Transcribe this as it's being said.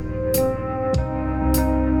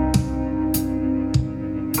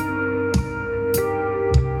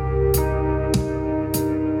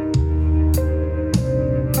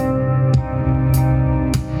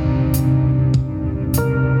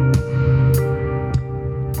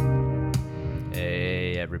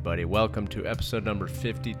everybody. Welcome to episode number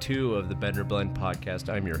 52 of the Bender Blend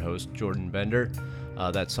podcast. I'm your host, Jordan Bender.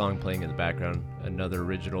 That song playing in the background, another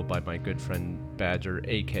original by my good friend Badger,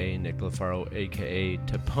 a.k.a. Nick LaFaro, a.k.a.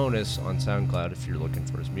 Toponus on SoundCloud if you're looking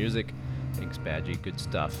for his music. Thanks, Badgie. Good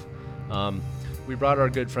stuff. We brought our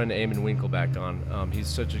good friend Eamon Winkle back on. He's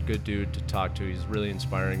such a good dude to talk to. He's really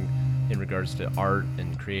inspiring in regards to art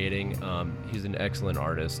and creating. He's an excellent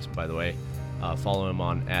artist, by the way. Follow him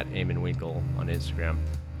on @Eamon Winkle on Instagram.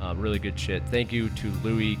 Really good shit. Thank you to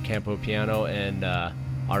Louis Campopiano and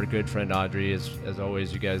our good friend Audrey. As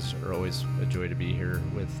always, you guys are always a joy to be here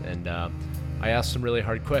with. And I asked some really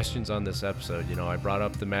hard questions on this episode. You know, I brought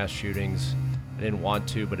up the mass shootings. I didn't want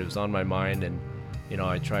to, but it was on my mind, and you know,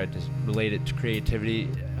 I tried to relate it to creativity.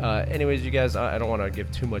 Anyways, you guys, I don't want to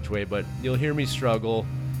give too much away, but you'll hear me struggle.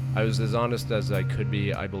 I was as honest as I could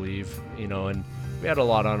be, I believe, you know, and we had a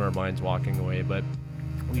lot on our minds walking away, but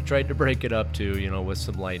we tried to break it up too, you know, with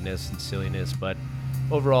some lightness and silliness. But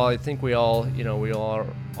overall, I think we all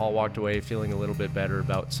walked away feeling a little bit better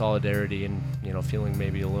about solidarity and, you know, feeling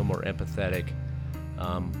maybe a little more empathetic.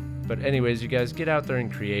 But anyways, you guys get out there and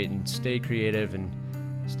create and stay creative and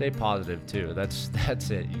stay positive too. That's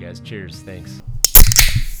it, you guys. Cheers. Thanks.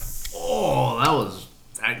 Oh,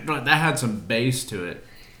 that had some bass to it.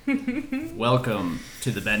 Welcome to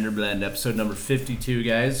the Bender Blend, episode number 52,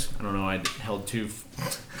 guys. I don't know, I held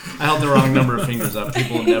the wrong number of fingers up.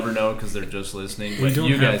 People will never know because they're just listening, but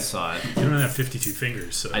you guys saw it. You don't have 52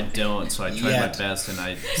 fingers, so. I don't, so I tried my best, and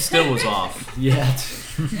I still was off. Yet.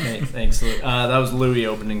 Hey, thanks. That was Louis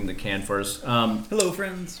opening the can for us. Hello,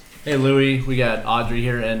 friends. Hey, Louis. We got Audrey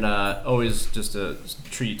here, and always just a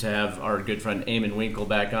treat to have our good friend Eamon Winkle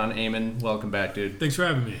back on. Eamon, welcome back, dude. Thanks for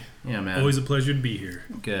having me. Yeah, man. Always a pleasure to be here.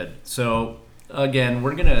 Good. So, again,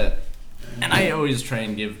 we're going to... And I always try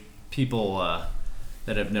and give people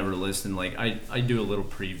that have never listened, like, I do a little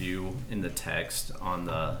preview in the text on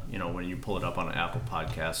the, you know, when you pull it up on an Apple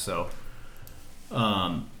podcast. So,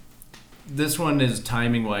 this one is,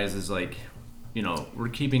 timing-wise, is like, you know,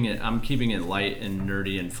 I'm keeping it light and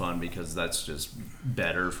nerdy and fun because that's just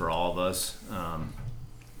better for all of us.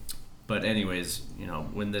 But anyways, you know,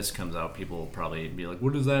 when this comes out, people will probably be like,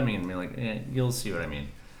 what does that mean? And be like, you'll see what I mean,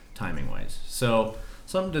 timing-wise. So,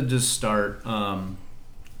 something to just start,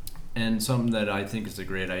 and something that I think is a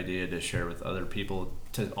great idea to share with other people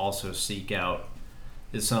to also seek out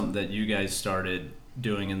is something that you guys started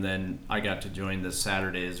doing, and then I got to join this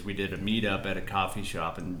Saturday. Is we did a meetup at a coffee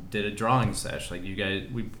shop and did a drawing sesh. Like, you guys,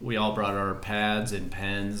 we all brought our pads and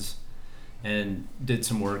pens and did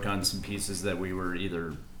some work on some pieces that we were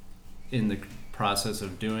either in the process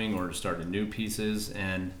of doing or started new pieces.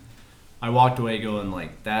 And I walked away going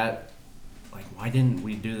like, that, like, why didn't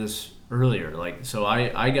we do this earlier? Like, so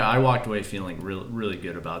I walked away feeling really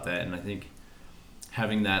good about that. And I think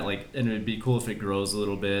having that, like, and it'd be cool if it grows a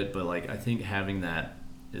little bit, but like, I think having that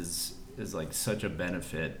is like such a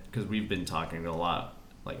benefit, because we've been talking a lot.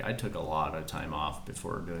 Like, I took a lot of time off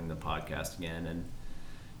before doing the podcast again, and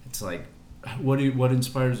it's like, what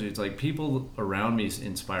inspires you? It's like, people around me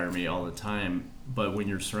inspire me all the time, but when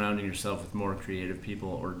you're surrounding yourself with more creative people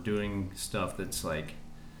or doing stuff that's like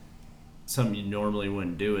something you normally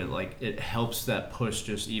wouldn't do, it like, it helps that push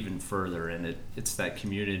just even further. And it's that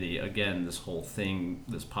community. Again, this whole thing,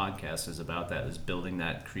 this podcast is about that, is building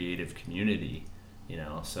that creative community, you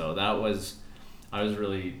know. So I was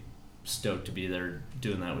really stoked to be there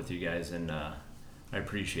doing that with you guys, and I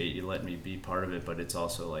appreciate you letting me be part of it. But it's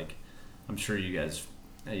also like, I'm sure you guys,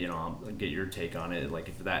 you know, I'll get your take on it, like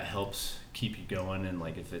if that helps keep you going, and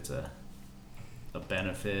like if it's a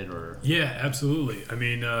benefit or... Yeah, absolutely. I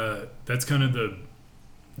mean, that's kind of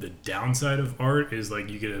the downside of art, is like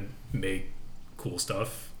you get to make cool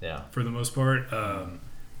stuff, for the most part,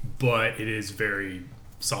 but it is very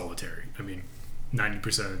solitary. I mean,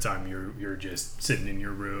 90% of the time you're just sitting in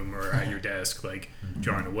your room or at your desk, like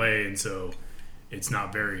drawing away, and so it's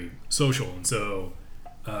not very social. And so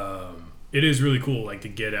it is really cool, like, to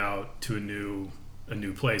get out to a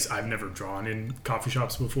new place. I've never drawn in coffee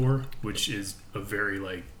shops before, which is a very,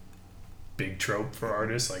 like, big trope for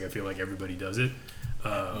artists. Like, I feel like everybody does it.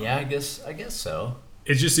 I guess so.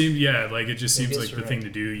 It just seems, seems like the thing to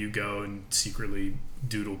do. You go and secretly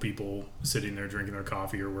doodle people sitting there drinking their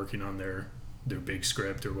coffee or working on their big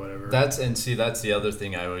script or whatever. That's the other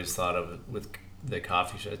thing I always thought of with the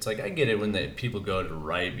coffee shop. It's like, I get it when people go to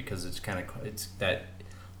write, because it's that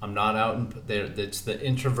I'm not out in there. It's the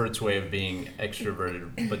introvert's way of being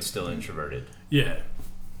extroverted, but still introverted. Yeah.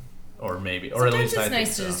 Or maybe, or sometimes at least it's I think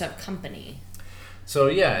nice to just have company. So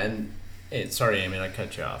yeah, and sorry, Eamon, I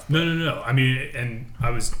cut you off. No. I mean, and I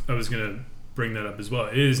was gonna bring that up as well.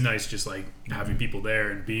 It is nice just like having people there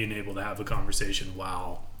and being able to have a conversation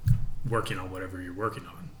while working on whatever you're working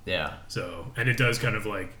on. Yeah. So, and it does kind of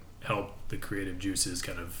like help the creative juices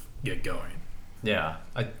kind of get going. Yeah.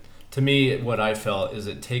 To me, what I felt is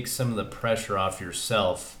it takes some of the pressure off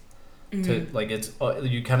yourself to like, it's,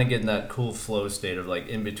 you kind of get in that cool flow state of like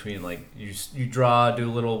in between, like you draw, do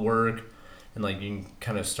a little work, and like you can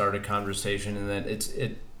kind of start a conversation, and then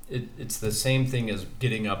it's the same thing as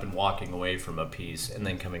getting up and walking away from a piece and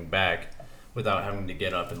then coming back without having to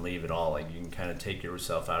get up and leave it all. Like you can kind of take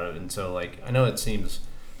yourself out of it. And so like, I know it seems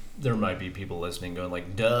there might be people listening going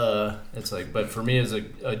like, duh. It's like, but for me it's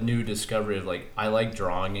a new discovery of like, I like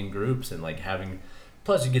drawing in groups and like having,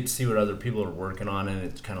 plus you get to see what other people are working on, and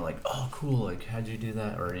it's kind of like, oh cool, like how'd you do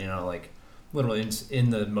that? Or, you know, like little in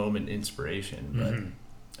the moment inspiration.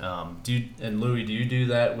 But do you, and Louis, do you do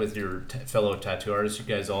that with your fellow tattoo artists? You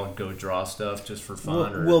guys all go draw stuff just for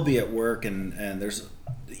fun? We'll be at work, and there's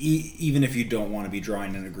even if you don't want to be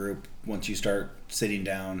drawing in a group, once you start sitting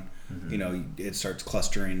down, you know, it starts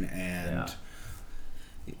clustering, and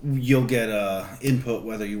you'll get input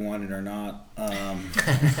whether you want it or not. I'm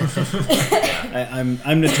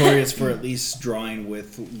notorious for at least drawing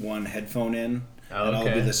with one headphone in, and I'll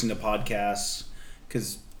be listening to podcasts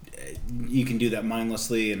because you can do that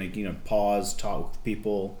mindlessly and, you know, pause, talk with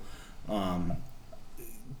people.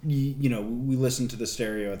 You know, we listen to the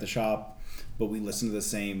stereo at the shop, but we listen to the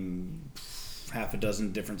same half a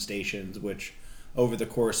dozen different stations, which over the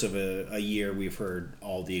course of a year we've heard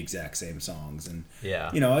all the exact same songs. And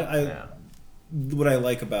you know, what I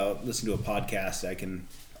like about listening to a podcast, I can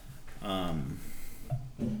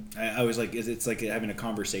I always like, it's like having a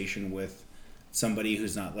conversation with somebody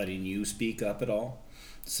who's not letting you speak up at all.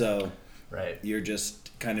 So you're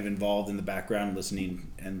just kind of involved in the background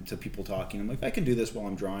listening and to people talking. I'm like, I can do this while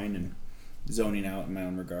I'm drawing and zoning out in my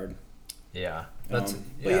own regard. Yeah. But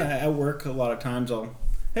at work a lot of times I'll,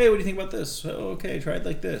 hey, what do you think about this? Oh, okay, try it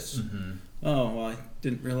like this. Oh, well, I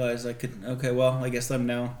didn't realize I could. Okay, well, I guess I'm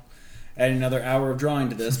now adding another hour of drawing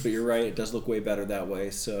to this, but you're right, it does look way better that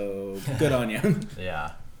way, so good on you.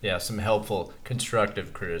 Yeah, some helpful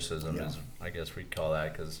constructive criticism is, I guess we'd call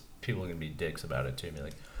that, because people can be dicks about it too. Be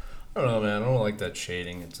like, I don't know, man, I don't like that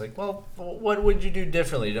shading. It's like, well, what would you do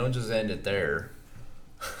differently? Don't just end it there.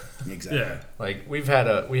 Exactly. Yeah. Like we had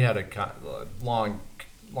a long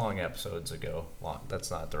episodes ago.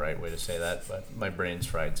 That's not the right way to say that, but my brain's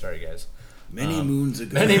fried. Sorry, guys. Many moons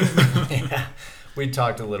ago. Yeah. We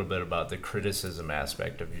talked a little bit about the criticism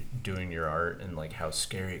aspect of doing your art and like how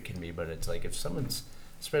scary it can be. But it's like if someone's,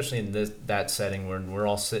 especially in that setting when we're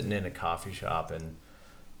all sitting in a coffee shop and,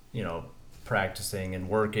 you know, practicing and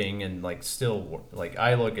working and like still like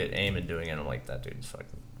I look at Eamon doing it and I'm like, that dude's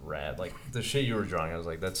fucking rad. Like the shit you were drawing, I was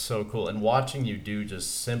like, that's so cool. And watching you do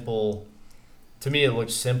just simple, to me it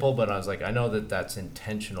looked simple, but I was like, I know that that's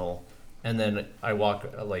intentional. And then I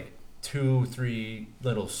walk like 2-3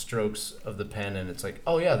 little strokes of the pen and it's like,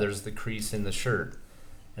 oh yeah, there's the crease in the shirt.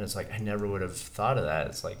 And it's like, I never would have thought of that.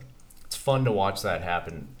 It's like, it's fun to watch that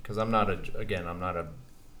happen because I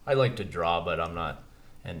like to draw, but I'm not,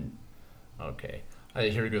 and okay.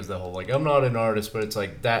 Here goes the whole like I'm not an artist, but it's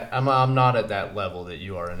like that I'm not at that level that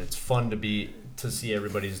you are, and it's fun to see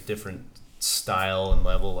everybody's different style and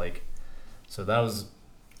level. Like, so that was,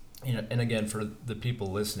 you know, and again for the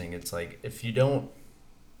people listening, it's like if you don't,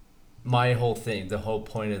 my whole thing, the whole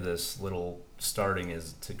point of this little starting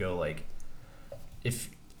is to go like,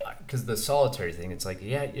 because the solitary thing, it's like,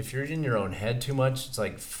 yeah, if you're in your own head too much, it's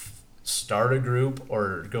like start a group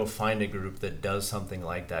or go find a group that does something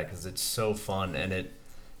like that because it's so fun and it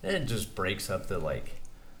just breaks up the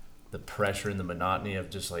pressure and the monotony of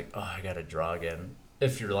just like, oh, I gotta draw again.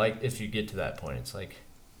 If you get to that point, it's like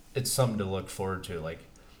it's something to look forward to. Like,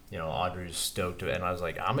 you know, Audrey's stoked and I was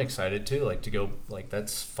like, I'm excited too, like to go, like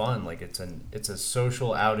that's fun. Like it's a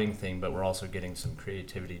social outing thing, but we're also getting some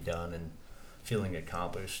creativity done and feeling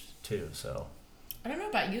accomplished too. So I don't know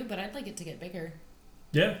about you, but I'd like it to get bigger.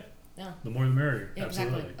 Yeah. Yeah. The more the merrier. Yeah,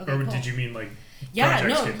 absolutely. Exactly. Okay, or cool. Did you mean like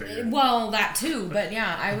projects get bigger? Well, that too, but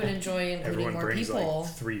yeah, I would enjoy including Everyone more brings people.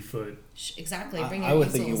 Like 3 foot. Exactly. Bring I would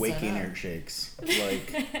think you Wakeiner shakes.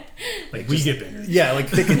 Like we get bigger. Yeah, like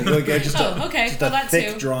thick and like just that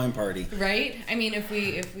thick too. drawing party. Right? I mean, if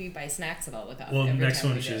we buy snacks at all, look up. Well, next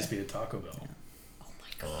one should just be a Taco Bell.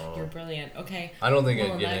 God, you're brilliant. Okay. I don't think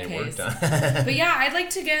I'd get any work done. But yeah, I'd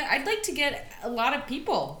like to get a lot of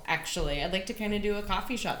people, actually. I'd like to kind of do a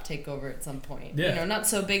coffee shop takeover at some point. Yeah. You know, not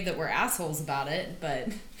so big that we're assholes about it, but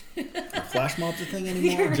Are flash mobs a thing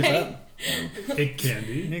anymore? Right. It can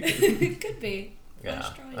be. It could be.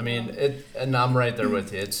 Yeah. I mean, and I'm right there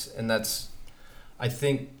with you. I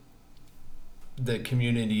think the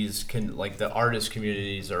communities can, like the artist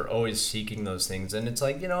communities are always seeking those things, and it's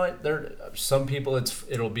like, you know what, there some people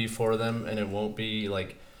it'll be for them and it won't be,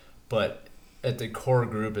 like, but at the core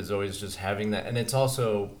group is always just having that. And it's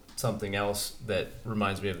also something else that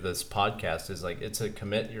reminds me of this podcast is like, it's a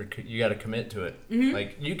commit. You got to commit to it.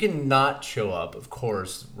 Like, you can not show up, of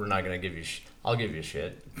course. We're not going to give you I'll give you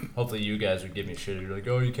shit. Hopefully you guys would give me shit. You're like,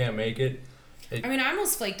 oh, you can't make it. I mean, I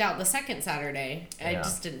almost flaked out the second Saturday. I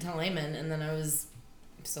just didn't tell Eamon, and then I was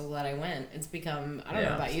so glad I went. It's become, I don't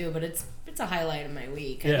know about you, but it's a highlight of my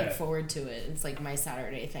week. I look forward to it. It's like my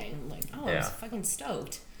Saturday thing. I'm like, I was fucking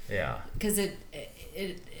stoked. Yeah. Because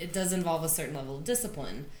it does involve a certain level of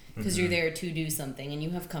discipline, because you're there to do something, and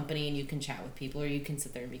you have company, and you can chat with people, or you can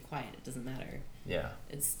sit there and be quiet. It doesn't matter. Yeah.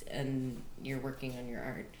 And you're working on your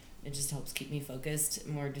art. It just helps keep me focused,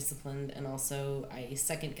 more disciplined, and also I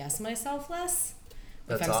second guess myself less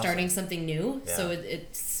if I'm starting something new. Yeah. So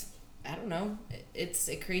it's I don't know,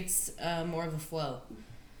 it creates more of a flow.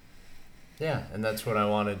 Yeah, and that's what I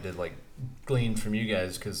wanted to like glean from you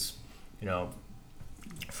guys, because, you know,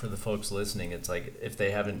 for the folks listening, it's like, if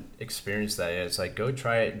they haven't experienced that yet, it's like, go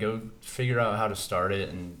try it, go figure out how to start it,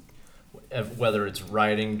 and whether it's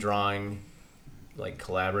writing, drawing, like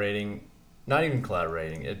collaborating. Not even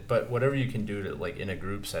collaborating, but whatever you can do to, like, in a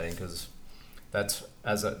group setting, because that's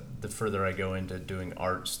the further I go into doing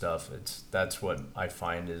art stuff, that's what I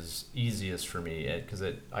find is easiest for me, because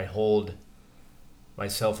I hold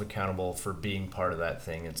myself accountable for being part of that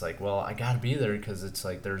thing. It's like, well, I got to be there, because it's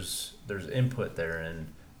like there's input there, and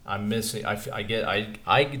I'm missing. I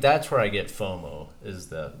that's where I get FOMO, is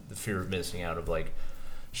the fear of missing out, of like,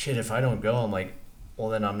 shit, if I don't go, I'm like, well,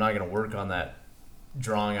 then I'm not gonna work on that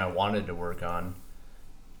drawing I wanted to work on,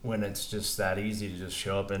 when it's just that easy to just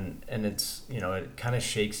show up, and it's, you know, it kind of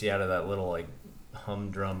shakes you out of that little like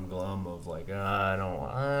humdrum glum of like, I don't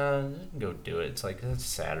want go do it. It's like, it's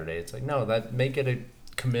Saturday. It's like, no, that make it a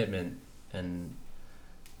commitment, and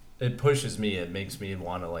it pushes me. It makes me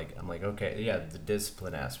want to, like, I'm like, okay, yeah, the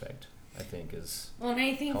discipline aspect I think is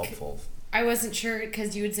helpful. I wasn't sure,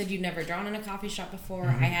 because you had said you'd never drawn in a coffee shop before.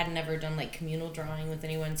 I had never done like communal drawing with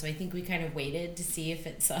anyone, so I think we kind of waited to see if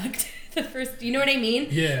it sucked. The first, you know what I mean?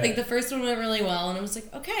 Yeah. Like the first one went really well, and it was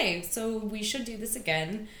like, okay, so we should do this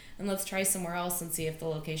again, and let's try somewhere else and see if the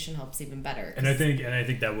location helps even better. And I think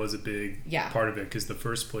that was a big part of it, because the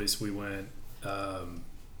first place we went,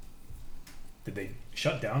 did they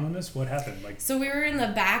shut down on us? What happened? Like, so we were in the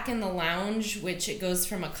back in the lounge, which it goes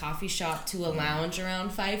from a coffee shop to a lounge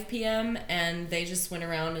around 5 p.m. and they just went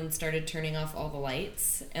around and started turning off all the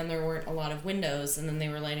lights, and there weren't a lot of windows, and then they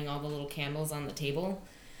were lighting all the little candles on the table,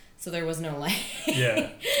 so there was no light. Yeah.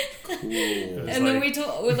 Cool. And then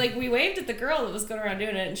we waved at the girl that was going around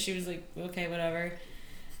doing it, and she was like, okay, whatever.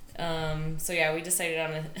 So yeah, we decided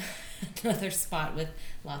on another spot with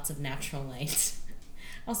lots of natural light.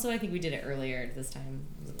 Also, I think we did it earlier this time.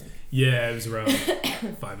 Yeah, it was around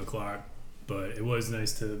 5 o'clock, but it was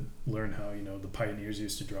nice to learn how, you know, the pioneers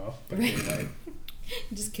used to draw by daylight.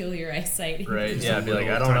 Just kill your eyesight. Right, yeah, I'd be like,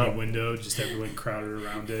 I don't know. Window, just everyone crowded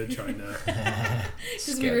around it, trying to...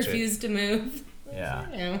 Because we refused to move.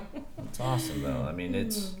 Yeah. It's awesome, though. I mean,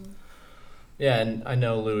 it's... Yeah, and I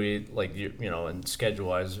know, Louis, like, you know, and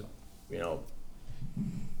schedule-wise, you know...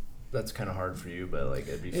 That's kind of hard for you, but like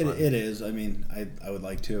it'd be fun. It is. I mean, I would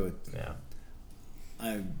like to.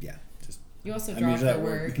 Just. You also draw for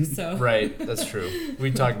work, so. Right, that's true.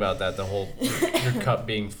 We talked about that. The whole your cup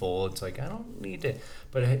being full. It's like, I don't need to,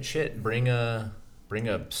 but shit, bring a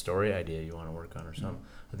story idea you want to work on or something.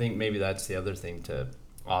 I think maybe that's the other thing to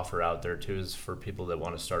offer out there too, is for people that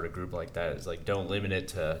want to start a group like that, is like, don't limit it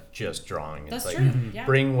to just drawing. That's like, true. Yeah.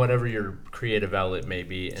 Bring whatever your creative outlet may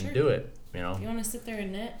be and do it. You know. You want to sit there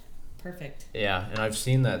and knit. Perfect. Yeah, and I've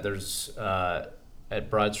seen that there's at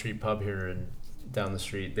Broad Street Pub here and down the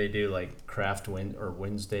street, they do like craft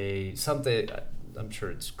Wednesday something. I'm sure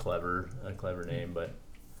it's a clever name, but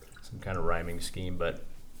some kind of rhyming scheme. But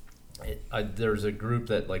there's a group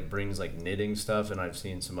that like brings like knitting stuff, and I've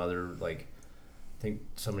seen some other, like, I think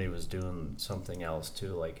somebody was doing something else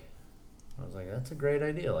too. Like, I was like, that's a great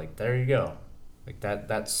idea. Like, there you go. Like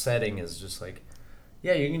that setting is just like,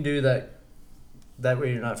 yeah, you can do that. That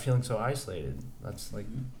way you're not feeling so isolated. That's like,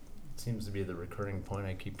 it seems to be the recurring point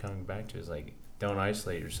I keep coming back to, is like, don't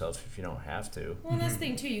isolate yourself if you don't have to. Well, that's the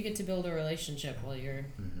thing too, you get to build a relationship while you're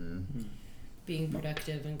being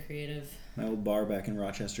productive and creative. My old bar back in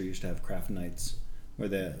Rochester used to have craft nights where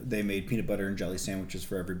they made peanut butter and jelly sandwiches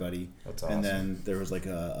for everybody. That's awesome. And then there was like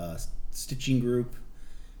a stitching group,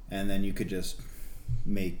 and then you could just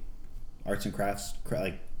make arts and crafts,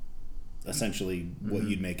 like essentially what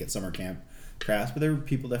you'd make at summer camp crafts. But there were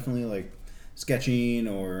people definitely like sketching,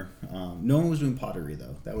 or no one was doing pottery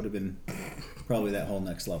though. That would have been probably that whole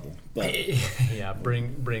next level. But yeah,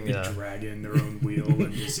 bring drag in their own wheel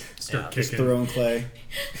and just start kicking. Just throwing clay.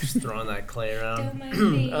 Just throwing that clay around. Don't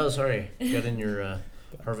mind me. Oh, sorry. Got in your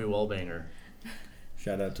Harvey Wallbanger.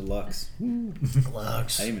 Shout out to Lux.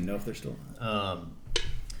 Lux. I didn't even know if they're still on.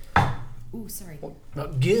 Ooh, sorry. Oh,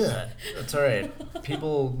 good. That's all right.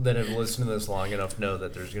 People that have listened to this long enough know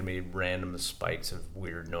that there's going to be random spikes of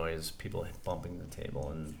weird noise, people bumping the table,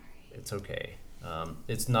 and it's okay.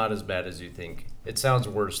 It's not as bad as you think. It sounds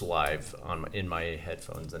worse live in my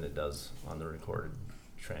headphones than it does on the recorded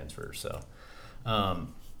transfer. So, well,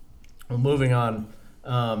 moving on.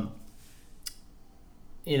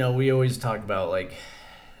 We always talk about like,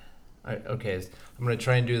 I'm going to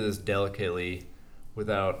try and do this delicately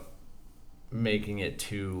without making it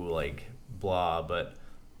too like blah, but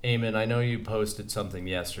Eamon, I know you posted something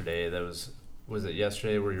yesterday that was it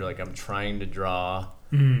yesterday where you're like, I'm trying to draw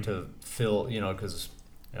to fill, because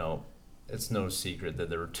it's no secret that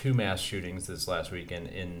there were 2 mass shootings this last weekend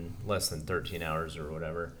in less than 13 hours or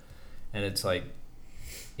whatever, and it's like,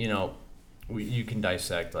 you can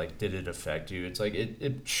dissect like, did it affect you? It's like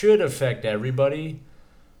it should affect everybody,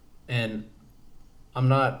 and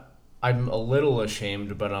I'm a little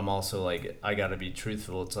ashamed, but I'm also like, I gotta be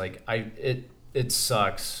truthful. It's like it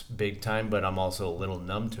sucks big time, but I'm also a little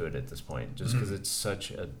numb to it at this point, just because it's such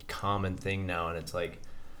a common thing now, and it's like,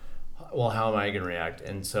 well, how am I gonna react?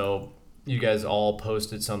 And so you guys all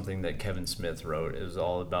posted something that Kevin Smith wrote. It was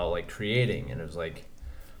all about like creating, and it was like,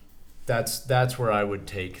 that's where I would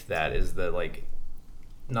take that, is that like,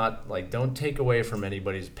 not like, don't take away from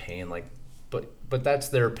anybody's pain, like, but that's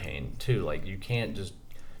their pain too. Like, you can't just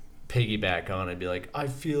piggyback on and be like, I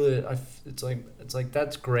feel it. It's like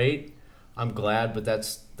that's great. I'm glad, but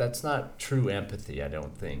that's not true empathy, I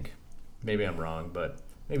don't think. Maybe I'm wrong, but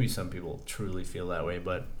maybe some people truly feel that way.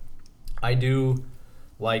 But I do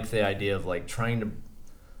like the idea of like trying to,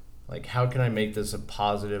 like, how can I make this a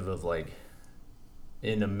positive of like,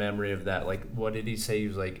 in a memory of that, like, what did he say? He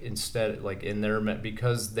was like, instead, like, in their,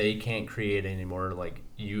 because they can't create anymore, like,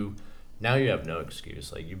 now you have no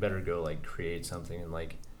excuse. Like, you better go like create something. And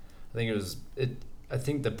like, I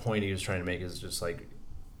think the point he was trying to make is just like,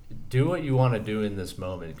 do what you want to do in this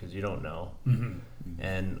moment, because you don't know.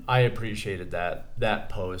 And I appreciated that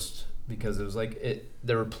post, because it was like,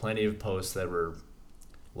 there were plenty of posts that were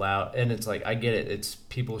loud, and it's like, I get it. It's,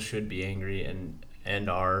 people should be angry and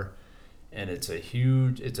are, and it's a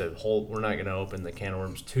whole, we're not going to open the can of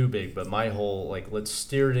worms too big, but my whole, like, let's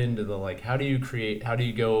steer it into the, like, how do you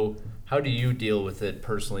deal with it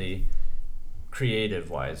personally, creative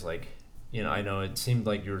wise? Like, I know it seemed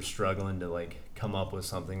like you were struggling to like come up with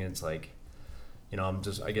something. It's like,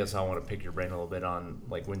 I guess I want to pick your brain a little bit on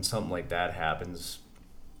like, when something like that happens,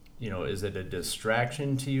 is it a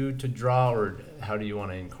distraction to you to draw, or how do you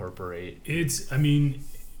want to incorporate? It's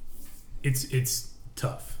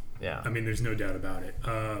tough. Yeah. I mean, there's no doubt about it.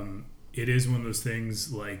 It is one of those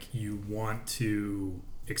things, like, you want to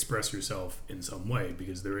express yourself in some way,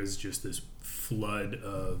 because there is just this flood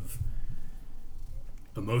of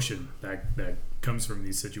emotion that comes from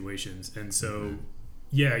these situations. And so,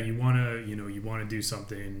 yeah, you want to do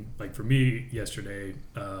something. Like, for me yesterday,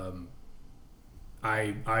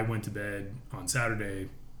 I went to bed on Saturday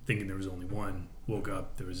thinking there was only one, woke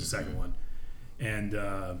up, there was a second one.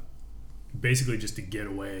 And, basically just to get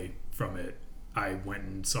away from it, I went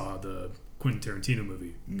and saw the Quentin Tarantino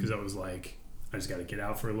movie, because I was like, I just got to get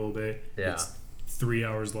out for a little bit. Yeah. It's 3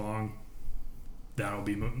 hours long. That'll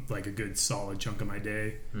be like a good solid chunk of my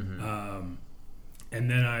day. And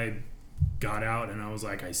then I got out and I was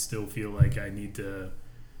like, I still feel like I need to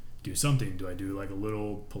do something. Do I do like a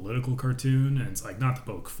little political cartoon? And it's like, not to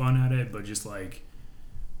poke fun at it, but just like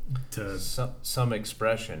to some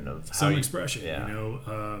expression of how some expression, yeah.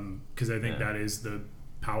 Because I think that is the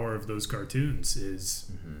power of those cartoons,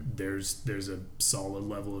 is there's a solid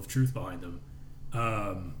level of truth behind them.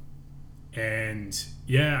 And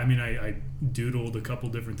yeah, I mean, I doodled a couple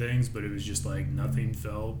different things, but it was just like nothing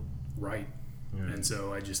felt right. And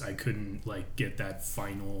so I couldn't like get that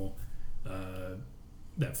final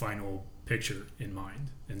picture in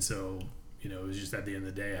mind. And so, it was just, at the end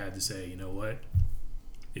of the day, I had to say, you know what,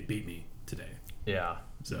 it beat me today. Yeah.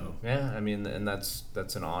 So yeah, I mean, and that's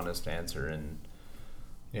an honest answer. And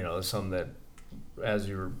some that, as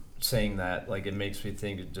you were saying that, like, it makes me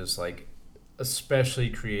think of just like, especially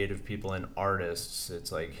creative people and artists,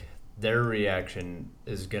 it's like their reaction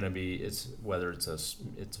is going to be, it's whether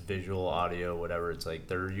it's visual, audio, whatever, it's like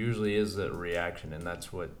there usually is a reaction. And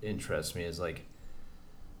that's what interests me, is like,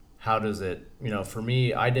 how does it, for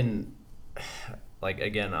me, I didn't, like,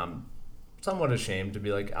 again, I'm somewhat ashamed to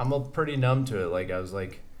be like, I'm pretty numb to it. Like, I was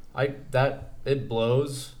like, it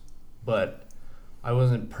blows, but I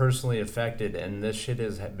wasn't personally affected, and this shit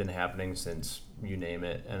has been happening since you name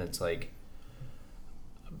it, and it's like,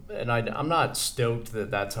 and I'm not stoked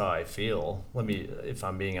that that's how I feel. If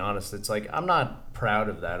I'm being honest, it's like, I'm not proud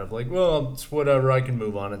of that, of like, well, it's whatever, I can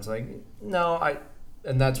move on. It's like, no,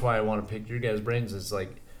 and that's why I want to pick your guys' brains. It's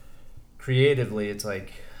like, creatively, it's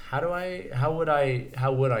like, how would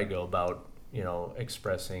I go about,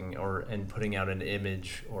 expressing and putting out an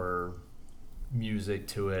image or music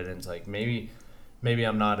to it? And it's like, maybe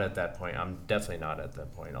I'm not at that point. I'm definitely not at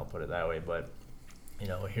that point, I'll put it that way. But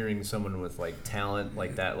hearing someone with like talent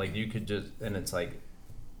like that, like you could just, and it's like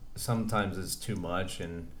sometimes it's too much.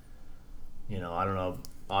 And I don't know,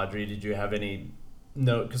 Audrey, did you have any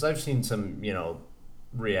note? Because I've seen some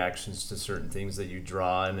reactions to certain things that you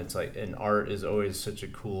draw, and it's like, and art is always such a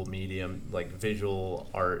cool medium. Like, visual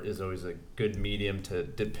art is always a good medium to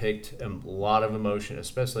depict a lot of emotion,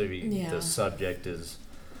 especially if the subject is,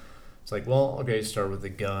 it's like, well, okay, start with the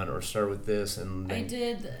gun or start with this, and then, I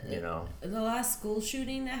did the last school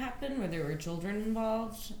shooting that happened where there were children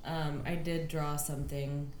involved. I did draw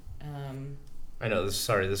something. I know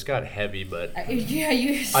this got heavy, but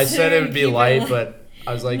I said it would be light, but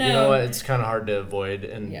I was like, you know what? It's kind of hard to avoid,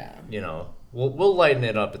 and we'll lighten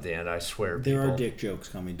it up at the end. I swear. There are dick jokes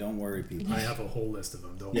coming. Don't worry, people. I have a whole list of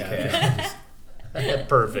them. Don't worry.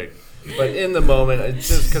 Perfect. But in the moment, it's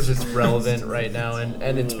just because it's relevant right now,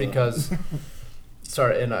 and it's because.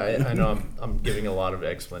 Sorry, and I know I'm giving a lot of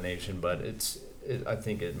explanation, but I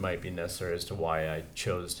think it might be necessary as to why I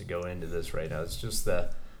chose to go into this right now. It's just the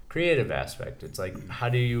creative aspect. It's like, how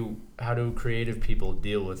do creative people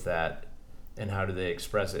deal with that? And how do they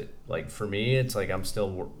express it? Like, for me, it's like I'm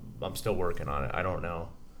still working on it. I don't know,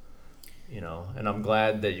 And I'm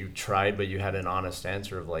glad that you tried, but you had an honest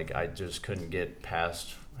answer of like, I just couldn't get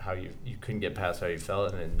past how you couldn't get past how you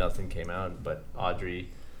felt, and then nothing came out. But Audrey,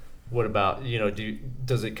 what about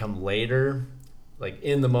does it come later? Like,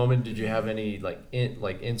 in the moment, did you have any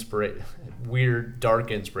weird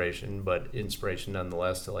dark inspiration, but inspiration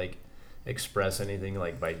nonetheless to like express anything,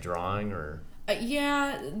 like by drawing or?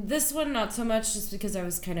 Yeah, this one not so much, just because I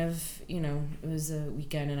was kind of, it was a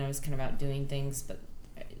weekend and I was kind of out doing things. But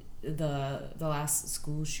the last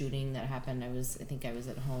school shooting that happened, I think I was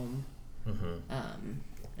at home,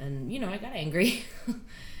 and I got angry,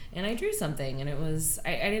 and I drew something, and it was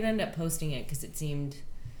I didn't end up posting it because it seemed,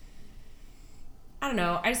 I don't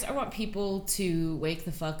know, I want people to wake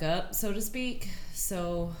the fuck up, so to speak.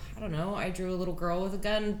 So I don't know, I drew a little girl with a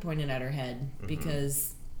gun pointed at her head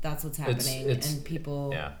because that's what's happening, and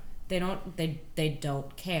people they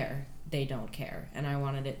don't care. They don't care, and I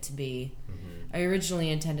wanted it to be. I originally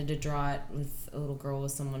intended to draw it with a little girl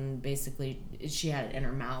with someone. Basically, she had it in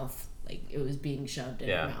her mouth, like it was being shoved in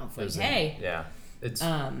her mouth. Like, hey,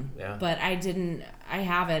 But I didn't. I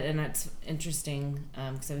have it, and it's interesting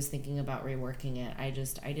because I was thinking about reworking it. I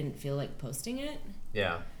didn't feel like posting it.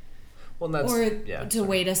 Yeah. Well, that's to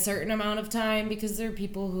wait a certain amount of time, because there are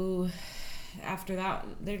people who, after that,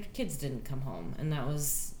 their kids didn't come home, and that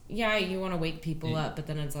was you want to wake people up, but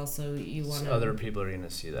then it's also you want other people are going to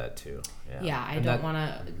see that too. I don't want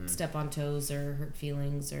to step on toes or hurt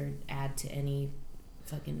feelings or add to any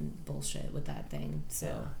fucking bullshit with that thing.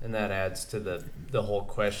 So and that adds to the whole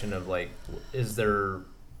question of like, is there,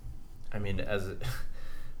 I mean, I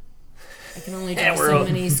can only draw so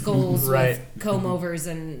many skulls with comb overs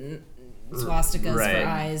and swastikas for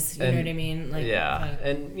eyes, you know what I mean? Like,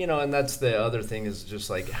 and and that's the other thing, is just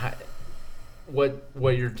like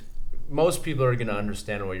what you're, most people are going to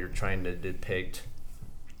understand what you're trying to depict,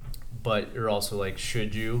 but you're also like,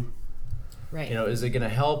 should you, is it going to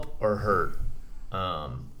help or hurt?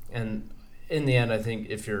 And in the end, I think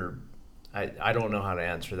if you're, I don't know how to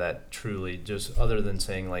answer that truly, just other than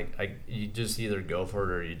saying like, you just either go for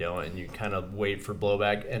it or you don't, and you kind of wait for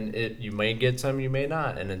blowback, and you may get some, you may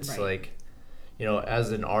not, and it's like,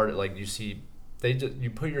 as an art, like you see, you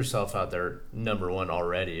put yourself out there, number one,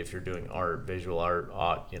 already. If you're doing art, visual art,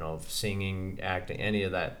 singing, acting, any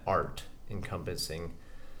of that art encompassing,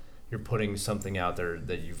 you're putting something out there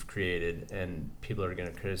that you've created, and people are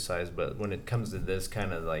going to criticize. But when it comes to this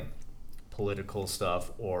kind of like political stuff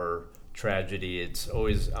or tragedy,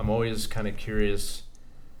 I'm always kind of curious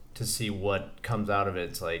to see what comes out of it.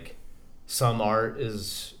 It's like, some art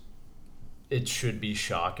it should be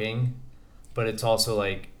shocking, but it's also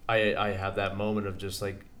like, I have that moment of just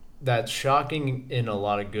like, that's shocking in a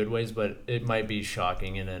lot of good ways, but it might be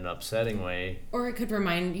shocking in an upsetting way. Or it could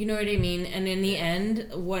remind, you know what I mean? And in the end,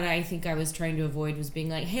 what I think I was trying to avoid was being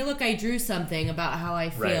like, hey, look, I drew something about how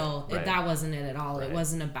I feel. Right. That wasn't it at all. Right. It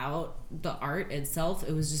wasn't about the art itself.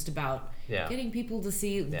 It was just about getting people to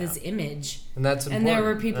see this image. And that's important. And there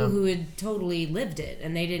were people who had totally lived it,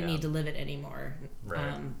 and they didn't need to live it anymore.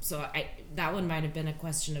 Right. So that one might have been a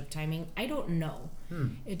question of timing. I don't know.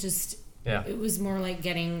 It just... Yeah. It was more like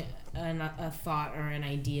getting a thought or an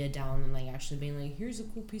idea down than like actually being like, here's a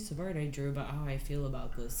cool piece of art I drew about how I feel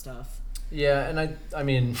about this stuff. Yeah, and I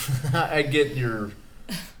mean, I get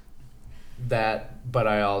that, but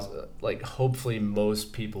I also, like, hopefully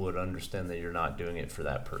most people would understand that you're not doing it for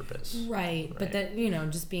that purpose. Right. But that,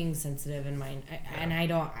 just being sensitive in mind. And I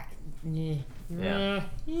don't... I know.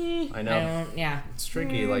 Yeah. It's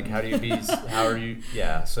tricky. Like, how are you...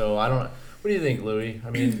 Yeah, so I don't... What do you think, Louis?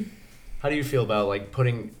 I mean... How do you feel about like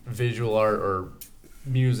putting visual art or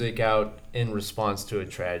music out in response to a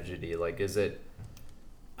tragedy? Like, is it?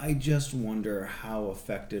 I just wonder how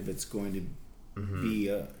effective it's going to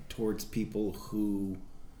be towards people who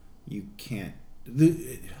you can't.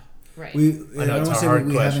 Right. I know it's a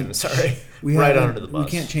hard question. Sorry. Right under the bus.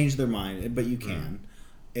 We can't change their mind, but you can.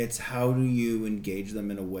 It's how do you engage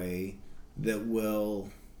them in a way that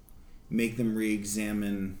will make them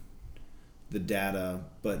re-examine the data,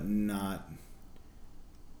 but not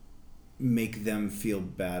make them feel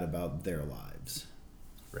bad about their lives.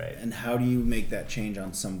 Right. And how do you make that change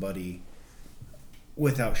on somebody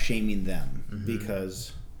without shaming them?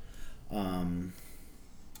 Because I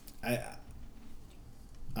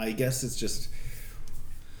guess it's just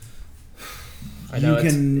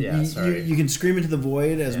you can scream into the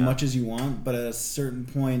void as much as you want, but at a certain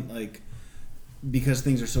point, like, because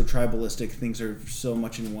things are so tribalistic, things are so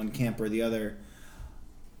much in one camp or the other.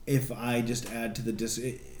 If I just add to the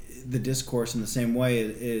discourse in the same way,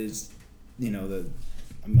 it is,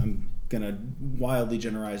 I'm gonna wildly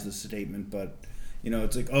generalize this statement, but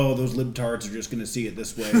it's like, oh, those libtards are just gonna see it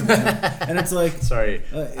this way, and it's like, sorry,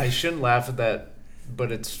 I shouldn't laugh at that.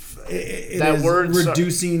 But it that word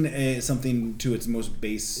reducing something to its most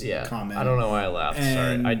base comment. I don't know why I laughed.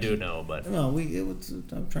 Sorry, I do know, but well,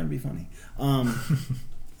 I'm trying to be funny.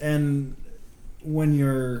 And when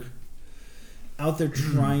you're out there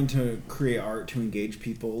trying to create art to engage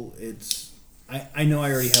people, it's I know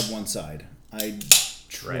I already have one side. I'm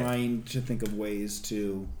trying to think of ways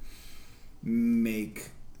to make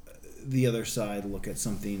the other side look at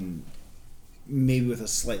something maybe with a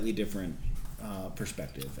slightly different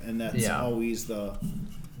perspective, and that's always the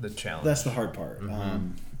challenge. That's the hard part.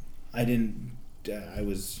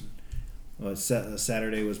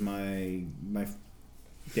 Saturday was my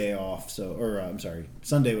day off,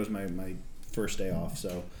 Sunday was my first day off,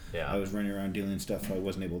 so I was running around dealing stuff. I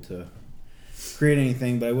wasn't able to create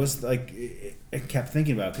anything, but I was like, I kept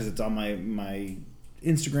thinking about it because it's on my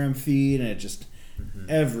Instagram feed, and it just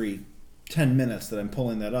every 10 minutes that I'm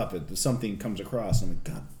pulling that up, something comes across, and I'm like,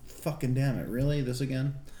 God fucking damn it, really? This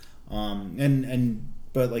again?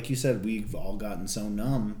 But like you said, we've all gotten so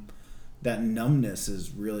numb. That numbness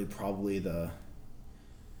is really probably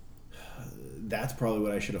that's probably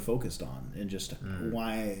what I should have focused on, and just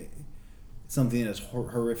why something as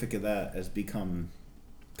horrific as that has become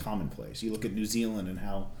commonplace. You look at New Zealand and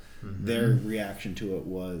how their reaction to it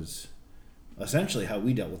was essentially how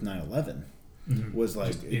we dealt with 9/11. Was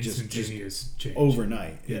like just it just change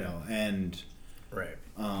overnight, and right.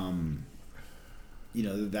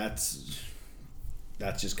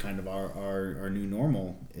 That's just kind of our new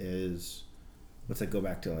normal. Is let's go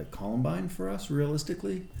back to like Columbine for us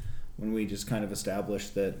realistically, when we just kind of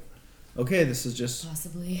established that, okay, this is just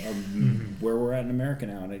possibly where we're at in America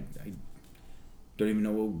now, and I don't even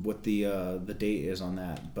know what the date is on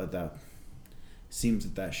that, but that seems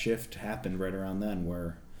that shift happened right around then,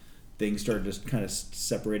 where things started just kind of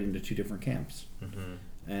separated into two different camps,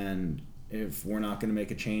 and if we're not going to make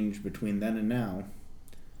a change between then and now,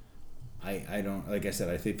 I don't, like I said,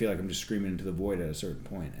 I feel like I'm just screaming into the void at a certain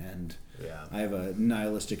point, and I have a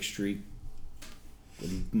nihilistic streak a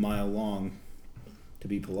mile long, to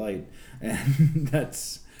be polite, and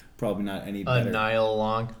that's probably not any better. A Nile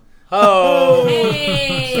long. Oh!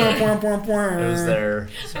 Hey! It was there.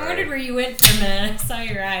 Sorry. I wondered where you went for a minute. I saw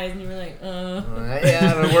your eyes, and you were like,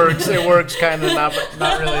 yeah, it works. It works kind of, not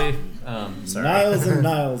really. Sorry. Niles and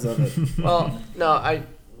Niles of it. Well, no, I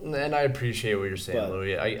appreciate what you're saying,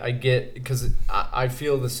 Louis. I get, because I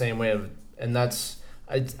feel the same way and that's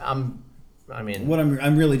I'm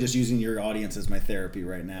really just using your audience as my therapy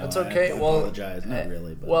right now. That's okay. I apologize, not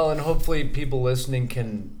really. But. Well, and hopefully people listening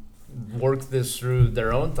can work this through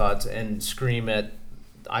their own thoughts and scream at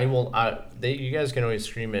you guys can always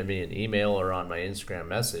scream at me in email or on my Instagram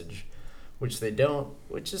message, which they don't,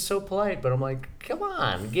 which is so polite, but I'm like, come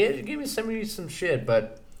on, give me some shit.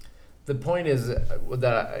 But the point is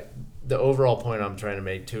that the overall point I'm trying to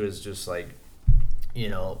make too is just like, you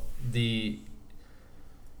know, I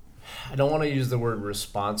don't want to use the word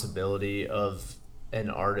responsibility of an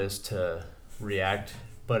artist to react,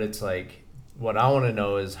 but it's like, what I want to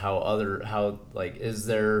know is is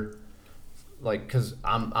there, like, because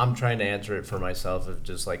I'm trying to answer it for myself of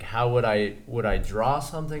just like, how would I draw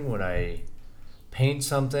something? Would I paint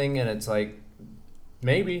something? And it's like,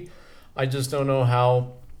 maybe I just don't know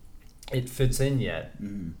how it fits in yet,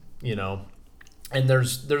 you know. And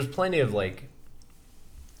there's plenty of like,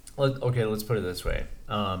 let's put it this way.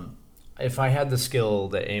 If I had the skill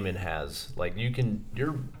that Eamon has, like,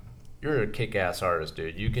 you're a kick-ass artist,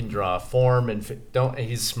 dude. You can draw form and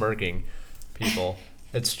he's smirking, people.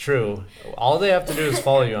 It's true. All they have to do is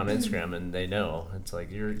follow you on Instagram, and they know. It's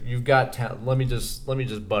like you've got talent. Let me just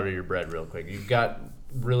butter your bread real quick. You've got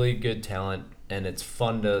really good talent, and it's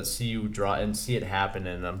fun to see you draw and see it happen.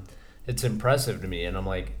 And it's impressive to me. And I'm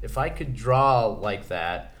like, if I could draw like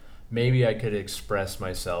that, maybe I could express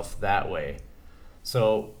myself that way.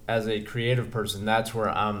 So as a creative person, that's where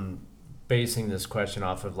I'm basing this question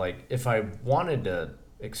off of. Like, if I wanted to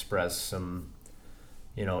express some,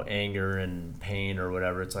 you know, anger and pain or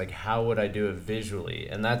whatever, it's like, how would I do it visually?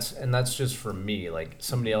 And that's just for me. Like,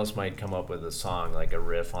 somebody else might come up with a song, like a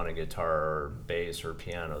riff on a guitar or bass or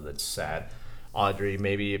piano that's sad. Audrey,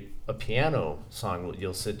 maybe a piano song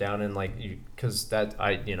you'll sit down and like, because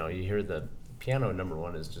you hear the piano number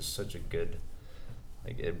one is just such a good,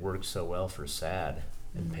 like, it works so well for sad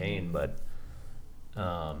and pain. But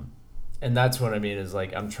and that's what I mean is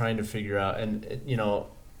like, I'm trying to figure out, and you know,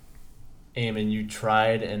 Eamon, you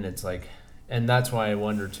tried, and it's like, and that's why I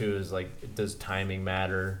wonder too, is like, does timing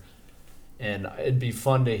matter? And it'd be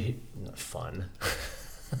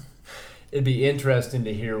it'd be interesting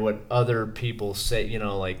to hear what other people say, you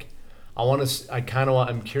know, like,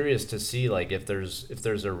 I'm curious to see like if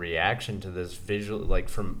there's a reaction to this visual, like,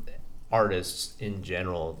 from artists in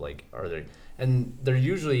general, like, are there, and there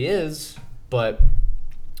usually is, but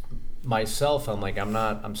myself,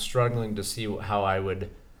 I'm struggling to see how I would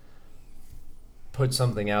put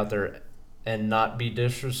something out there and not be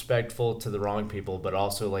disrespectful to the wrong people, but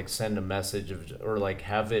also like send a message or like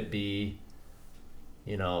have it be,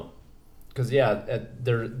 you know, because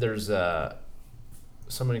there's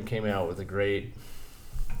someone came out with a great,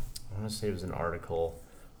 I want to say it was an article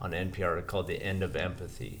on NPR called "The End of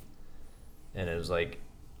Empathy," and it was like,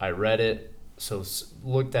 I read it, so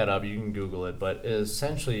look that up, you can Google it, but it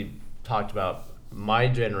essentially talked about my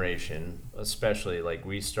generation, especially, like,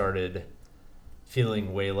 we started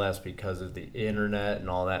feeling way less because of the internet and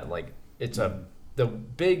all that. Like, the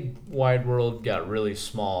big wide world got really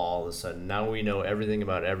small all of a sudden. Now we know everything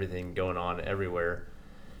about everything going on everywhere,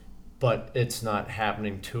 but it's not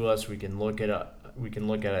happening to us. We can look at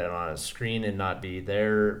it on a screen and not be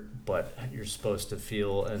there, but you're supposed to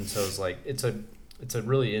feel. And so it's like, it's a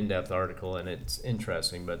really in-depth article, and it's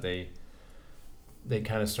interesting, but they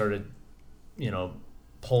kind of started, you know,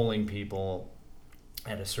 polling people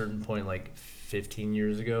at a certain point, like 15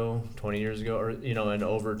 years ago, 20 years ago, or, you know, and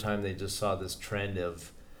over time they just saw this trend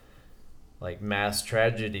of like mass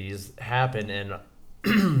tragedies happen.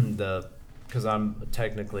 And because I'm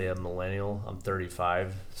technically a millennial, I'm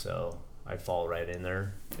 35, so I fall right in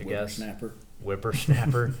there, I guess.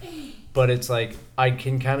 Whippersnapper. But it's like, I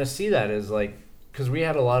can kind of see that as like, because we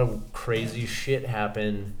had a lot of crazy shit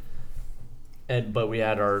happen, but we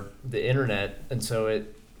had the internet, and so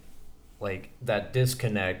it, like, that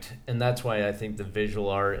disconnect. And that's why I think the visual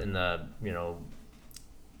art and the, you know,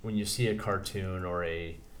 when you see a cartoon or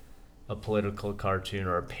a political cartoon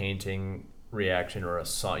or a painting reaction or a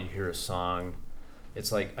song, you hear a song,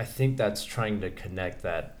 it's like, I think that's trying to connect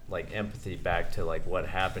that, like, empathy back to like what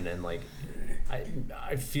happened. And like,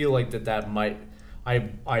 I feel like that might,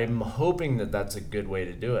 I'm hoping that that's a good way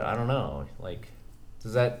to do it. I don't know, like,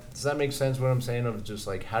 does that make sense what I'm saying, of just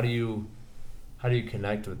like, how do you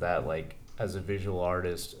connect with that, like, as a visual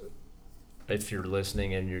artist? If you're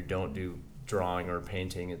listening and you don't do drawing or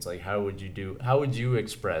painting, it's like, how would you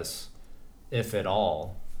express, if at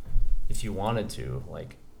all, if you wanted to?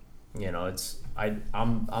 Like, you know,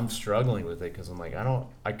 I'm struggling with it, because I'm like,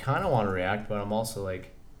 I kind of want to react, but I'm also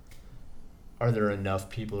like, are there enough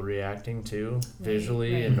people reacting to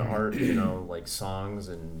visually and art, you know, like songs,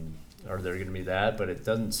 and are there going to be that? But it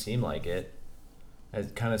doesn't seem like it.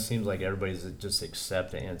 It kind of seems like everybody's just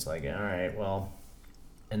accepting. It's like, all right, well,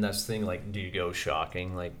 and that's the thing, like, do you go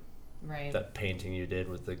shocking, like that painting you did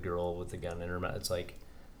with the girl with the gun in her mouth? It's like,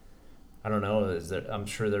 I don't know. I'm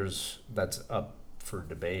sure that's up for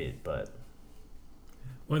debate, but.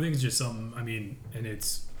 Well, I think it's just something. I mean, and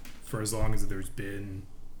it's for as long as there's been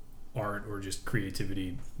art or just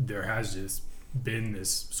creativity, there has just been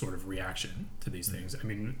this sort of reaction to these things. I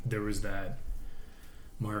mean, there was that.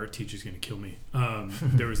 My art teacher's gonna kill me.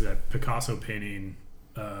 There was that Picasso painting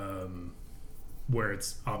where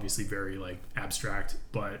it's obviously very like abstract,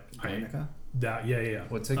 but Guernica? Yeah.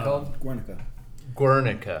 What's it called? Guernica.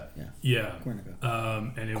 Yeah.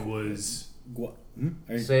 Guernica. And it was.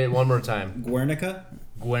 Say it one more time. Guernica.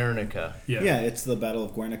 Yeah, it's the Battle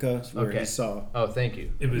of Guernica where he saw. Oh, thank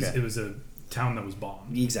you. It was a town that was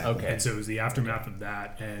bombed. Exactly. Okay. And so it was the aftermath of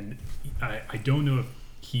that, and I don't know if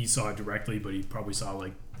he saw it directly, but he probably saw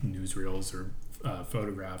like newsreels or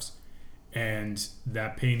photographs, and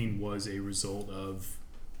that painting was a result of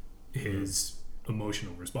his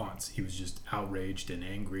emotional response. He was just outraged and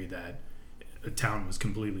angry that a town was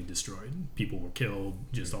completely destroyed, people were killed,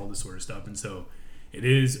 just all this sort of stuff. And so it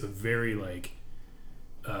is a very like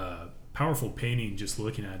powerful painting just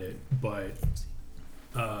looking at it, but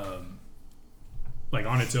like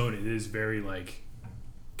on its own it is very like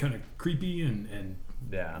kind of creepy and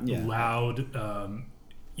loud,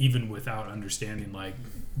 even without understanding like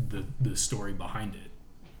the story behind it.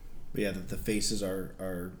 But yeah, the faces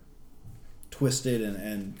are twisted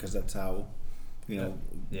and because that's how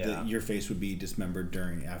your face would be dismembered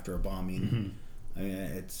after a bombing. I mean,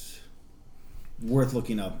 it's worth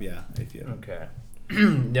looking up. Yeah, if you okay.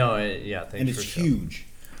 No, thanks. And it's huge.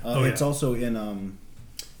 It's also in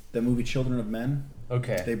the movie Children of Men.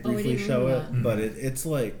 Okay, they briefly show it, but it's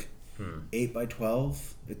like 8 by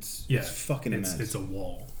 12. It's fucking immense. It's a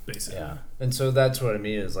wall basically. Yeah, and so that's what I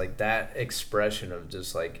mean is like that expression of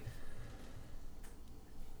just like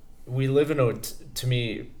we live in to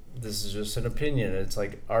me. This is just an opinion. It's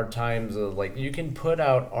like our times of like you can put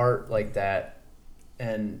out art like that,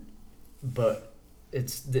 but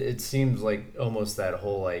it seems like almost that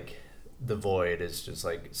whole like the void is just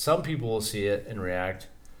like some people will see it and react,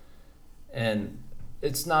 and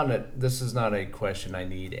this is not a question I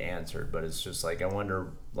need answered, but it's just like I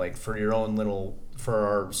wonder like for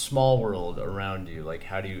our small world around you, like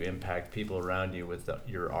how do you impact people around you with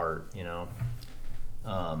your art, you know?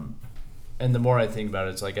 And the more I think about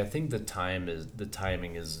it, it's like I think the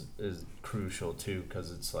timing is crucial too,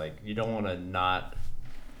 because it's like you don't want to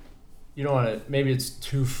maybe it's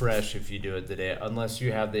too fresh if you do it the day unless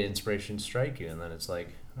you have the inspiration strike you, and then it's like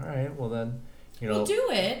all right, well then we'll do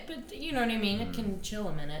it, but you know what I mean. It can chill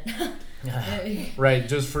a minute, right?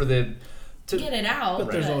 Just for to get it out.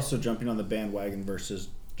 But there's also jumping on the bandwagon versus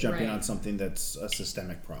jumping on something that's a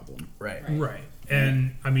systemic problem. Right.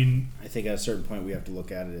 And I mean, I think at a certain point we have to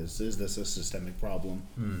look at it as, is this a systemic problem?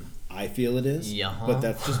 I feel it is, but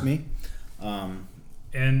that's just me.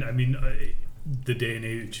 And I mean, the day and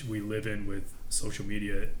age we live in with social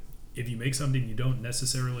media, if you make something, you don't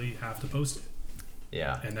necessarily have to post it.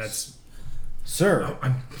 Yeah. And that's... Sir,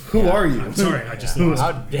 who are you? I'm sorry, I just lost.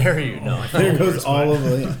 How dare you? No. There goes all of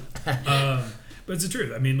it. But it's the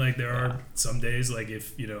truth. I mean, like there are some days, like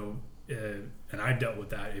if and I've dealt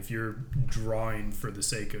with that. If you're drawing for the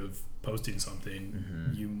sake of posting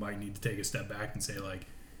something, you might need to take a step back and say, like,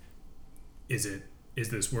 is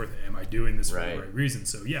this worth it? Am I doing this for the right reason?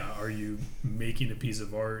 So are you making a piece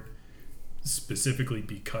of art specifically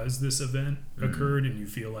because this event occurred and you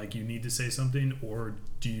feel like you need to say something, or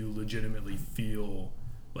do you legitimately feel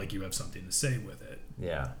like you have something to say with it?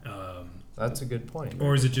 That's a good point.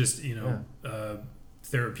 Or is it just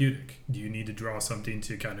therapeutic? Do you need to draw something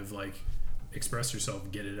to kind of like express yourself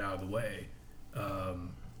and get it out of the way,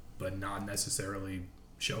 but not necessarily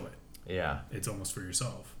show it? It's almost for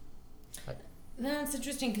yourself. That's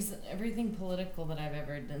interesting because everything political that I've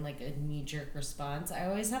ever done, like a knee-jerk response, I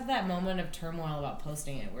always have that moment of turmoil about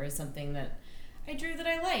posting it, where it's something that I drew that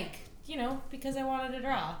I like, because I wanted to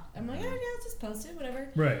draw. I'm like, I'll just post it, whatever.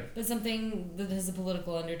 Right. But something that has a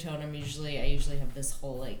political undertone, I usually have this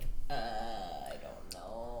whole like, I don't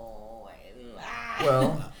know.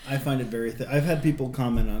 Well, I find it very. I've had people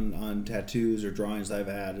comment on tattoos or drawings that I've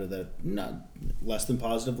had that not less than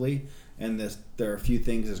positively. And there are a few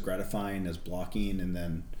things as gratifying as blocking and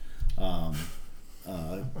then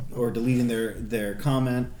or deleting their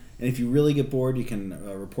comment. And if you really get bored, you can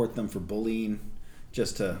report them for bullying,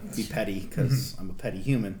 just to be petty, because I'm a petty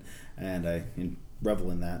human and I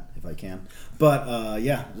revel in that if I can. But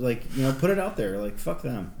put it out there. Like fuck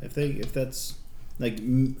them. If that's like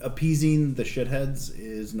appeasing the shitheads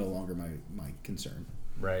is no longer my concern.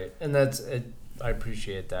 Right, and I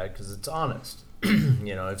appreciate that because it's honest.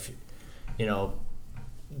 If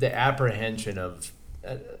the apprehension of,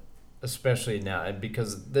 especially now,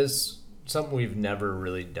 because this something we've never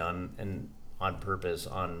really done and on purpose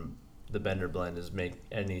on the Bender Blend is make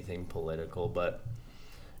anything political,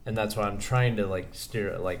 and that's why I'm trying to like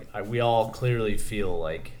steer, like we all clearly feel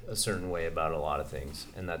like a certain way about a lot of things,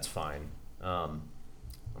 and that's fine. We're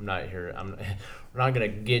not gonna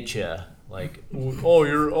get you like,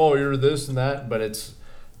 you're this and that, but it's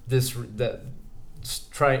this that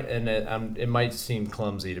try, and it might seem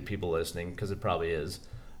clumsy to people listening, because it probably is,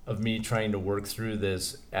 of me trying to work through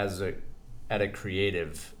this at a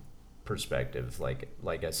creative perspective.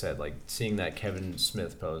 Like I said, like seeing that Kevin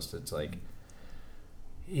Smith post, it's like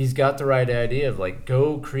he's got the right idea of like,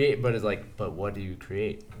 go create, but it's like, but what do you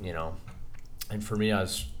create, you know? And for me, I'm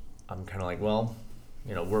kind of like, well,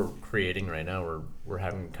 you know, we're creating right now, we're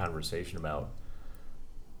having a conversation about,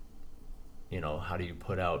 you know, how do you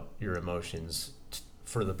put out your emotions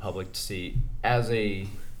for the public to see as a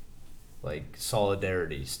like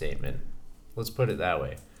solidarity statement, let's put it that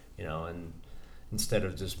way, you know, and instead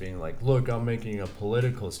of just being like, look, I'm making a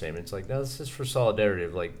political statement, it's like, no, this is for solidarity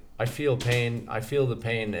of like, I feel the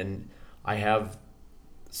pain, and I have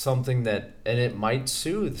something that, and it might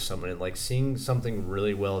soothe someone, like seeing something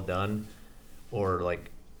really well done, or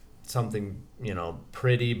like something, you know,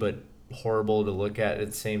 pretty but horrible to look at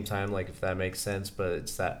the same time, like if that makes sense. But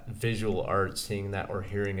it's that visual art, seeing that or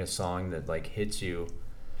hearing a song that like hits you.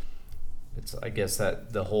 It's, I guess,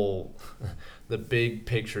 that the whole the big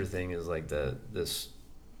picture thing is like this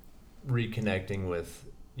reconnecting with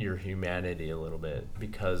your humanity a little bit,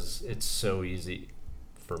 because it's so easy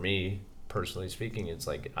for me personally speaking. It's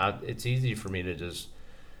like it's easy for me to just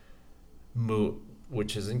move,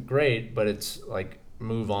 which isn't great, but it's like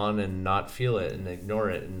move on and not feel it and ignore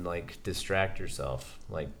it and like distract yourself.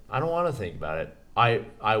 Like, I don't want to think about it.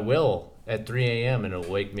 I will at 3 a.m. and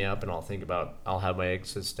it'll wake me up and I'll have my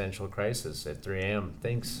existential crisis at 3 a.m.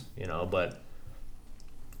 Thanks, you know, but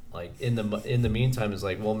like in the meantime, it's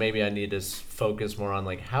like, well, maybe I need to focus more on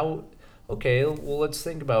like okay, well, let's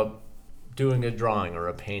think about doing a drawing or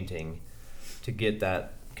a painting to get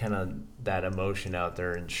that kind of that emotion out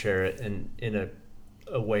there and share it in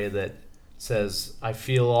a way that says, I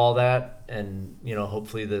feel all that, and, you know,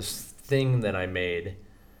 hopefully this thing that I made,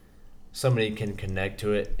 somebody can connect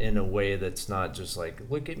to it in a way that's not just like,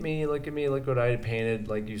 look at me, look what I painted,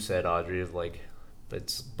 like you said, Audrey, of like,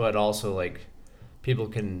 but also like people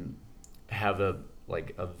can have a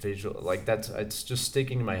visual, like it's just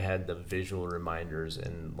sticking in my head, the visual reminders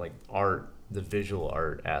and like art, the visual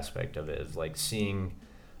art aspect of it, of like seeing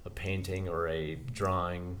a painting or a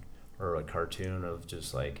drawing or a cartoon of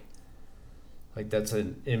just like that's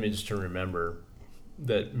an image to remember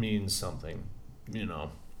that means something, you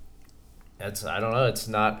know. I don't know,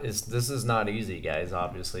 this is not easy, guys,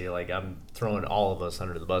 obviously. Like, I'm throwing all of us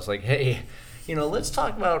under the bus, like, hey, you know, let's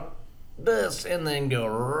talk about this and then go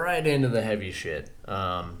right into the heavy shit.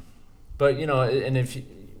 But, you know, and if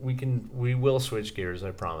we will switch gears, I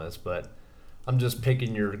promise, but I'm just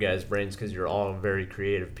picking your guys' brains because you're all very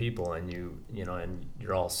creative people, and you know, and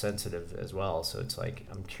you're all sensitive as well. So it's like,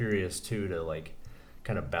 I'm curious too to like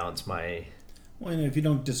kind of bounce my. Well, and if you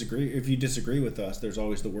disagree with us, there's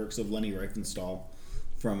always the works of Leni Riefenstahl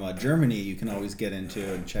from Germany. You can always get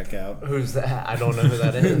into and check out. Who's that? I don't know who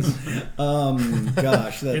that is.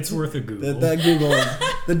 Gosh, it's worth a Google. That Google.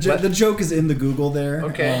 The joke is in the Google there.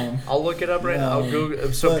 Okay, I'll look it up right now. I'll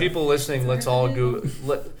Google. So people listening, let's all Google.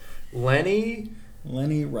 Leni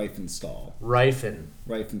Riefenstahl.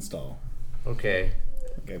 Riefenstahl. Okay.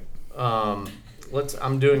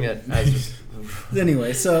 I'm doing it as.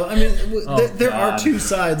 Anyway, so I mean, there are two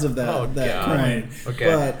sides of that coin. Okay.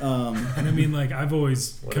 But and I mean, like, I've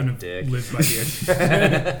always lived by the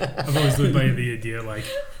idea. I've always lived by the idea, like,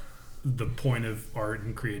 the point of art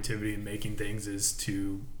and creativity and making things is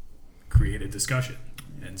to create a discussion,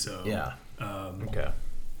 and so okay.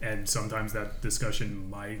 And sometimes that discussion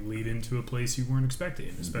might lead into a place you weren't expecting,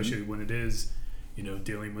 especially when it is, you know,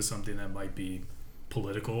 dealing with something that might be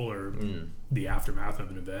political or the aftermath of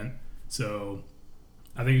an event. So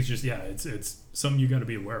I think it's just, it's something you got to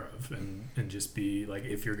be aware of, and just be like,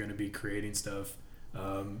 if you're going to be creating stuff,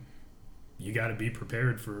 you got to be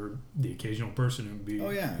prepared for the occasional person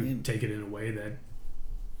who take it in a way that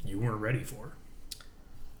you weren't ready for.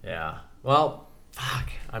 Yeah. Well, fuck.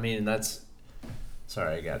 I mean,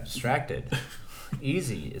 sorry, I got distracted. It's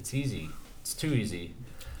easy. It's too easy.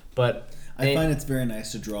 But I find it's very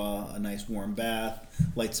nice to draw a nice warm bath,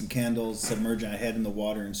 light some candles, submerge my head in the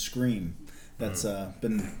water, and scream. That's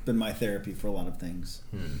been my therapy for a lot of things.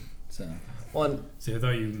 So. See, I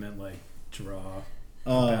thought you meant like draw.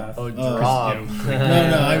 Draw.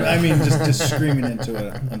 No, I mean just screaming into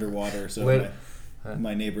it underwater, so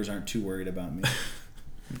my neighbors aren't too worried about me.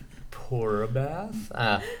 Pour a bath?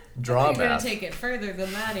 Draw a bath. You're going to take it further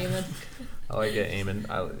than that, Eamon. I like it, Eamon.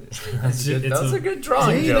 That's a good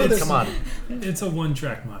drawing joke. Come on. It's a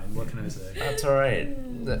one-track mind. What can I say? That's all right.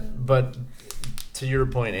 But to your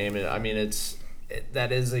point, Eamon, I mean, it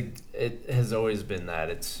has always been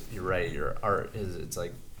that. You're right. Your art it's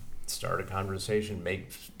like start a conversation, make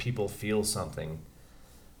people feel something,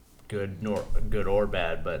 good or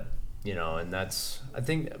bad. But and that's, I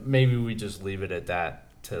think maybe we just leave it at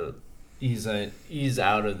that to ease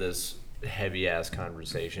out of this heavy ass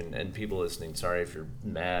conversation. And people listening, sorry if you're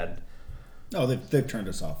mad. No, they've turned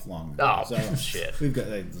us off long ago. Oh, shit. We've got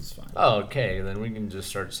that's fine. Oh, okay. Then we can just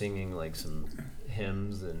start singing like some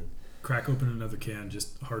hymns and crack open another can.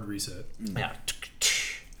 Just hard reset. Yeah.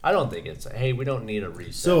 I don't think it's. Hey, we don't need a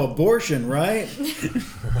reset. So abortion, right?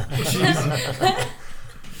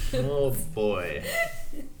 Oh boy.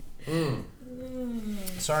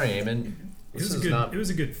 Sorry, Eamon. It was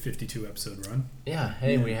a good 52 episode run. Yeah.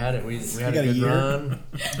 Hey, we had it. We had a good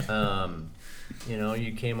run.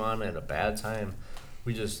 You came on at a bad time.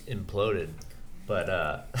 We just imploded. But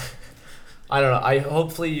I don't know.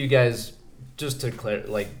 Hopefully you guys, just to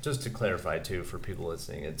clarify too for people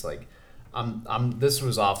listening, it's like this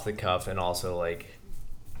was off the cuff, and also like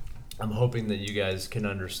I'm hoping that you guys can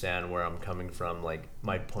understand where I'm coming from. Like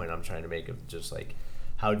my point I'm trying to make of just like,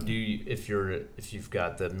 how do you, if you've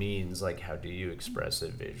got the means, like how do you express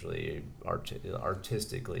it visually,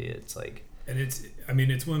 artistically? It's like, and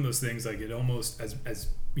it's one of those things, like it almost, as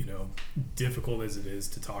difficult as it is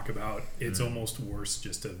to talk about, it's almost worse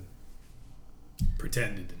just to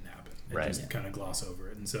pretend it didn't happen and just kind of gloss over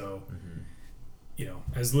it. And so,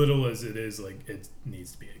 as little as it is, like it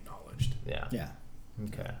needs to be acknowledged. Yeah.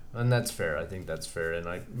 Okay, and that's fair. I think that's fair, and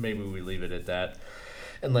maybe we leave it at that,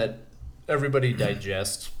 and let everybody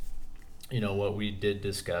digest, what we did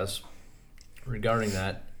discuss regarding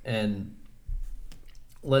that, and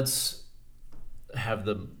let's have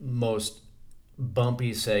the most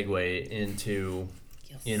bumpy segue into,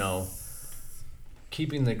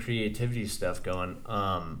 keeping the creativity stuff going,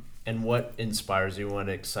 and what inspires you, what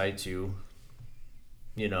excites you.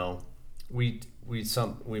 We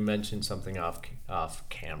mentioned something off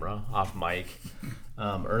mic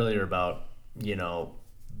earlier about,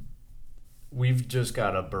 we've just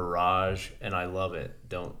got a barrage, and I love it.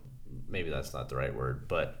 Maybe that's not the right word,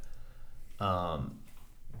 but the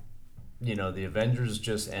Avengers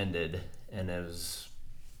just ended, and it was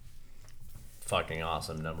fucking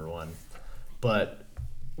awesome, number one. But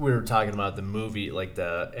we were talking about the movie, like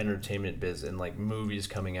the entertainment biz, and like movies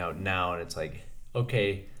coming out now, and it's like,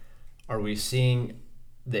 okay, are we seeing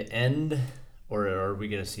the end, or are we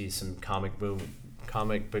gonna see some comic book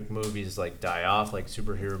movies like die off, like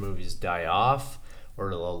superhero movies die off,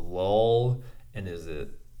 or a lull? And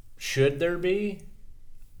should there be?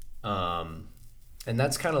 And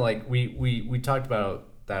that's kind of like we talked about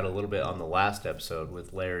that a little bit on the last episode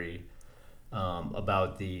with Larry,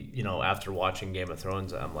 about the, after watching Game of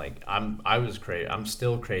Thrones, I'm like, I'm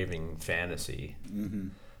still craving fantasy.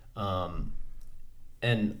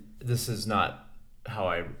 And this is not how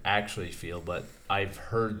I actually feel, but I've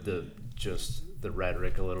heard the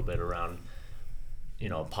rhetoric a little bit around,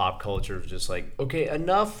 pop culture of just like, okay,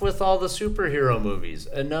 enough with all the superhero movies,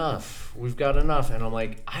 enough, we've got enough. And I'm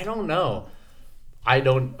like, I don't know, I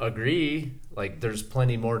don't agree, like there's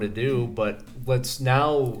plenty more to do, but let's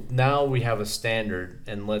now we have a standard,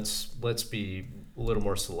 and let's be a little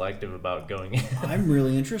more selective about going in. I'm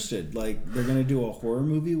really interested. Like, they're gonna do a horror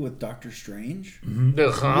movie with Doctor Strange.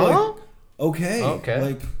 Huh? Like, okay.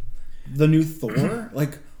 Like the new Thor.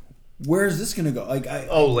 Like, where is this gonna go? Like,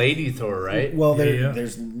 Lady Thor, right? Well,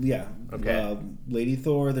 there's Okay. Lady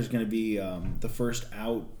Thor. There's gonna be the first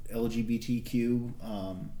out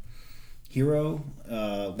LGBTQ hero.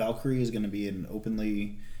 Valkyrie is gonna be an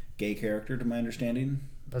openly gay character, to my understanding.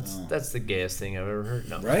 That's the gayest thing I've ever heard.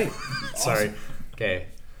 No. Right. Sorry. Awesome. Okay.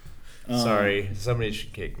 Sorry. Somebody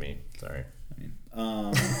should kick me. Sorry.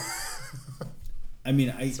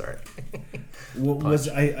 Sorry. What was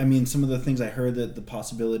some of the things I heard, that the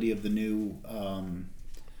possibility of the new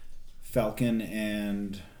Falcon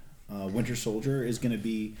and Winter Soldier is going to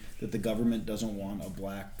be that the government doesn't want a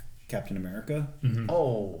black Captain America. Mm-hmm.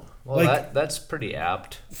 Oh, well, that's pretty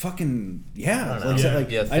apt. Fucking yeah.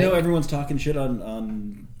 I know everyone's talking shit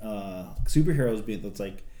on superheroes, but it's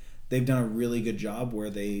like they've done a really good job where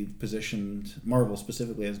they've positioned, Marvel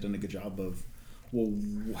specifically has done a good job of, well,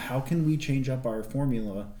 how can we change up our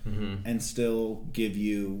formula and still give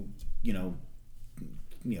you,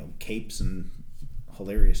 capes and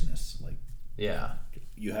hilariousness? Like, yeah,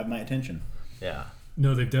 you have my attention. Yeah.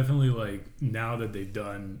 No, they've definitely, like, now that they've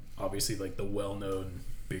done, obviously, like, the well-known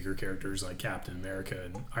bigger characters like Captain America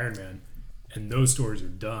and Iron Man, and those stories are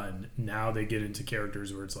done. Now they get into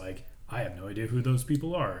characters where it's like, I have no idea who those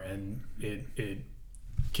people are, and it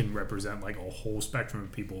can represent like a whole spectrum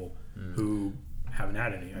of people who haven't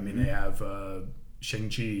had any. I mean, they have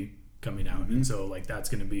Shang-Chi coming out, and so like that's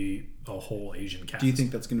going to be a whole Asian cast. Do you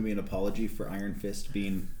think that's going to be an apology for Iron Fist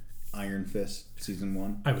being Iron Fist season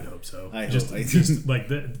 1? I would hope so. Just like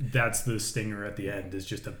that's the stinger at the end is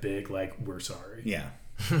just a big like, we're sorry. Yeah.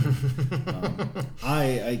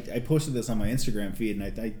 I posted this on my Instagram feed, and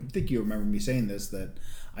I think you remember me saying this, that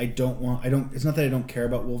it's not that I don't care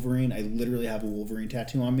about Wolverine. I literally have a Wolverine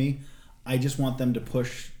tattoo on me. I just want them to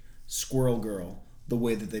push Squirrel Girl the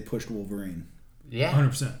way that they pushed Wolverine. Yeah.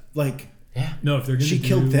 100%. Like, yeah. No, if they're going to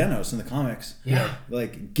killed Thanos in the comics. Yeah.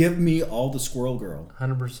 Like, give me all the Squirrel Girl.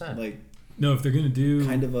 100%. Like, no, if they're going to do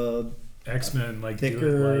kind of a X-Men, like,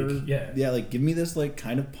 thicker, do it like, like, give me this, like,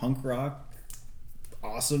 kind of punk rock,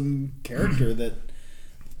 awesome character that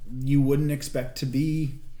you wouldn't expect to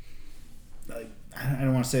be, like, I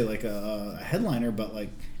don't want to say like a headliner, but like,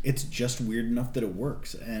 it's just weird enough that it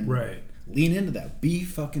works. And lean into that. Be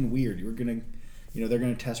fucking weird. You're gonna, they're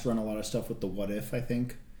gonna test run a lot of stuff with the What If, I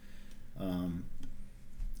think,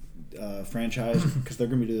 franchise, because they're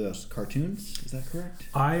gonna be doing those cartoons. Is that correct?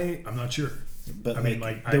 I'm not sure, but I mean,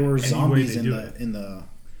 there were zombies in the.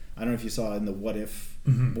 I don't know if you saw in the What If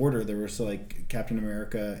border, there was like Captain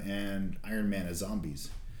America and Iron Man as zombies.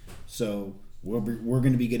 So we're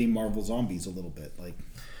going to be getting Marvel zombies a little bit, like.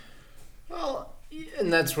 Well,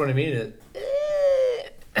 and that's what I mean.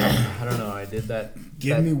 I don't know. I did that.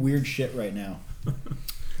 Give me weird shit right now.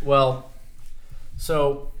 Well,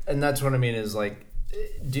 so, and that's what I mean is like,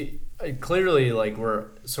 clearly, like we're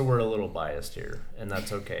a little biased here, and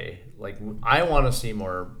that's okay. Like, I want to see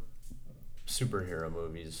more superhero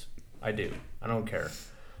movies. I do. I don't care.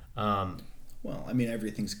 Well, I mean,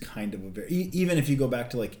 everything's kind of a very... Even if you go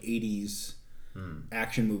back to, like, 80s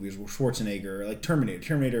action movies where Schwarzenegger... Like, Terminator.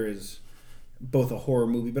 Terminator is both a horror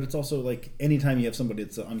movie, but it's also, like, anytime you have somebody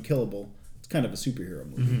that's unkillable, it's kind of a superhero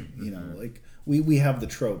movie. Like, we have the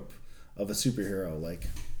trope of a superhero. Like,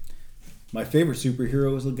 my favorite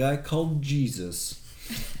superhero is a guy called Jesus.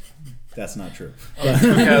 That's not true.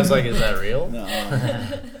 I was like, is that real? No.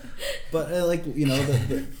 But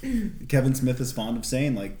Kevin Smith is fond of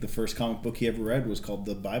saying, like, the first comic book he ever read was called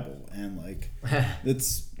the Bible, and like,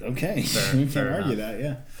 it's okay. You can't argue that.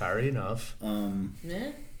 Yeah. Fair enough.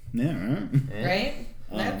 Yeah. Yeah. Right.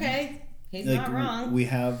 Okay. He's like, not wrong. We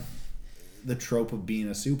have the trope of being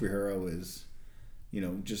a superhero is,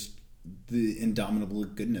 just the indomitable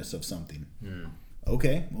goodness of something.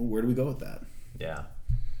 Okay. Well, where do we go with that? Yeah.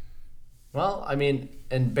 Well, I mean,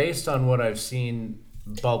 and based on what I've seen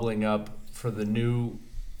bubbling up for the new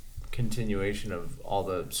continuation of all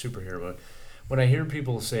the superhero, when I hear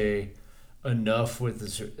people say enough with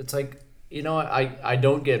this, it's like, I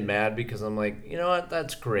don't get mad, because I'm like, you know what,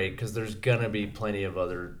 that's great, because there's gonna be plenty of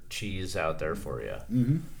other cheese out there for you.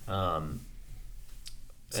 Some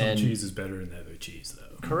cheese is better than other cheese,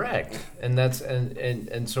 though. Correct. And that's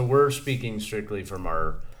and so we're speaking strictly from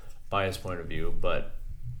our biased point of view, but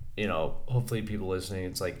hopefully people listening,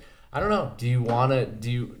 it's like, I don't know, do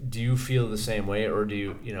you feel the same way, or do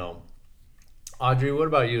you, Audrey, what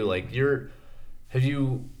about you? Like,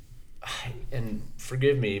 and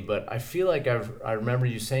forgive me, but I feel like I remember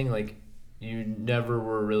you saying, like, you never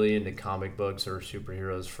were really into comic books or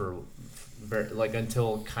superheroes for like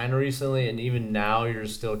until kind of recently, and even now you're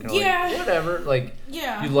still kind of like, whatever, like,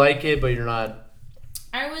 you like it, but you're not.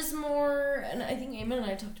 I was more, and I think Eamon and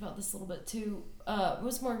I talked about this a little bit too,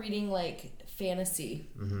 was more reading like fantasy.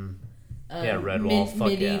 Redwall,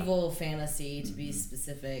 medieval fantasy to be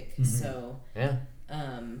specific. So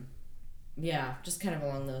just kind of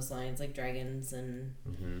along those lines, like dragons and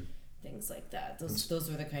things like that. Those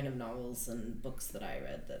were the kind of novels and books that I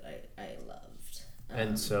read that I loved.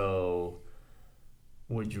 And so,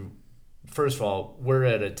 would you? First of all, we're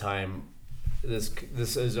at a time. This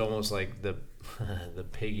is almost like the the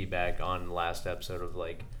piggyback on last episode of,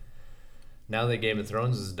 like, now that Game of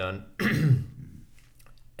Thrones is done,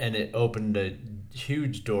 and it opened a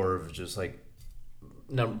huge door of just like,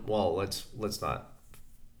 let's not,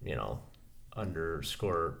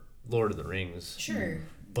 underscore Lord of the Rings. Sure.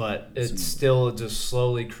 But it's still just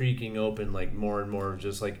slowly creaking open, like, more and more,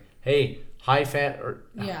 just like, hey,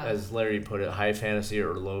 as Larry put it, high fantasy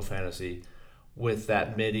or low fantasy with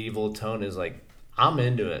that medieval tone is like, I'm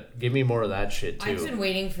into it. Give me more of that shit too. I've been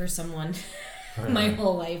waiting for someone my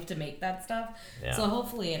whole life to make that stuff. So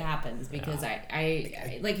hopefully it happens, because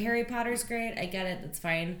I like, Harry Potter's great. I get it. That's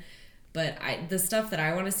fine. But the stuff that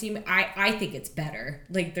I want to see, I think it's better.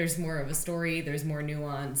 Like, there's more of a story, there's more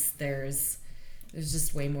nuance, there's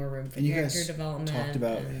just way more room for character development. Talked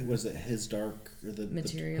about, was it His Dark or the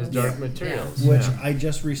Materials? His Dark Materials, which I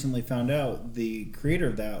just recently found out the creator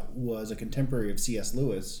of that was a contemporary of C.S.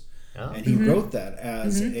 Lewis, and he wrote that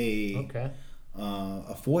as a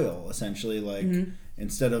foil, essentially. Like,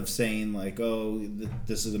 instead of saying like, "Oh,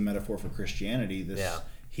 this is a metaphor for Christianity,"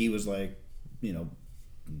 he was like, do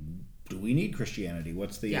we need Christianity?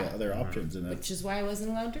 What's the other options in it? Which is why I wasn't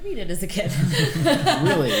allowed to read it as a kid.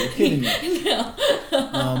 Really? You're kidding me? No.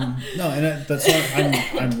 No, and that's why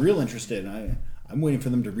I'm real interested. I'm waiting for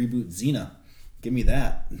them to reboot Xena. Give me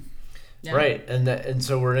that. Yeah. Right, and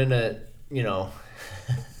so we're in a,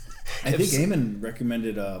 I think Eamon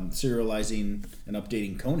recommended serializing and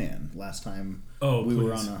updating Conan last time. Oh, we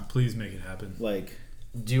were on a. Please make it happen. Like,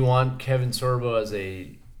 do you want Kevin Sorbo as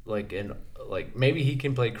a maybe he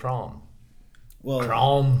can play Crom? Well,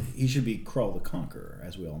 Crom. He should be Krull the Conqueror,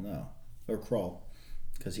 as we all know, or Krull,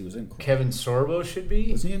 because he was in Krull. Kevin Sorbo should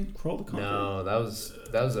be. Was he in Krull the Conqueror? No,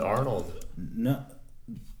 that was Arnold. No.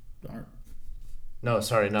 No,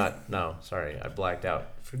 sorry, sorry, I blacked out.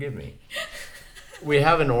 Forgive me. We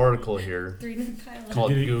have an oracle here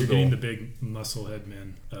called Google. You're getting the big muscle head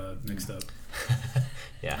man mixed up.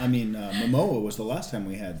 Yeah. I mean, Momoa was the last time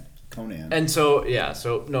we had Conan. And so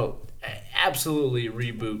no, absolutely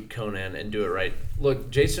reboot Conan and do it right.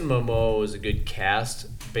 Look, Jason Momoa was a good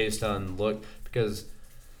cast based on look, because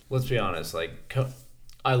let's be honest, like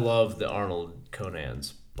I love the Arnold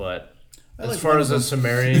Conans, but as far as the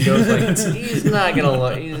Sumerian goes, like he's not gonna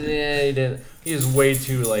look. He is way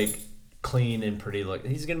too like clean and pretty look.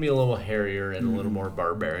 He's gonna be a little hairier and a little more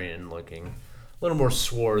barbarian looking, a little more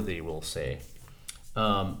swarthy, we'll say.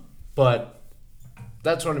 But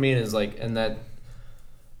that's what I mean is like, and that,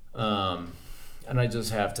 and I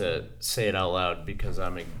just have to say it out loud because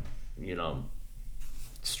I'm a,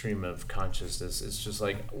 stream of consciousness. It's just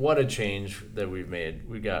like, what a change that we've made.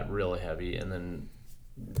 We got really heavy and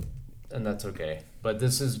that's okay. But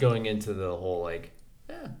this is going into the whole like,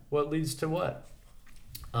 what leads to what?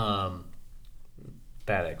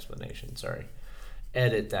 Bad explanation, sorry.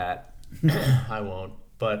 Edit that. I won't.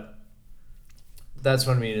 But that's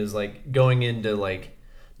what I mean is like going into like,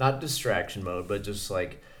 not distraction mode, but just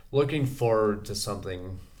like looking forward to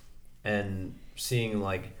something and seeing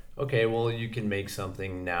like, okay, well, you can make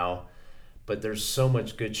something now, but there's so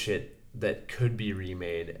much good shit that could be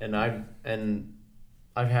remade. And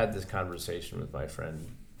I've had this conversation with my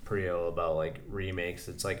friend Priyo about like remakes.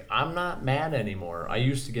 It's like, I'm not mad anymore. I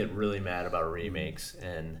used to get really mad about remakes,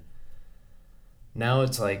 and now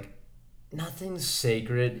it's like nothing's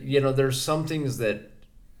sacred. There's some things that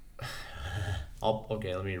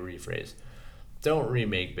okay, let me rephrase. Don't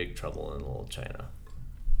remake Big Trouble in Little China.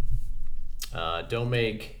 Don't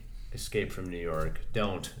make Escape from New York.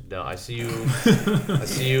 Don't. I see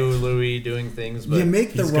you, Louis, doing things. But you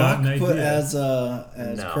make The Rock put as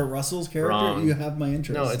Kurt Russell's character. Wrong. You have my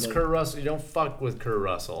interest. No, it's Kurt Russell. You don't fuck with Kurt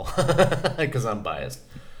Russell because I'm biased.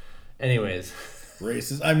 Anyways,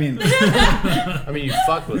 racist. I mean, you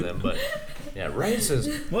fuck with him, but yeah,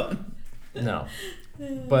 racist. What? No,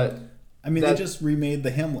 but I mean, they just remade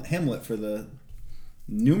the Hamlet for the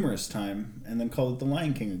numerous time, and then called it The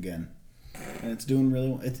Lion King again. And it's doing really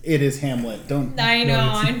well. It is Hamlet. Don't. I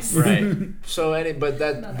know. Right. So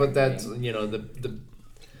that's the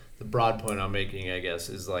broad point I'm making, I guess,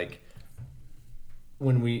 is like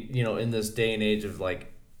when we in this day and age of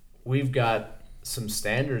like we've got some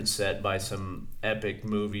standards set by some epic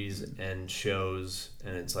movies and shows,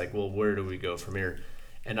 and it's like, well, where do we go from here?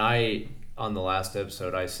 And on the last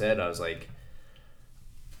episode I said I was like,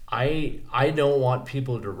 I don't want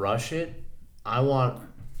people to rush it. I want.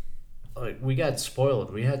 Like, we got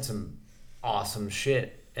spoiled. We had some awesome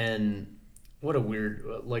shit, and what a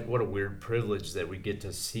weird privilege that we get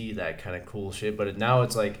to see that kind of cool shit. But now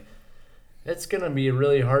it's like, it's gonna be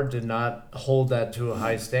really hard to not hold that to a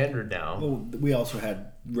high standard now. Well, we also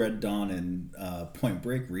had Red Dawn and Point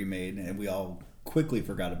Break remade, and we all quickly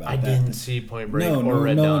forgot about that. I didn't see Point Break or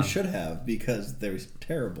Red Dawn. No one should have, because they're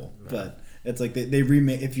terrible. No. But it's like they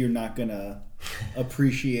remake. If you're not gonna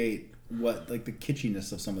appreciate what like the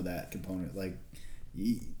kitschiness of some of that component, like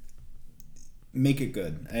make it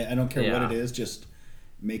good. I don't care what it is, just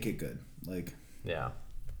make it good. Like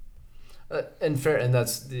and fair, and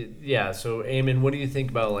that's so Eamon, what do you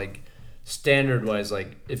think about like standard wise,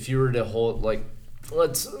 like if you were to hold like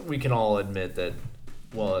we can all admit that,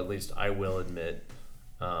 well, at least I will admit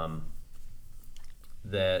that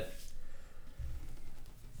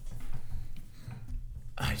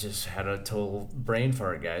I just had a total brain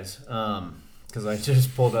fart, guys. because I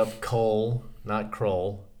just pulled up Cole, not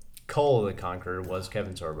Kroll. Cole the Conqueror was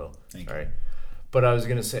Kevin Sorbo. Thank you. All right. But I was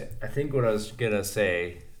going to say, I think what I was going to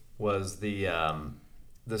say was the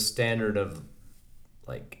standard of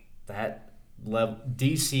like that level.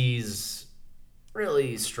 DC's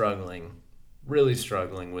really struggling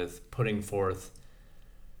with putting forth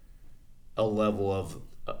a level of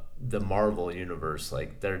the Marvel universe.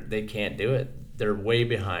 Like they can't do it. They're way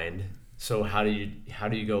behind. So how do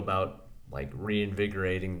you go about like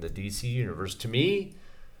reinvigorating the DC universe? To me,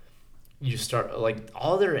 you start like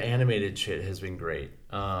all their animated shit has been great.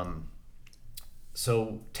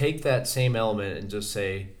 So take that same element and just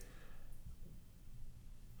say,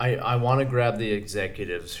 I want to grab the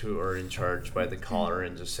executives who are in charge by the collar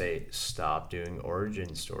and just say, stop doing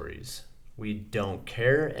origin stories. We don't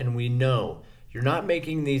care, and we know you're not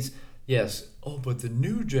making these. Yes, but the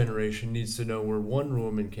new generation needs to know where Wonder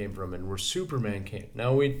Woman came from and where Superman came.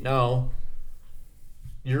 No.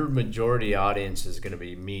 Your majority audience is going to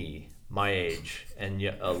be me, my age, and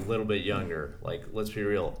a little bit younger. Like, let's be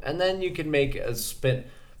real. And then you can make a spin,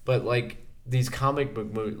 but like these comic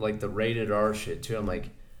book movies, like the rated R shit too. I'm like,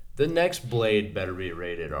 the next Blade better be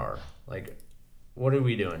rated R. Like, what are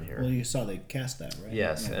we doing here? Well, you saw they cast that, right?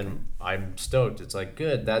 Yes, yeah. And I'm stoked. It's like,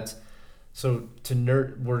 good. That's so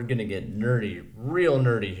we're gonna get nerdy, real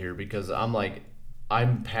nerdy here, because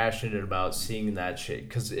I'm passionate about seeing that shit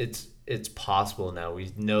because it's possible now.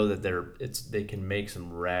 We know that they can make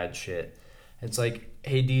some rad shit. It's like,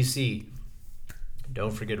 hey DC,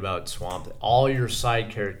 don't forget about Swamp. All your side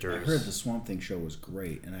characters. I heard the Swamp Thing show was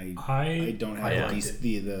great, and I don't have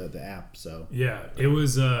the app, so yeah, it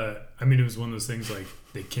was. It was one of those things like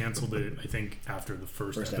they canceled it. I think after the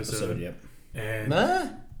first episode. Yep. And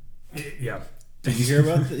yeah. Did you hear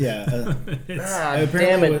about that? Yeah.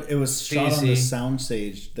 Apparently, it was shot on the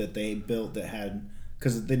soundstage that they built that had,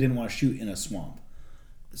 because they didn't want to shoot in a swamp.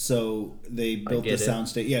 So they built the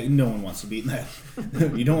soundstage. Yeah, no one wants to be in that.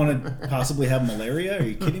 You don't want to possibly have malaria? Are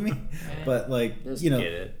you kidding me? But like, just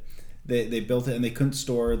they built it and they couldn't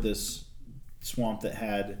store this swamp that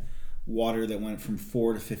had water that went from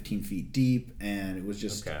 4 to 15 feet deep, and it was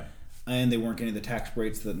just, and they weren't getting the tax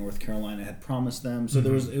breaks that North Carolina had promised them. So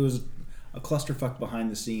it was a clusterfuck behind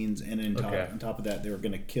the scenes, and on top of that, they were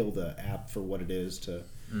going to kill the app for what it is to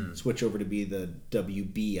switch over to be the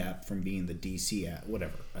WB app from being the DC app,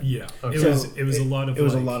 whatever. Yeah, it was a lot of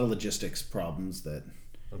a lot of logistics problems that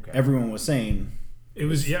everyone was saying. It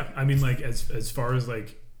was as far as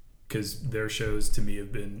like, because their shows to me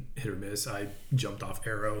have been hit or miss. I jumped off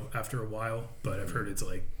Arrow after a while, but I've heard it's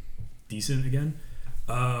like decent again.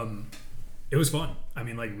 It was fun.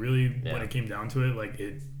 Really, when it came down to it, like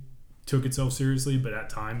it took itself seriously, but at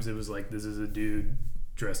times it was like, this is a dude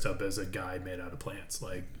dressed up as a guy made out of plants.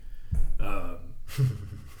 Like, it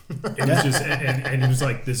was just, and it was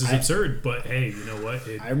like, this is absurd, but hey, you know what?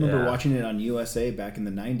 I remember watching it on USA back in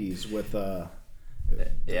the 90s with,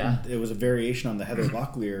 it was a variation on the Heather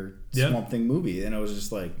Locklear Swamp Thing movie, and I was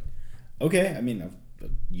just like, okay, I'm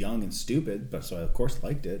young and stupid, but so I of course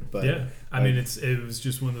liked it. But it was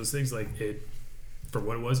just one of those things, like, it, for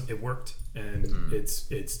what it was, it worked, and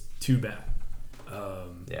it's too bad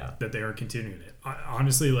that they aren't continuing it.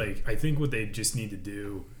 Honestly, like, I think what they just need to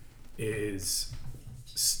do is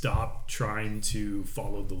stop trying to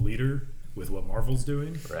follow the leader with what Marvel's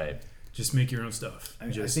doing. Right. Just make your own stuff. I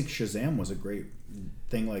think Shazam was a great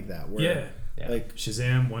thing like that. Where, like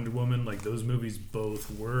Shazam, Wonder Woman, like those movies both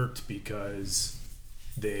worked because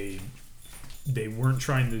they weren't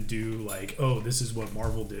trying to do like, oh, this is what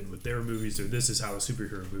Marvel did with their movies, or this is how a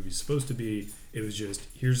superhero movie is supposed to be. It was just,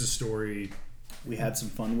 here's a story. We had some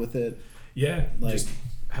fun with it. Yeah, just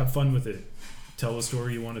have fun with it. Tell a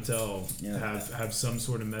story you want to tell. Yeah. Have some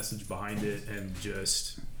sort of message behind it, and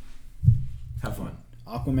just have fun.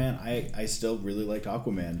 Aquaman, I still really liked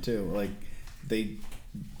Aquaman too. Like,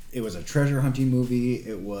 it was a treasure hunting movie.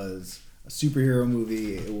 It was a superhero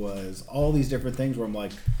movie. It was all these different things where I'm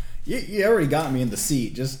like, you already got me in the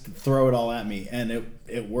seat. Just throw it all at me, and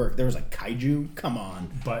it worked. There was a kaiju. Come on.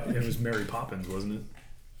 But it was Mary Poppins, wasn't it?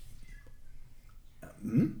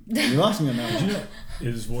 You lost me on that one. Did you know? It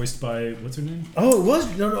was voiced by, what's her name? Oh, it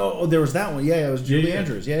was? No, there was that one. Yeah, it was Julie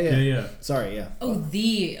Andrews. Yeah. Sorry, yeah. Oh,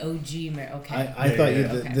 the OG Mary. Okay. I thought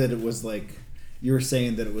that it was like, you were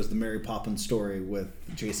saying that it was the Mary Poppins story with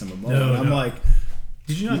Jason Momoa. No, I'm like,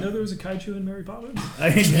 did you not know there was a kaiju in Mary Poppins?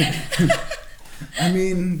 I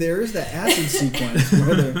mean, there is that acid sequence.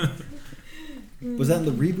 Was that in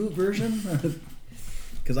the reboot version?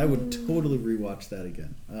 Because I would totally rewatch that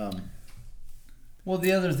again. Well,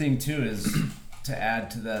 the other thing too is to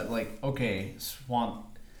add to that, like, okay, Swamp,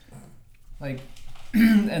 like,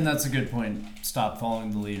 And that's a good point. Stop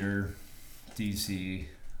following the leader, DC.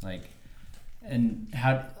 Like, and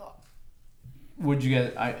how would you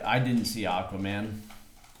get? I didn't see Aquaman.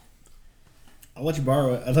 I'll let you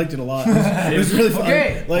borrow it. I liked it a lot. It was really fun.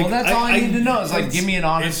 Okay, like, well, that's all I need to know. It's like, give me an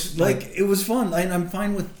honest. Like, it was fun, and I'm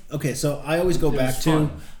fine with. Okay, so I always go back to.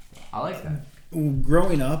 I like that.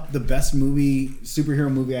 Growing up, the best superhero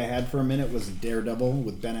movie I had for a minute was Daredevil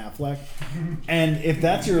with Ben Affleck. And if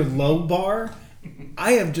that's your low bar,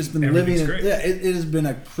 I have just been living in it has been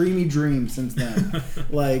a creamy dream since then.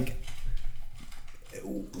 Like,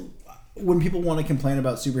 when people want to complain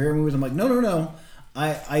about superhero movies, I'm like, no.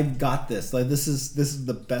 I've got this. Like, this is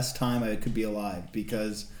the best time I could be alive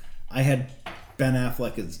because I had Ben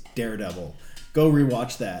Affleck as Daredevil. Go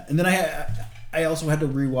rewatch that. And then I also had to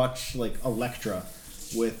rewatch like Elektra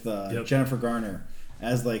with Jennifer Garner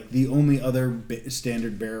as like the only other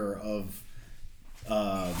standard bearer of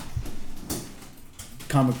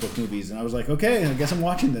comic book movies, and I was like, okay, I guess I'm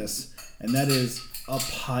watching this, and that is a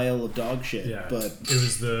pile of dog shit. Yeah, but it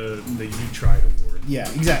was the You Tried award. Yeah,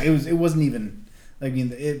 exactly. It wasn't even. I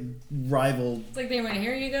mean, it rivaled. It's like they went,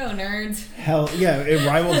 here you go, nerds. It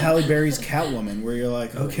rivaled Halle Berry's Catwoman, where you're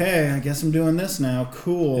like, okay, I guess I'm doing this now.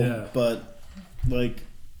 Cool, but like,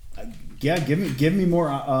 give me more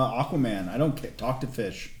Aquaman. I don't care. Talk to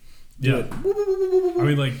fish. Do it. I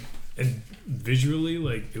mean, like, and visually,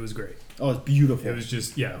 like, it was great. Oh, it's beautiful. It was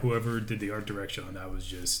just whoever did the art direction on that was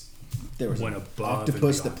just there was went an above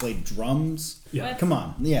octopus that played drums. Yeah, come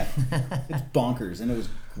on, it's bonkers, and it was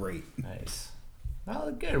great. Nice.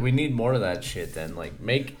 Well, good. We need more of that shit then. Like,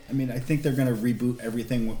 I mean, I think they're gonna reboot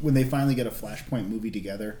everything when they finally get a Flashpoint movie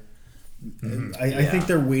together. Mm-hmm. I think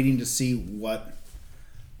they're waiting to see what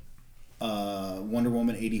Wonder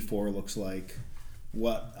Woman 84 looks like,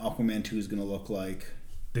 what Aquaman 2 is gonna look like.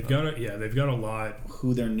 They've got a lot.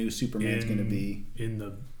 Who their new Superman's gonna be in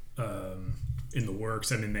the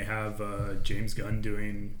works. I mean, they have James Gunn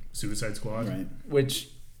doing Suicide Squad, right? Which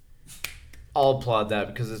I'll applaud that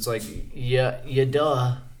because it's like,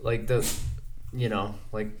 duh. Like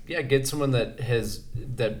get someone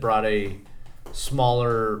that brought a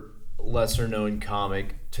smaller, lesser known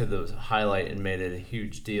comic to the highlight and made it a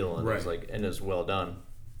huge deal, and it was well done.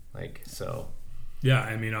 Like, so. Yeah,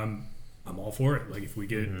 I mean, I'm all for it. Like, if we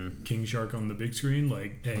get King Shark on the big screen,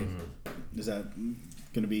 like, hey, is that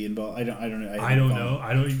going to be involved? I don't know. I don't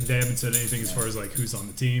know. They haven't said anything as far as like who's on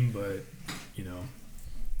the team, but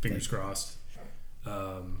fingers crossed.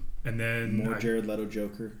 And then more Jared Leto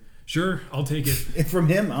Joker. Sure, I'll take it from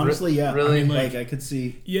him. Honestly, yeah. Really, I mean, like I could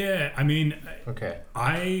see. Yeah, I mean, okay.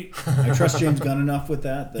 I trust James Gunn enough with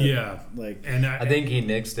that. And I think he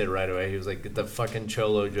nixed it right away. He was like, "Get the fucking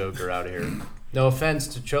Cholo Joker out of here." No offense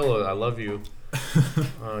to Cholo, I love you,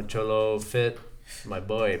 Cholo Fit, my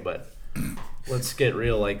boy, but let's get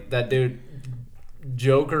real. Like, that dude,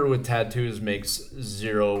 Joker with tattoos makes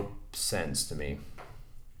 0 sense to me.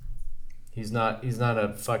 He's not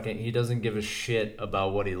a fucking. He doesn't give a shit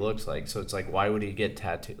about what he looks like. So it's like, why would he get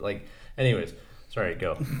tattooed? Like, anyways, sorry,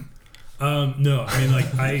 go. No, I mean,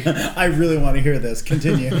 like, I really want to hear this.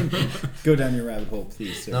 Continue. Go down your rabbit hole,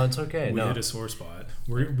 please. Sir. No, it's okay. We hit a sore spot.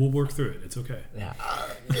 We'll work through it. It's okay. Yeah,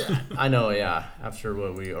 I know. Yeah, after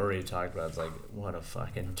what we already talked about, it's like, what a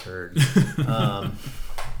fucking turd.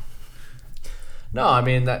 No, I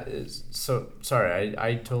mean, that is so. Sorry,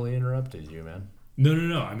 I totally interrupted you, man.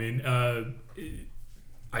 No. I mean,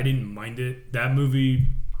 I didn't mind it. That movie.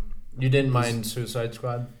 You didn't mind Suicide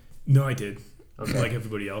Squad? No, I did. Okay. Like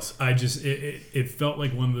everybody else. I just it felt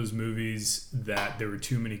like one of those movies that there were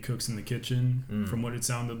too many cooks in the kitchen from what it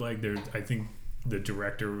sounded like. I think the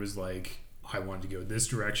director was like, I wanted to go this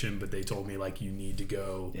direction, but they told me like you need to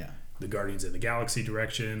go the Guardians of the Galaxy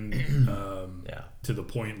direction. To the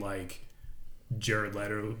point like Jared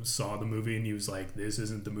Leto saw the movie and he was like, this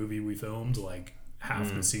isn't the movie we filmed. Like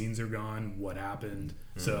half the scenes are gone. What happened?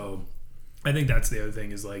 So I think that's the other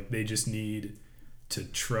thing is like they just need to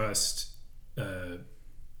trust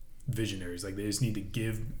visionaries. Like they just need to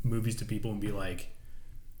give movies to people and be like,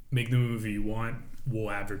 make the movie you want,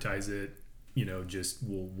 we'll advertise it, just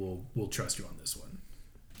we'll trust you on this one.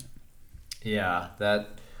 Yeah,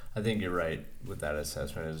 that I think you're right with that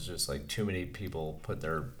assessment. It's just like too many people put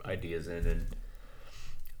their ideas in. And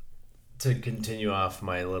to continue off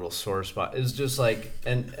my little sore spot is just like,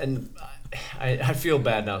 and I feel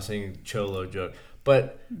bad now saying Cholo joke,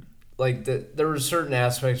 but like there were certain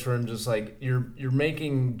aspects where I'm just like, you're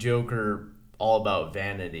making Joker all about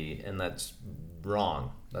vanity, and that's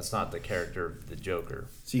wrong. That's not the character of the Joker.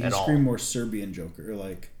 So you can scream more Serbian Joker, or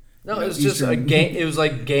like. No, it was just a gang. It was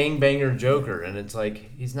like gangbanger Joker, and it's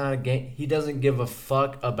like he's not a gang. He doesn't give a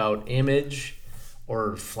fuck about image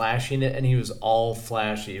or flashing it, and he was all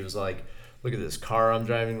flashy. He was like, look at this car I'm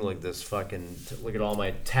driving, look at all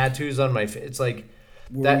my tattoos on my face. It's like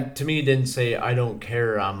that to me didn't say I don't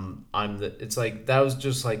care. It's like that was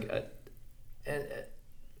just like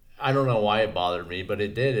I don't know why it bothered me, but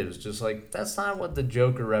it did. It was just like that's not what the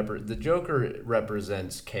Joker the Joker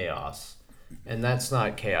represents chaos, and that's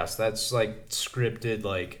not chaos. That's like scripted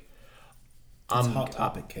like. It's Hot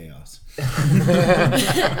Topic chaos.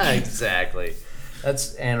 Exactly.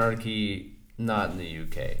 That's anarchy, not in the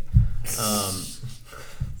UK.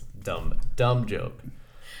 Dumb joke.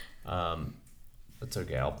 That's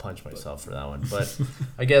okay. I'll punch myself for that one. But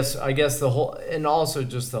I guess the whole, and also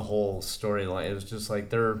just the whole storyline. It was just like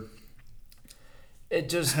it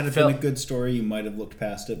just had it been a good story, you might have looked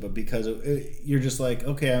past it. But because you're just like,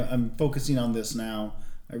 okay, I'm focusing on this now.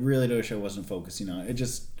 I really wish I wasn't focusing on it. It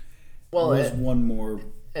just. Well, it was one more.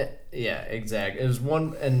 Yeah, exactly. It was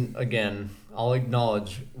one, and again, I'll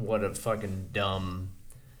acknowledge what a fucking dumb,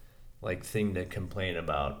 like, thing to complain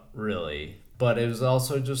about, really. But it was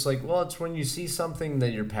also just like, well, it's when you see something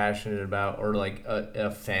that you're passionate about or like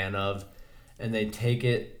a fan of, and they take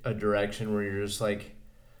it a direction where you're just like,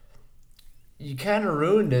 you kind of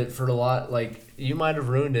ruined it for a lot. Like, you might have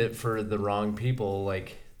ruined it for the wrong people,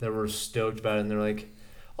 like that were stoked about it, and they're like,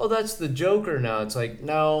 oh, that's the Joker now. It's like,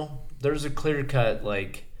 no. There's a clear cut,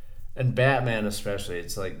 like, and Batman especially,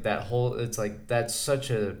 it's like that whole, it's like, that's such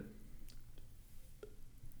a,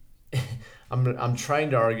 I'm trying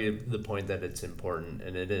to argue the point that it's important,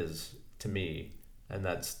 and it is to me, and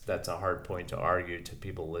that's a hard point to argue to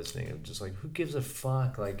people listening. I'm just like, who gives a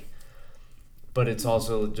fuck, like, but it's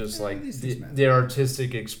also just like the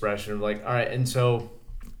artistic expression of like, all right, and so,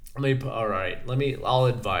 I'll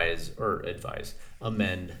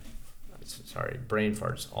amend. Sorry, brain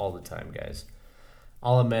farts all the time, guys.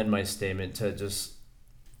 I'll amend my statement to just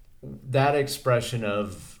that expression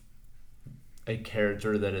of a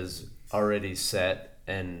character that is already set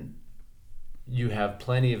and you have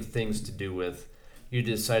plenty of things to do with. You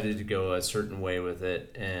decided to go a certain way with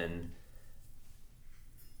it, and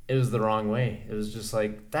it was the wrong way. It was just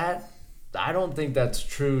like that. I don't think that's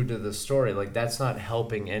true to the story. Like, that's not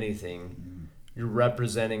helping anything. You're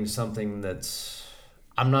representing something that's...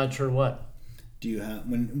 I'm not sure what. Do you have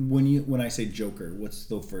when I say Joker, what's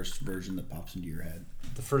the first version that pops into your head?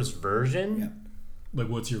 The first version? Yeah.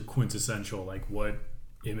 Like, what's your quintessential, like, what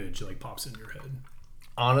image like pops in your head?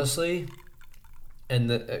 Honestly,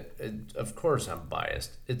 and of course I'm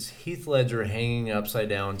biased. It's Heath Ledger hanging upside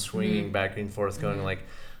down, swinging back and forth, going like,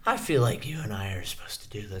 I feel like you and I are supposed to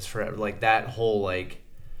do this forever. Like that whole like.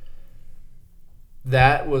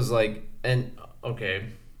 That was like, and okay.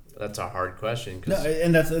 That's a hard question. No,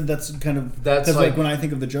 and that's kind of like when I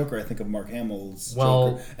think of the Joker, I think of Mark Hamill's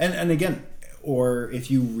Joker. And again, or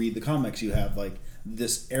if you read the comics, you have like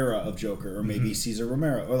this era of Joker, or maybe Cesar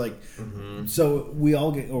Romero, or like so we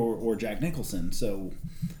all get or Jack Nicholson. So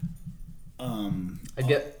I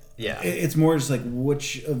get it's more just like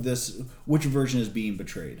which version is being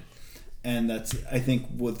betrayed, and that's I think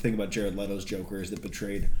what the thing about Jared Leto's Joker is that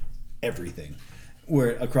betrayed everything,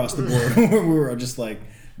 where across the board where we were just like.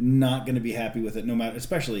 Not going to be happy with it, no matter,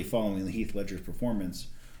 especially following the Heath Ledger's performance,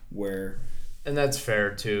 where, and that's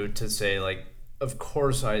fair too to say. Like, of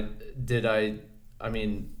course, I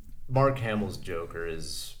mean, Mark Hamill's Joker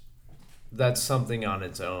that's something on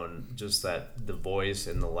its own. Just that the voice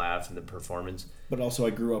and the laugh and the performance. But also, I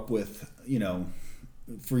grew up with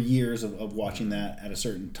for years of watching that at a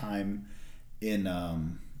certain time. In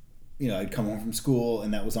I'd come home from school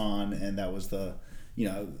and that was on, and that was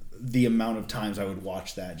the amount of times I would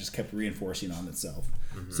watch that just kept reinforcing on itself.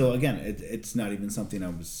 So again, it's not even something I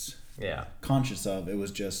was conscious of. It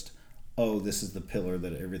was just, this is the pillar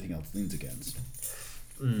that everything else leans against.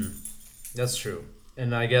 That's true.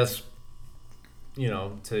 And I guess,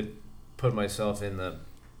 to put myself in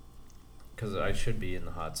because I should be in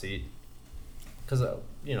the hot seat. Because,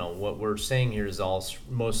 what we're saying here is all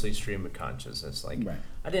mostly stream of consciousness. Like, right.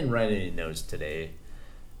 I didn't write any notes today.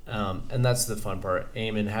 And that's the fun part.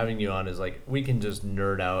 Eamon, having you on is like we can just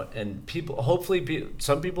nerd out, and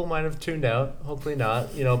some people might have tuned out, hopefully not,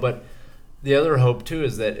 but the other hope too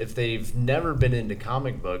is that if they've never been into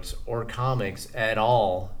comic books or comics at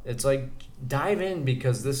all, it's like dive in,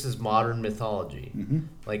 because this is modern mythology.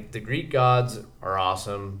 Like the Greek gods are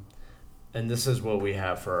awesome, and this is what we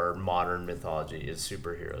have for our modern mythology is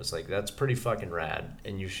superheroes. Like that's pretty fucking rad,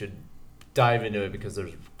 and you should dive into it because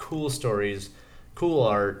there's cool stories, cool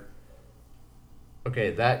art.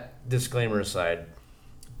 Okay, that disclaimer aside,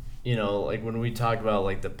 like when we talk about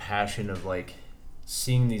like the passion of like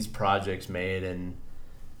seeing these projects made, and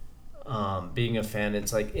being a fan,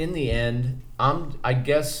 it's like in the end, I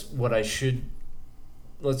guess what I should,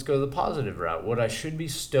 let's go the positive route. What I should be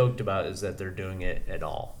stoked about is that they're doing it at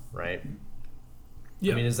all, right?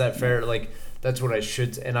 Yeah. I mean, is that fair? Like, that's what I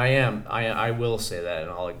should, and I am. I will say that,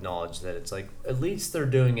 and I'll acknowledge that it's like at least they're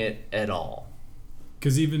doing it at all.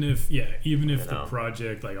 Because even if the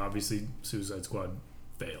project, like obviously Suicide Squad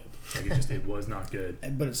failed, like it was not good,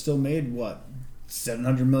 but it still made what,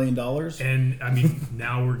 $700 million. And I mean,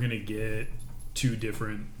 now we're gonna get 2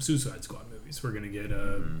 different Suicide Squad movies. We're gonna get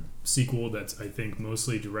a sequel that's, I think,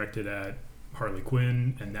 mostly directed at Harley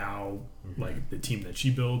Quinn, and now like the team that she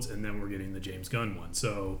builds, and then we're getting the James Gunn one.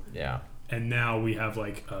 So yeah. And now we have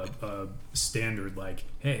like a standard, like,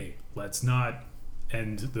 hey, let's not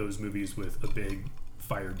end those movies with a big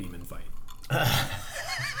fire demon fight.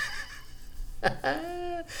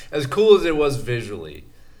 As cool as it was visually.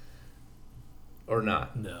 Or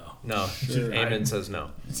not? No. Sure. Eamon says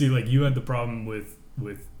no. See, like, you had the problem with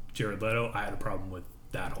Jared Leto. I had a problem with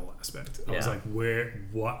that whole aspect. I was like, where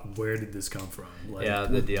did this come from? Like,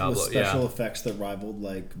 the Diablo. With special effects that rivaled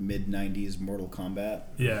like mid-90s Mortal Kombat.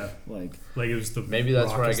 Yeah. Like it was the maybe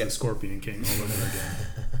that's where I get the Scorpion King all over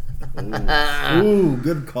again. Ooh,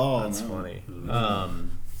 good call. That's funny.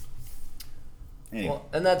 Anyway. Well,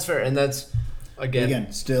 and that's fair, and that's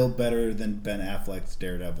again still better than Ben Affleck's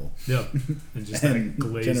Daredevil. Yeah, and just like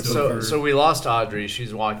glazed over. So we lost Audrey.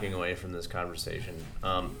 She's walking away from this conversation.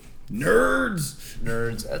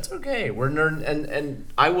 Nerds. That's okay. We're nerd,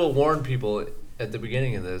 and I will warn people at the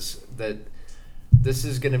beginning of this that this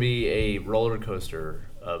is going to be a roller coaster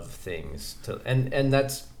of things. And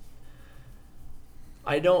that's.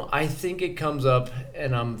 I think it comes up,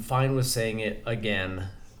 and I'm fine with saying it again.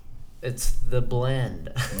 It's the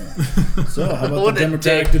blend. So how about the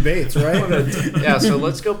Democratic debates, right? Yeah, so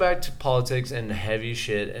let's go back to politics and heavy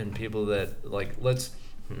shit and people that, like,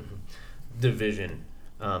 division.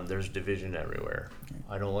 There's division everywhere.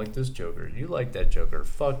 I don't like this Joker. You like that Joker.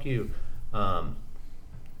 Fuck you.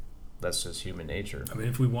 That's just human nature. I mean,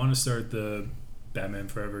 if we want to start the Batman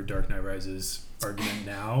Forever, Dark Knight Rises argument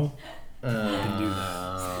now, we can do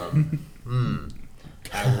that.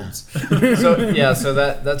 Cowards. So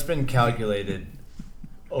that's been calculated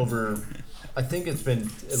over. I think it's been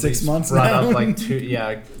at 6 months brought now. Up like 2. Yeah,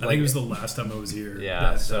 I think it was the last time I was here.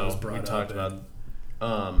 Yeah, that was brought we talked up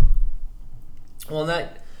about. Well,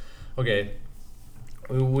 that okay.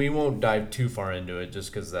 We won't dive too far into it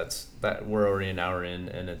just because that we're already an hour in,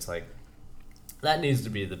 and it's like that needs to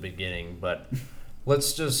be the beginning, but.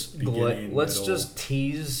 Let's just just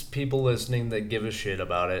tease people listening that give a shit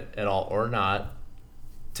about it at all or not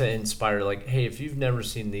to inspire, like, hey, if you've never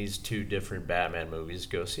seen these 2 different Batman movies,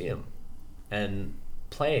 go see them and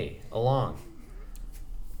play along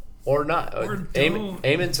or not.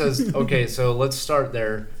 Eamon says, okay, so let's start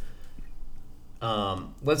there.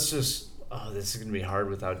 Let's just this is gonna be hard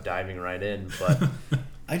without diving right in, but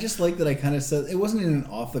I just like that I kind of said it wasn't in an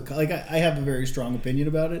off the like I have a very strong opinion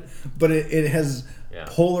about it, but it has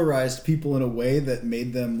polarized people in a way that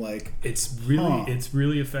made them like it's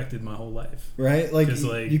really affected my whole life, right? Like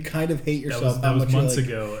you kind of hate yourself. That was months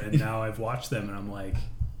ago, and now I've watched them, and I'm like,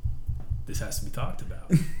 this has to be talked about.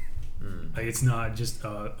 Like it's not just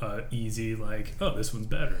a easy like, oh, this one's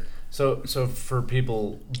better. So for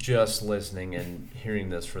people just listening and hearing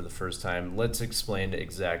this for the first time, let's explain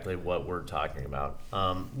exactly what we're talking about.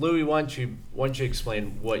 Louis, why don't you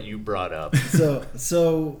explain what you brought up?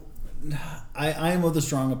 So I am of the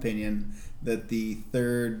strong opinion that the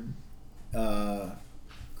third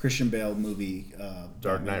Christian Bale movie,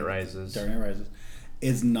 Dark Knight Rises,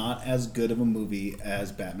 is not as good of a movie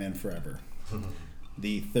as Batman Forever.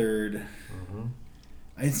 The third.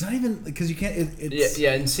 It's not even because you can't. It's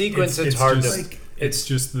in sequence. It's hard just, to. Like, it's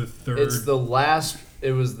just the third. It's the last.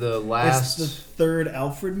 It was the last. It's the third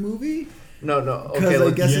Alfred movie. No. Okay, because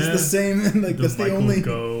I guess it's the same. Like that's the only.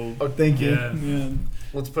 Thank you. Yeah.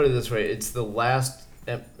 Let's put it this way: it's the last.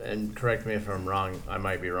 And correct me if I'm wrong. I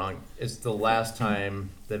might be wrong. It's the last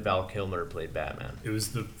time that Val Kilmer played Batman. It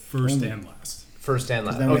was the first and last. First and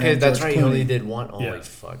last. Okay, that's right. He only did one. Holy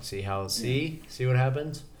fuck! See how? See what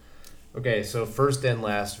happens. Okay, so first and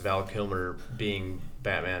last, Val Kilmer being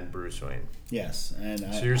Batman, Bruce Wayne. Yes, and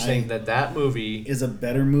so you're saying that movie is a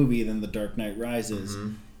better movie than The Dark Knight Rises,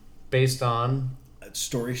 based on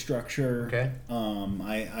story structure. Okay.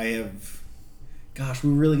 I have. Gosh,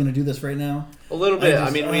 we're really gonna do this right now? A little bit. I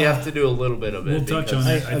mean, we have to do a little bit of it. We'll touch on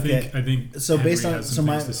it. I think. So based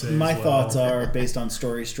on my thoughts are based on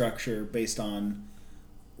story structure, based on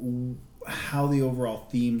how the overall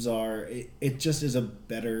themes are. It just is a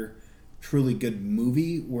better. Truly good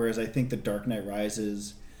movie, whereas I think The Dark Knight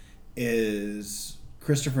Rises is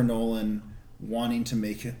Christopher Nolan wanting to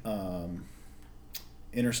make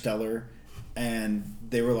Interstellar, and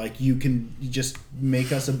they were like, you just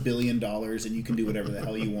make us $1 billion and you can do whatever the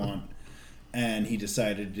hell you want. And he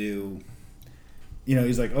decided to do,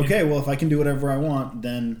 he's like, okay, well, if I can do whatever I want,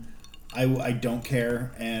 then I don't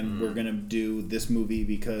care, and we're going to do this movie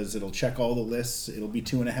because it'll check all the lists. It'll be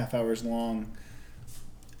 2.5 hours long.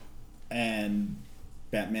 And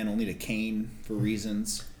Batman will need a cane for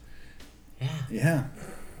reasons. Yeah.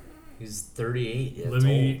 He's 38. Yeah,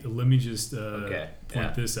 let me just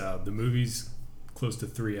point this out. The movie's close to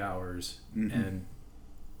 3 hours, and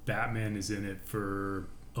Batman is in it for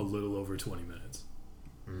a little over 20 minutes.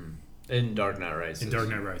 In Dark Knight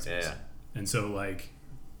Rises. Yeah. And so, like,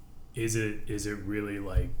 is it really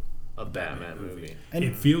like a Batman movie? And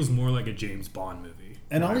it feels more like a James Bond movie.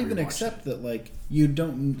 And I'll even accept that, like, you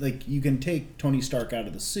can take Tony Stark out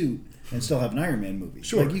of the suit and still have an Iron Man movie.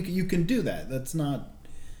 Sure. Like, you can do that. That's not...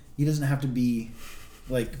 He doesn't have to be,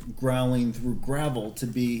 like, growling through gravel to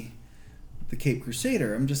be the Caped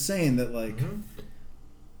Crusader. I'm just saying that, like...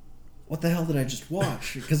 What the hell did I just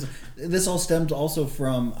watch? Because this all stemmed also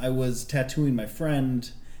from... I was tattooing my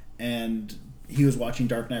friend, and he was watching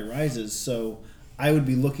Dark Knight Rises, so I would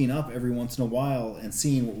be looking up every once in a while and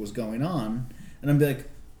seeing what was going on, and I'd be like,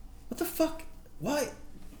 what the fuck? Why?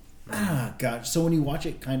 God. So when you watch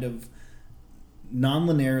it kind of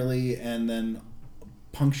non-linearly and then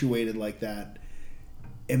punctuated like that,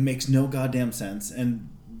 it makes no goddamn sense. And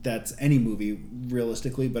that's any movie,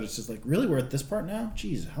 realistically, but it's just like, really? We're at this part now?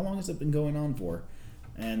 Jeez, how long has it been going on for?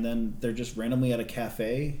 And then they're just randomly at a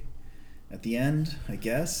cafe at the end, I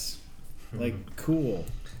guess. Like, cool.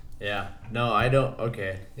 Yeah. No, I don't.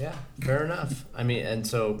 Okay. Yeah. Fair enough. I mean, and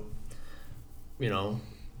so,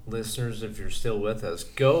 listeners, if you're still with us,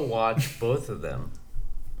 go watch both of them.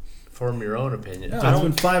 Form your own opinion. Yeah, it's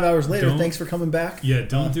been 5 hours later. Thanks for coming back. Yeah,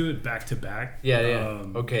 don't do it back to back. Yeah.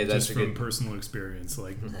 Okay, that's just from personal experience.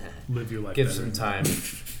 Like, live your life. Give some time.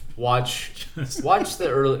 Watch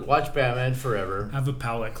Batman Forever. Have a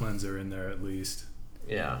palate cleanser in there at least.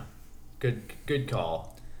 Yeah, good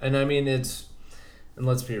call. And I mean, and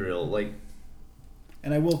let's be real, like.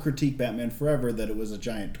 And I will critique Batman Forever that it was a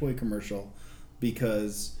giant toy commercial,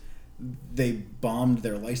 because they bombed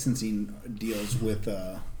their licensing deals with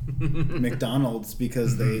McDonald's,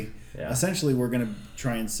 because they essentially were going to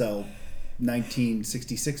try and sell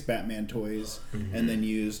 1966 Batman toys, and then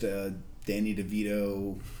used Danny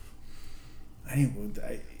DeVito,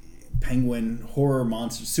 penguin horror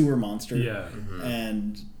monster, sewer monster. Yeah.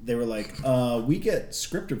 And they were like, we get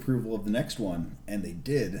script approval of the next one, and they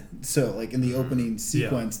did. So, like, in the opening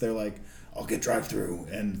sequence, they're like, I'll get drive-through,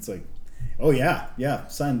 and it's like, oh yeah,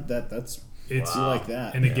 sign that. It's like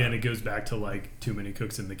that. And again, it goes back to, like, too many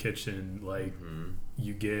cooks in the kitchen. Like,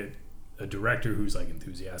 you get a director who's, like,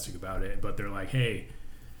 enthusiastic about it, but they're like, hey,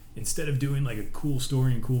 instead of doing, like, a cool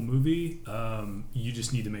story and cool movie, you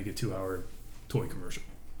just need to make a 2-hour toy commercial.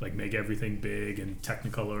 Like, make everything big and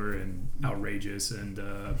Technicolor and outrageous, and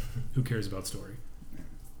who cares about story?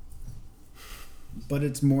 But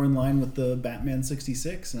it's more in line with the Batman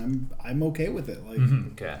 66, and I'm okay with it. Like,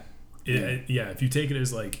 okay. If you take it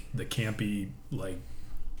as, like, the campy, like,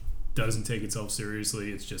 doesn't take itself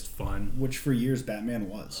seriously, it's just fun. Which for years Batman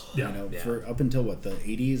was. For up until the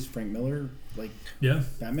 80s, Frank Miller, like,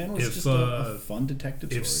 Batman was just a fun detective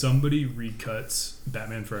story. If somebody recuts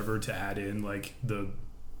Batman Forever to add in, like, the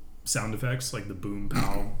sound effects, like the boom,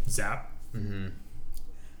 pow, zap,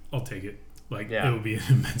 I'll take it. Like, it would be an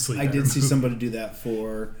immensely better I did see movie. somebody do that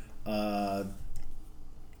for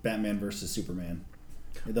Batman versus Superman.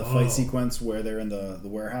 The fight sequence where they're in the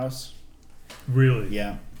warehouse. Really?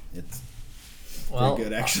 Yeah. It's pretty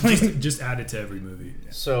good, actually. Just add it to every movie.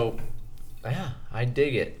 So, I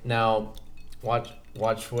dig it. Now, watch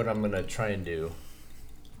what I'm going to try and do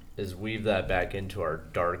is weave that back into our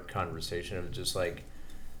dark conversation of just, like,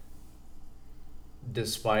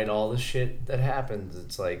 despite all the shit that happens,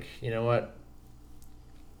 it's like, you know what?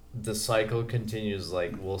 The cycle continues.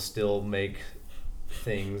 Like, we'll still make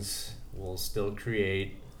things, we'll still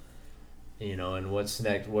create, and what's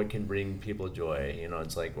next? What can bring people joy?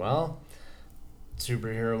 It's like, well,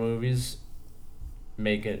 superhero movies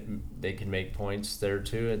they can make points there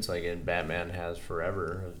too. It's like, and Batman has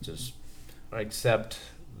forever, just except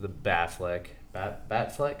the Batfleck,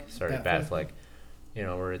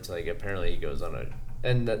 where it's like, apparently he goes on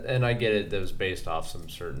and I get it, that was based off some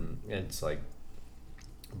certain, it's like,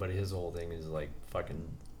 but his whole thing is like, fucking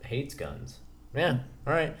hates guns. Yeah,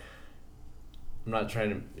 all right. I'm not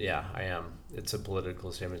trying to, I am. It's a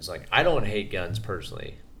political statement. It's like, I don't hate guns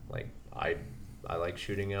personally. Like, I like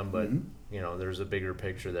shooting them, but, there's a bigger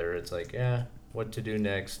picture there. It's like, what to do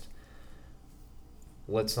next.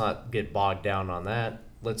 Let's not get bogged down on that.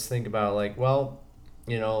 Let's think about like, well,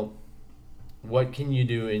 you know, what can you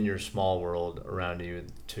do in your small world around you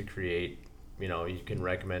to create, you know, you can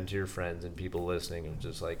recommend to your friends and people listening of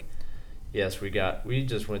just like, yes, we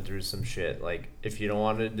just went through some shit. Like, if you don't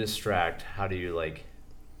want to distract, how do you like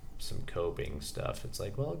some coping stuff? It's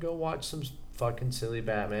like, well, go watch some fucking silly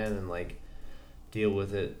Batman and like deal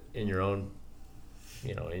with it in your own,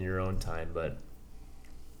 you know, in your own time. But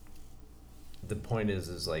the point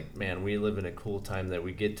is like, man, we live in a cool time that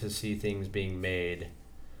we get to see things being made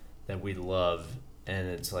that we love, and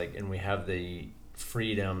it's like, and we have the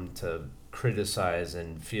freedom to criticize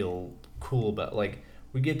and feel cool about, like,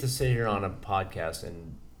 we get to sit here on a podcast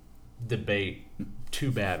and debate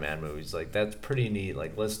 2 Batman movies. Like, that's pretty neat.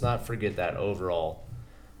 Like, let's not forget that overall,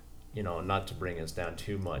 you know, not to bring us down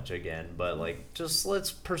too much again, but like, just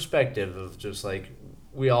let's perspective of just like,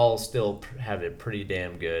 we all still have it pretty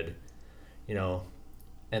damn good, you know,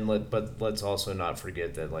 but let's also not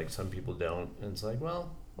forget that like some people don't, and it's like,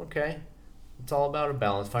 well, okay, it's all about a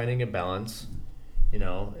balance, finding a balance, you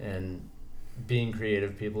know, and being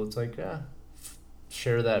creative people. It's like,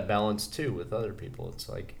 share that balance too with other people. It's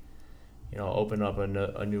like, you know, open up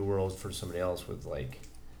a new world for somebody else with like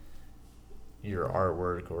your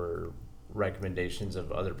artwork or recommendations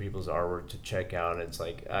of other people's artwork to check out. And it's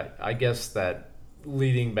like, I guess that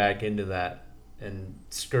leading back into that and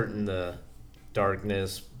skirting the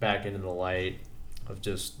darkness back into the light of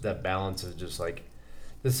just that balance of just like,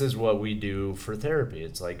 this is what we do for therapy.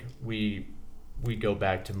 It's like we go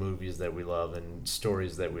back to movies that we love and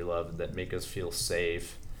stories that we love that make us feel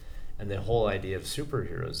safe. And the whole idea of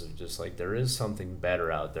superheroes of just like, there is something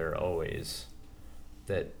better out there always,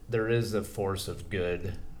 that there is a force of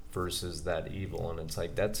good versus that evil. And it's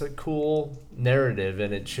like, that's a cool narrative,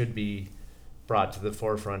 and it should be brought to the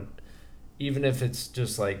forefront, even if it's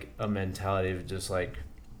just like a mentality of just like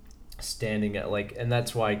standing at like, and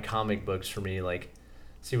that's why comic books for me, like,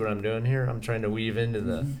 see what I'm doing here? I'm trying to weave into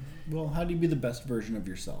the... Well, how do you be the best version of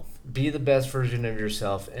yourself? Be the best version of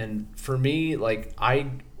yourself. And for me, like,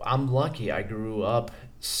 I'm lucky. I grew up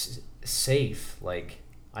safe. Like,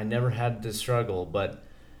 I never had to struggle, but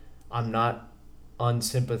I'm not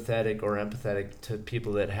unsympathetic or empathetic to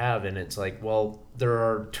people that have. And it's like, well, there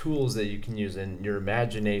are tools that you can use, and your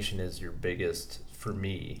imagination is your biggest, for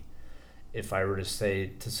me. If I were to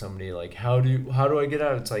say to somebody, like, how do I get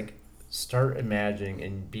out? It's like, start imagining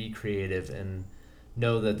and be creative and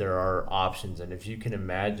know that there are options. And if you can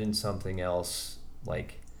imagine something else,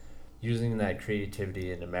 like using that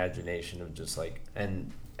creativity and imagination of just like,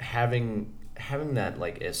 and having that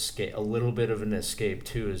like escape, a little bit of an escape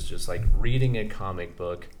too, is just like reading a comic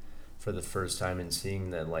book for the first time and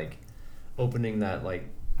seeing that, like opening that like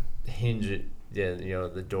hinge, you know,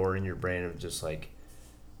 the door in your brain of just like,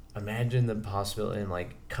 imagine the possibility, and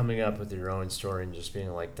like coming up with your own story and just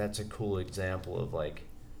being like, that's a cool example of like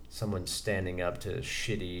someone standing up to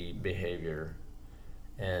shitty behavior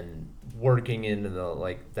and working into the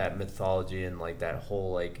like that mythology and like that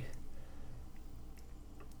whole like,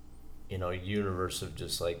 you know, universe of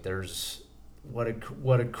just like, there's what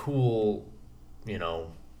a cool, you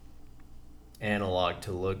know, analog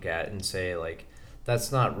to look at and say like,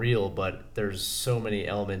 that's not real, but there's so many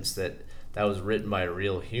elements that was written by a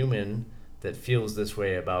real human that feels this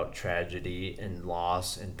way about tragedy and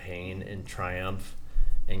loss and pain and triumph.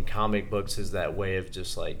 And comic books is that way of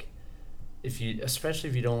just like, especially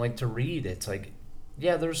if you don't like to read, it's like,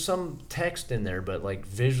 yeah, there's some text in there, but like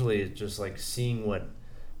visually it's just like seeing what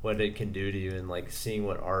it can do to you, and like seeing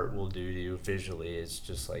what art will do to you visually. It's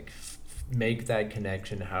just like make that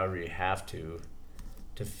connection however you have to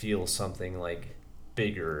feel something like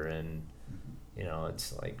bigger. And you know,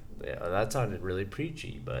 it's like, yeah, that sounded really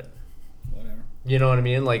preachy, but whatever. You know what I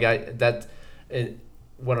mean? Like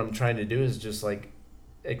what I'm trying to do is just like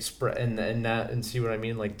express and see what I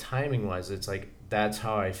mean. Like timing wise, it's like, that's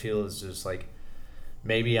how I feel, is just like,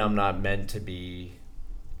 maybe I'm not meant to be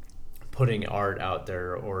putting art out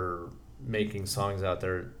there or making songs out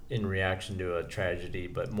there in reaction to a tragedy,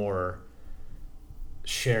 but more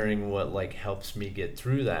sharing what like helps me get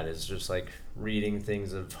through that is just like reading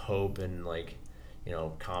things of hope and like, you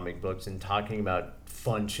know, comic books and talking about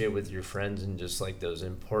fun shit with your friends, and just like those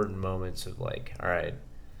important moments of like, all right,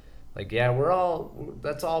 like, yeah,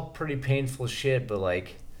 that's all pretty painful shit, but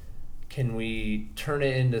like, can we turn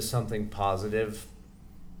it into something positive?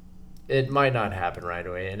 It might not happen right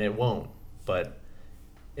away, and it won't, but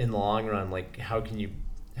in the long run, like, how can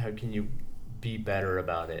you be better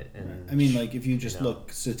about it? And I mean, like, if you just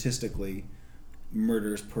look statistically,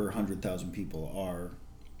 murders per 100,000 people are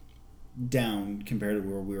down compared to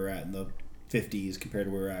where we were at in the 50s compared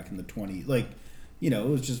to where we're at in the 20s. Like, you know, it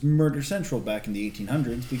was just murder central back in the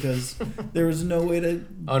 1800s because there was no way to...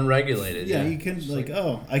 Unregulated, yeah. You couldn't, like,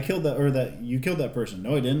 oh, I killed that, or that, you killed that person.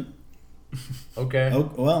 No, I didn't. Okay.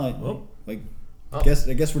 Oh, well, I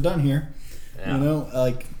guess we're done here. Yeah. You know,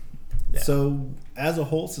 like, so as a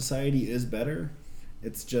whole, society is better.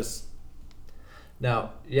 It's just...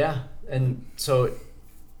 Now, yeah, and so...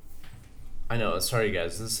 I know, sorry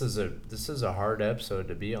guys, this is a hard episode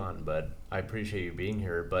to be on, but I appreciate you being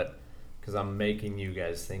here, but because I'm making you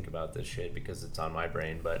guys think about this shit because it's on my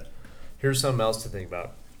brain. But here's something else to think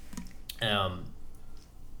about, and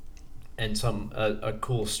a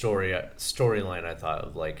cool storyline I thought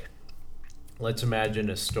of. Like, let's imagine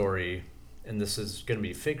a story, and this is going to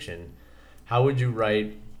be fiction. How would you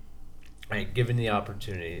write, like, given the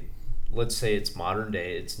opportunity, let's say it's modern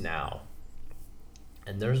day, it's now.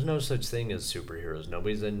 And there's no such thing as superheroes.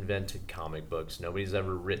 Nobody's invented comic books. Nobody's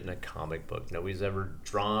ever written a comic book. Nobody's ever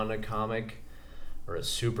drawn a comic or a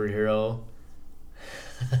superhero.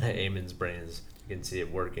 Eamon's brain is, you can see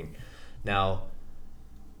it working. Now,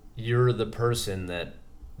 you're the person that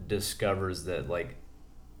discovers that, like,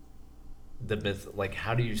 the myth, like,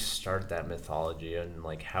 how do you start that mythology? And,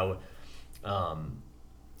 like, how,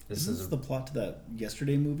 Is this the plot to that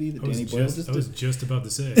Yesterday movie that Danny Boyle just did? I was just about to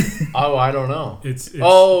say. Oh, I don't know. It's the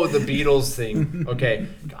Beatles thing. Okay,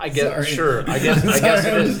 I guess. Sorry. Sure, I guess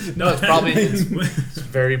it is. No, it's probably it's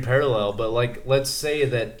very parallel. But, like, let's say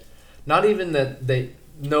that not even that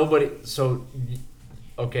nobody. So,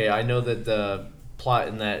 okay, I know that the plot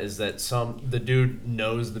in that is that the dude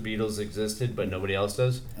knows the Beatles existed, but nobody else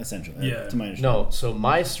does. Essentially, yeah. To my understanding. No, so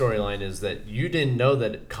my storyline is that you didn't know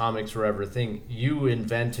that comics were ever a thing. You're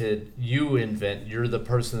the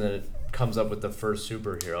person that comes up with the first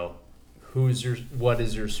superhero. What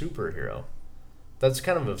is your superhero? That's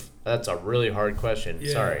that's a really hard question.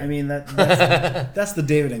 Yeah. Sorry. I mean, that's the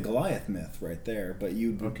David and Goliath myth right there. But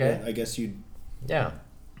I guess you'd. Yeah.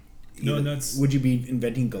 No, that's. Would you be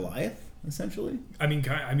inventing Goliath? Essentially, I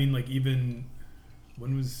mean, like, even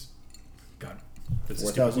when was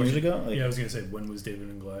 4,000 years ago? Like, yeah, I was gonna say, when was David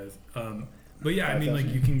and Goliath? But yeah, I mean, like,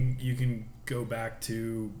 you can go back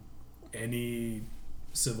to any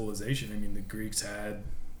civilization. I mean, the Greeks had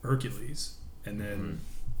Hercules, and then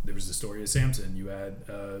there was the story of Samson. You had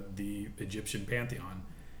the Egyptian pantheon,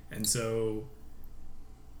 and so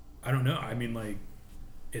I don't know. I mean, like,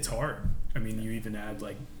 it's hard. I mean, you even add,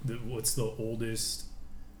 like, what's the oldest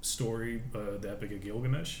story, the Epic of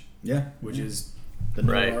Gilgamesh, which is the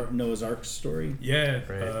Noah's Ark story,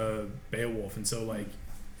 Beowulf. And so, like,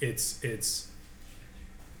 it's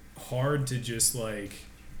hard to just, like,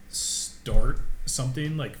 start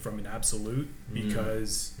something, like, from an absolute,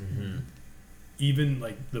 because even,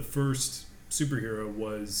 like, the first superhero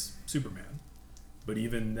was Superman, but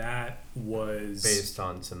even that was based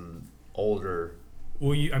on some older,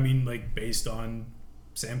 like, based on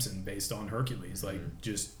Samson, based on Hercules, like,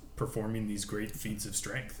 just performing these great feats of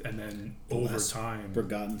strength, and then over time,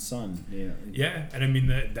 forgotten son. And I mean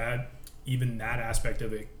that even that aspect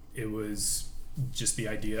of it was just the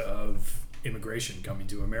idea of immigration coming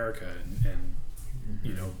to America, and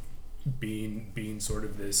you know, being sort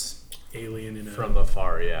of this alien from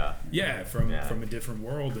afar, from a different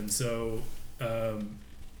world. And so I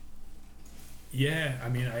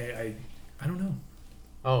mean, I don't know.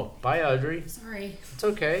 Oh, bye, Audrey. Sorry. It's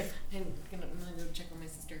okay. I'm gonna go check on my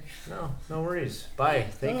sister. No worries. Bye.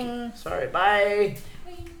 Thank you. Sorry. Bye.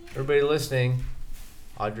 Everybody listening,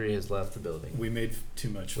 Audrey has left the building. We made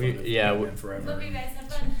too much fun of it forever. Love you guys.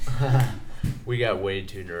 Have fun. We got way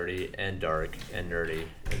too nerdy and dark and nerdy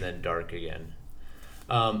and then dark again.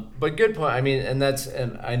 But good point. I mean, and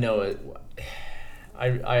I know it.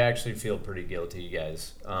 I actually feel pretty guilty, you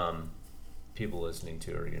guys. People listening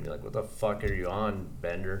to are gonna be like, "What the fuck are you on,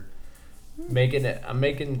 Bender?"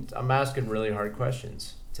 I'm asking really hard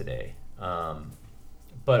questions today.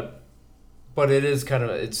 But it is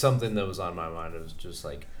it's something that was on my mind. It was just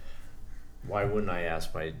like, why wouldn't I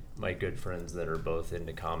ask my good friends that are both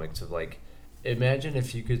into comics of, like, imagine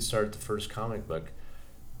if you could start the first comic book,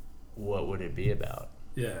 what would it be about?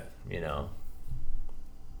 Yeah. You know?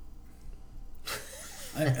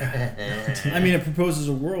 I mean, it proposes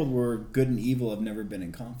a world where good and evil have never been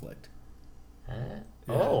in conflict.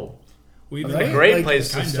 Oh. Well, that's a great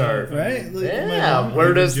place to start. Right?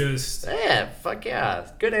 Fuck yeah.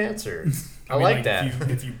 Good answer. I mean, like that.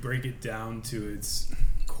 If you break it down to its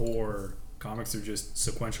core, comics are just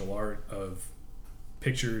sequential art of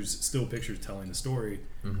still pictures telling a story.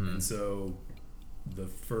 And so the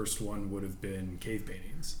first one would have been cave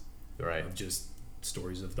paintings. Right. Of just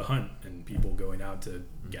stories of the hunt and people going out to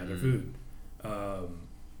gather food.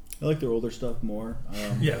 I like their older stuff more.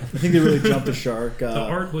 Yeah. I think they really jumped the shark. The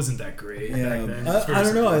art wasn't that great back then. I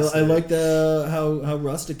don't know. I liked how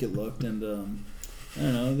rustic it looked, and I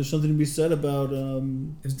don't know. There's something to be said about.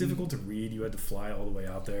 It was difficult to read. You had to fly all the way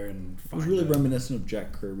out there and find it was really reminiscent of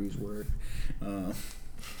Jack Kirby's work.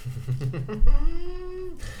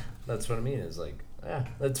 That's what I mean. Is like,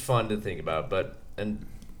 that's fun to think about, and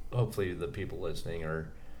hopefully the people listening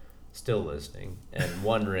are still listening and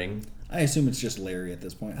wondering. I assume it's just Larry at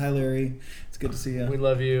this point. Hi, Larry. It's good to see you. We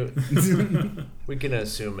love you. We can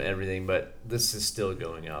assume everything, but this is still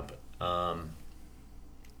going up. All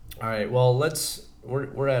right. Well,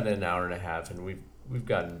 we're at an hour and a half, and we've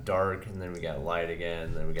gotten dark, and then we got light again,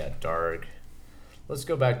 and then we got dark. Let's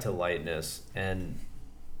go back to lightness and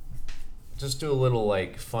just do a little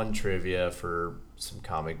like fun trivia for some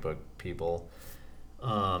comic book people.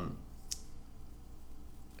 And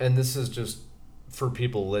this is just for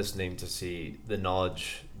people listening to see the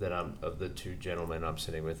knowledge that I'm of the two gentlemen I'm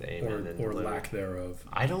sitting with, Eamon or lack thereof.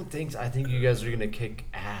 I think you guys are gonna kick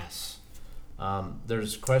ass.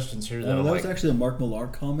 There's questions here that was actually a Mark Millar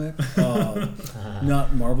comic,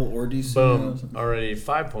 not Marvel or DC. Boom! Already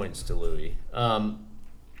 5 points to Louis.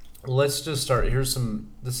 Let's just start. This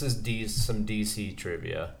is some DC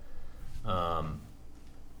trivia,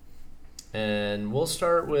 and we'll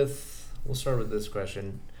start with this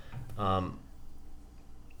question.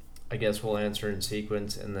 I guess we'll answer in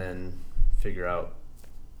sequence and then figure out.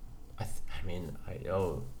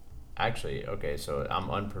 Okay, so I'm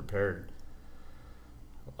unprepared.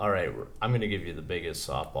 All right, I'm going to give you the biggest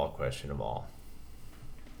softball question of all.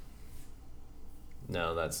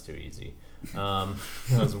 No, that's too easy. That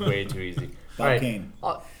was way too easy. Bob Kane.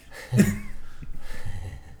 I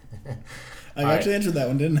actually answered that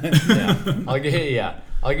one, didn't I? Yeah.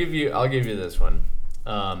 I'll give you this one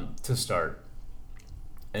to start,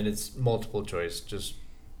 and it's multiple choice. Just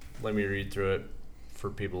let me read through it for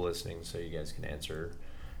people listening, so you guys can answer.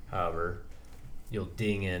 However, you'll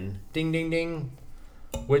ding in, ding, ding, ding.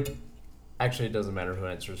 Which actually it doesn't matter who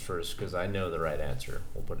answers first because I know the right answer.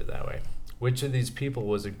 We'll put it that way. Which of these people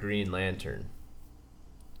was a Green Lantern?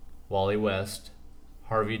 Wally West,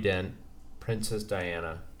 Harvey Dent, Princess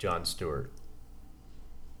Diana, Jon Stewart.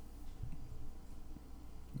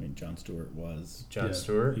 I mean, Jon Stewart was. Jon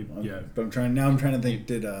Stewart? But I'm trying to think,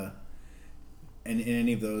 did in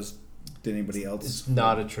any of those, did anybody else? It's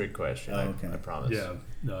not a trick question, okay. I promise. Yeah.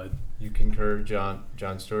 No. You concur, Jon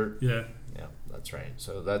Stewart? Yeah. Yeah, that's right.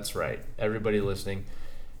 So that's right. Everybody listening,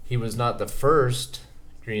 he was not the first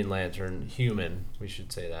Green Lantern human, we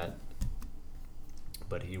should say that,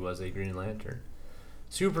 but he was a Green Lantern.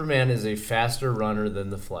 Superman is a faster runner than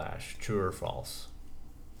the Flash. True or false?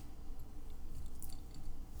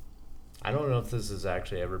 I don't know if this has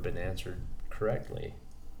actually ever been answered correctly.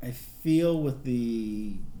 I feel with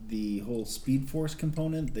the whole Speed Force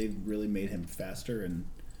component, they've really made him faster and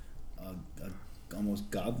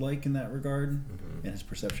almost godlike in that regard, and his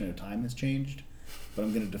perception of time has changed. But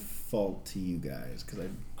I'm going to default to you guys because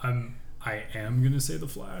I am going to say the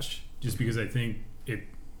Flash just because I think it,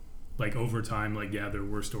 like, over time, like, yeah, there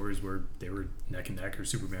were stories where they were neck and neck or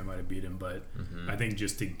Superman might have beat him, but I think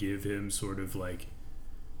just to give him sort of like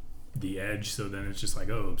the edge, so then it's just like,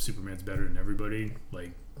 oh, Superman's better than everybody.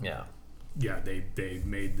 Like, yeah, they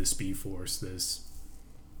made the Speed Force this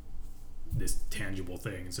tangible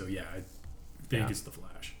thing. So yeah, I think it's the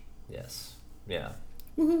Flash. Yes. Yeah.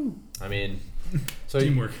 Woohoo! I mean, so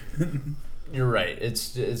teamwork. You're right.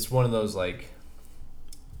 It's one of those like,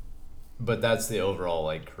 but that's the overall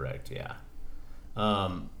like correct. Yeah.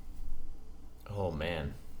 Oh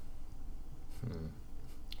man.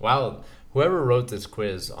 Wow. Whoever wrote this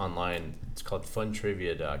quiz online, it's called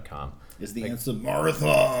funtrivia.com. Is the answer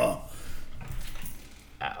Martha?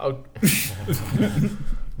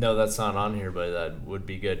 No, that's not on here, but that would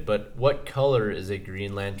be good. But what color is a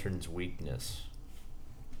Green Lantern's weakness?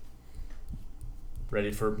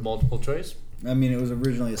 Ready for multiple choice? I mean, it was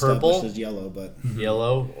originally established as yellow, but...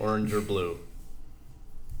 Yellow, orange, or blue?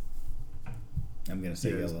 I'm going to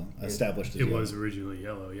say yellow. Established as yellow. It was originally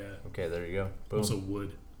yellow, yeah. Okay, there you go. Boom. Also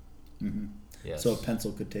wood. Mm-hmm. Yes. So a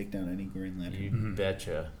pencil could take down any Green Lantern. You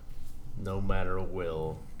betcha. No matter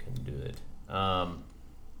will can do it.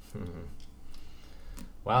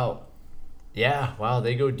 Wow. Yeah, wow,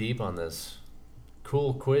 they go deep on this.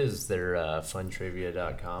 Cool quiz there,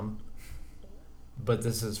 funtrivia.com. But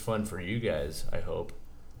this is fun for you guys, I hope.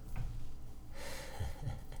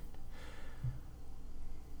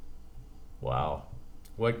 Wow.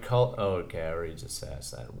 What color? Oh, okay, I already just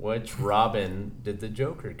asked that. Which Robin did the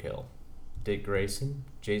Joker kill? Dick Grayson,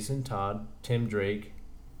 Jason Todd, Tim Drake,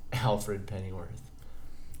 Alfred Pennyworth.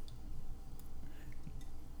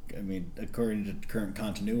 mean, according to current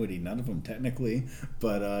continuity, none of them technically,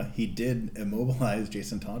 but he did immobilize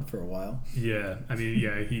Jason Todd for a while. Yeah, I mean,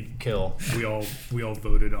 yeah, he kill. We all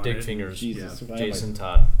voted on Dick it. fingers. Jesus, Jason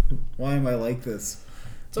Todd. Why am I like this?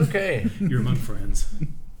 It's okay. You're among friends.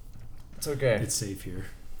 It's okay. It's safe here.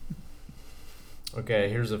 Okay,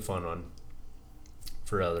 here's a fun one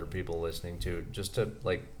for other people listening to. Just to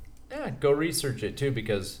go research it too,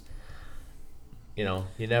 because you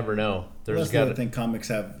never know. That's the other thing. Comics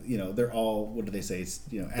have, they're all, what do they say? It's,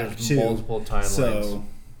 there's Act 2. multiple timelines. So,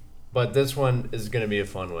 but this one is going to be a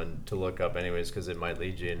fun one to look up anyways, because it might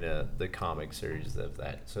lead you into the comic series of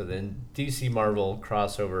that. So then DC Marvel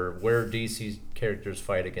crossover, where DC characters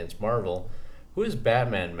fight against Marvel. Who is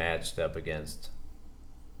Batman matched up against?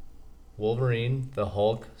 Wolverine, the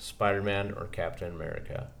Hulk, Spider-Man, or Captain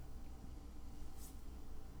America?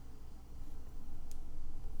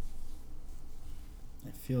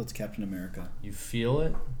 I feel it's Captain America. You feel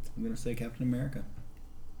it? I'm going to say Captain America.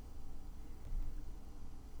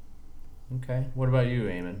 Okay. What about you,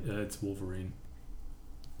 Eamon? It's Wolverine.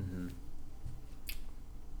 Mm-hmm.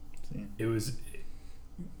 See. It was...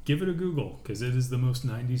 Give it a Google, because it is the most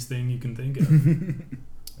 90s thing you can think of.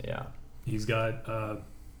 Yeah. He's got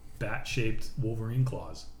bat-shaped Wolverine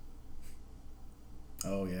claws.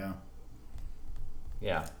 Oh, yeah.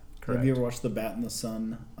 Yeah, correct. Have you ever watched the Bat in the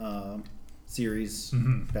Sun series?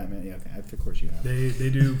 Mm-hmm. Batman? Yeah, okay. Of course you have. They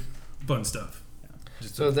do fun stuff. Yeah.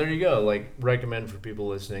 So there you go. Recommend for people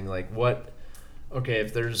listening. If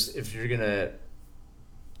you're gonna,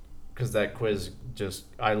 because that quiz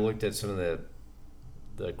I looked at some of the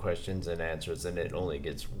questions and answers, and it only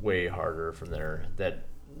gets way harder from there. That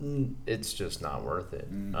it's just not worth it.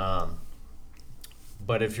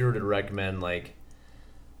 But if you were to recommend,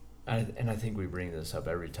 and I think we bring this up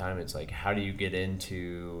every time, it's how do you get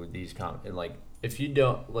into these and if you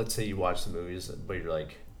don't, let's say you watch the movies, but you're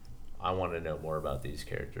I want to know more about these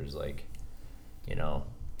characters.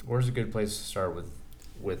 Where's a good place to start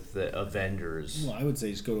with the Avengers? Well, I would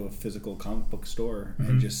say just go to a physical comic book store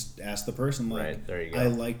and just ask the person, right, there you go. I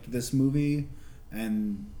liked this movie,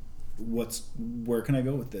 and where can I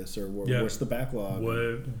go with this, or what's the backlog?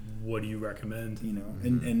 What do you recommend?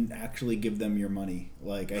 And actually give them your money.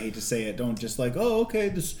 I hate to say it, don't just oh, okay,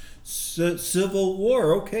 this Civil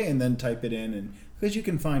War, okay, and then type it in, and because you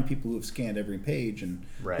can find people who have scanned every page and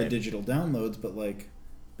the digital downloads, but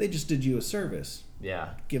they just did you a service. Yeah.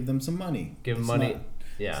 Give them some money. Give them money.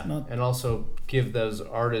 And also give those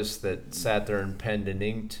artists that sat there and penned and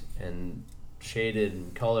inked and shaded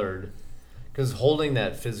and colored, because holding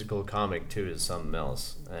that physical comic too is something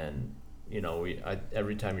else. And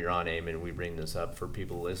every time you're on Eamon, we bring this up for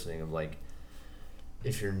people listening of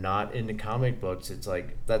if you're not into comic books, it's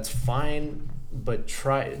that's fine, but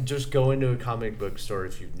just go into a comic book store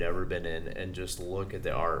if you've never been in and just look at the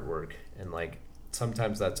artwork, and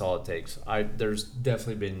sometimes that's all it takes. There's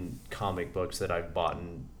definitely been comic books that I've bought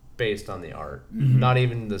based on the art, not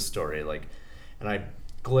even the story. And I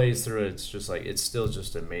glaze through it. It's just it's still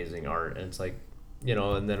just amazing art, and it's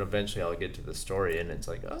and then eventually I'll get to the story, and it's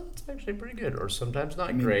oh, it's actually pretty good, or sometimes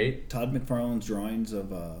not great. Todd McFarlane's drawings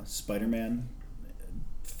of Spider-Man,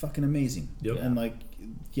 fucking amazing. Yep. And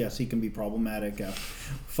yes, he can be problematic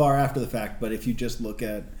far after the fact, but if you just look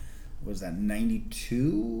at, was that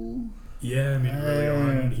 92? Yeah, I mean, early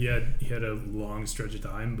on, he had a long stretch of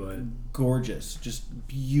time, but gorgeous, just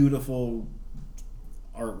beautiful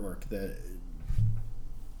artwork that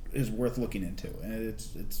is worth looking into, and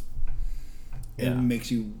it makes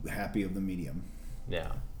you happy of the medium.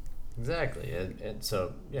 Yeah, exactly, and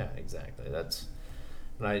so exactly. That's,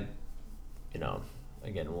 and I,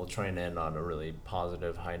 again, we'll try and end on a really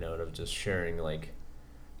positive high note of just sharing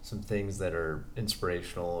some things that are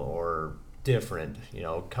inspirational or different.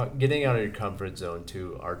 Getting out of your comfort zone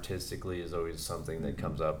too artistically is always something that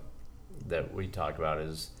comes up that we talk about.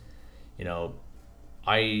 Is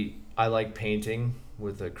I like painting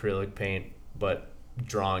with acrylic paint, but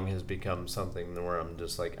drawing has become something where I'm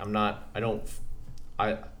just I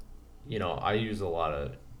use a lot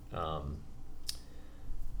of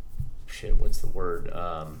what's the word,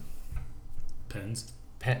 pens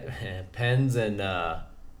and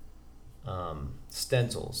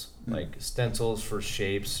stencils, stencils for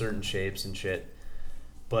certain shapes and shit.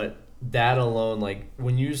 But that alone,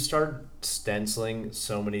 when you start stenciling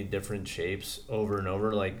so many different shapes over and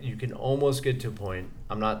over, you can almost get to a point,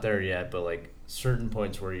 I'm not there yet, but certain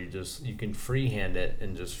points where you can freehand it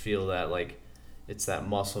and just feel that it's that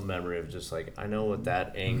muscle memory of just I know what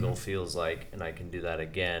that angle feels like, and I can do that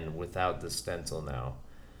again without the stencil now.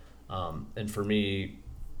 And for me,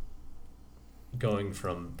 going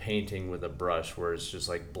from painting with a brush where it's just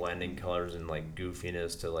like blending colors and like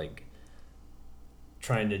goofiness to like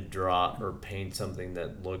trying to draw or paint something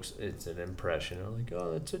that looks, it's an impression of like,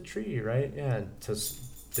 oh, it's a tree, right? Yeah, to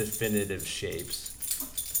definitive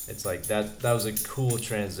shapes. It's like that was a cool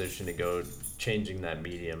transition to go changing that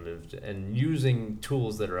medium and using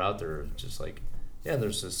tools that are out there. Just like, yeah,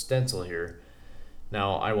 there's a stencil here.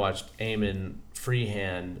 Now I watched Eamon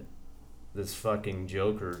freehand this fucking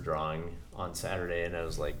Joker drawing on Saturday, and I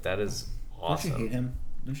was like, that is awesome. Don't you hate him?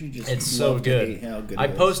 Don't you just? It's so good. How good I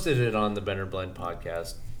posted it on the Bender Blend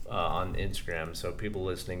podcast on Instagram, so people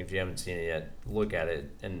listening, if you haven't seen it yet, look at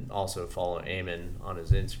it, and also follow Eamon on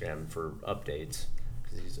his Instagram for updates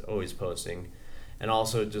because he's always posting, and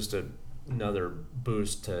also just another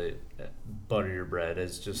boost to butter your bread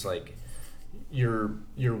is just like your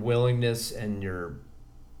willingness and your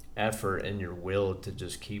effort and your will to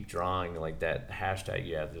just keep drawing, like that hashtag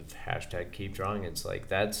you have, the hashtag keep drawing. It's like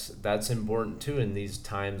that's important too in these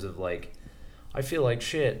times of like, I feel like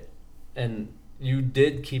shit, and you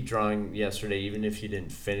did keep drawing yesterday even if you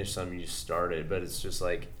didn't finish something you started, but it's just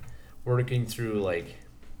like working through like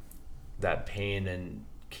that pain and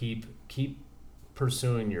keep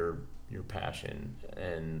pursuing your passion.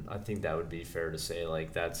 And I think that would be fair to say,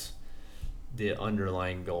 like, that's the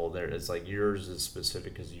underlying goal there. Is like yours is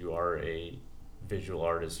specific because you are a visual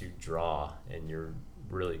artist, you draw and you're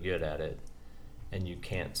really good at it, and you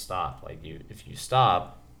can't stop. Like, if you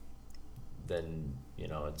stop, then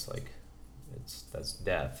it's like that's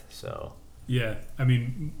death. So yeah, I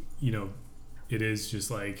mean, it is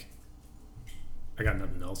just like I got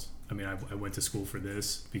nothing else. I mean, I went to school for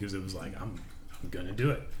this because it was like I'm gonna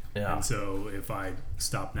do it. Yeah. And so if I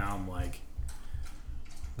stop now, I'm like,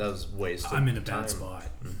 that was wasted. I'm in a time. bad spot.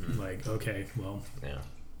 Mm-hmm. Like, okay, well. Yeah.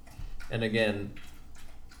 And again,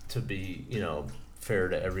 to be, fair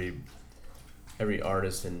to every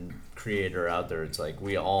artist and creator out there, it's like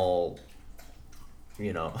we all,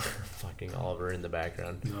 fucking Oliver in the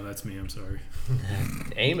background. No, that's me. I'm sorry.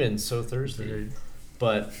 Eamon's so thirsty.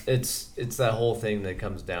 But it's that whole thing that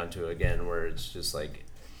comes down to, again, where it's just like,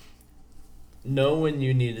 know when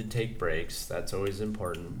you need to take breaks. That's always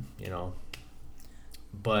important,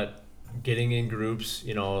 But getting in groups,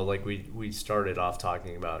 like we started off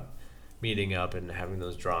talking about meeting up and having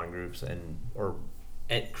those drawing groups or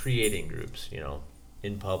creating groups,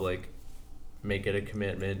 in public, make it a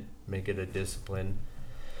commitment, make it a discipline.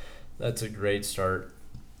 That's a great start.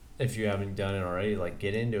 If you haven't done it already, like,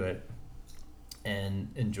 get into it and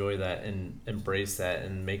enjoy that and embrace that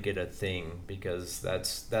and make it a thing, because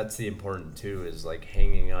that's the important too, is like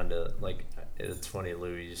hanging on to, like, it's funny,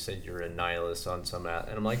 Lou, you said you're a nihilist on some and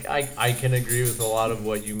I'm like, I can agree with a lot of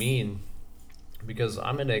what you mean, because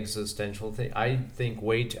I'm an existential thing. I think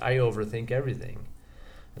I overthink everything.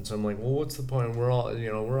 And so I'm like, well, what's the point? We're all,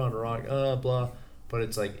 we're on a rock, blah. But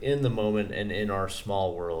it's like in the moment and in our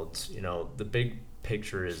small worlds, the big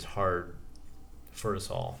picture is hard for us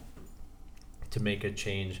all to make a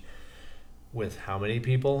change with how many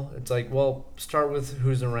people. It's like, well, start with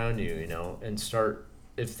who's around you, and start,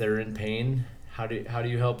 if they're in pain, how do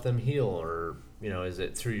you help them heal? Or, is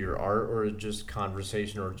it through your art or just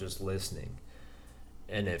conversation or just listening?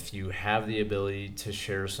 And if you have the ability to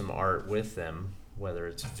share some art with them, whether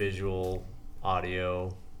it's visual,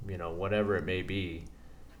 audio, whatever it may be,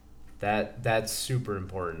 that's super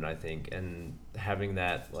important, I think. And having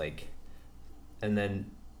that, like, and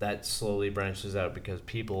then that slowly branches out, because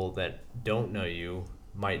people that don't know you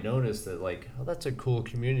might notice that, like, oh, that's a cool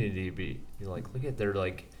community to be like, look at, they're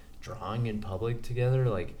like drawing in public together,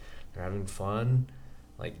 like they're having fun,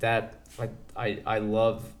 like that. Like, I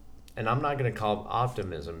love, and I'm not going to call it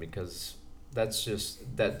optimism, because that's just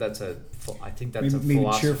I think that's maybe a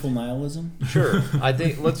philosophy. Cheerful nihilism. Sure. I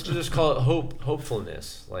think let's just call it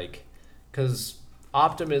hopefulness, like, because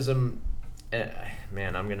optimism,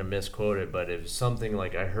 man, I'm gonna misquote it, but it was something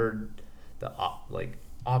like, I heard like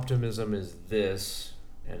optimism is this,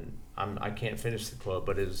 and I can't finish the quote,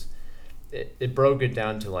 but it broke it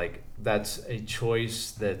down to, like, that's a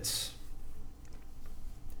choice that's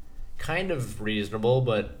kind of reasonable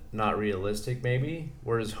but not realistic, maybe,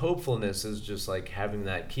 whereas hopefulness is just like having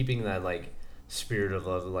that, keeping that, like, spirit of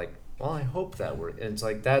love, like, well, I hope that works. And it's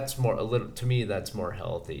like, that's more, a little, to me, that's more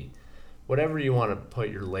healthy, whatever you want to put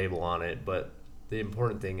your label on it. But the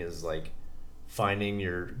important thing is, like, finding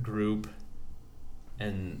your group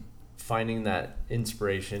and finding that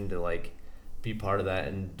inspiration to, like, be part of that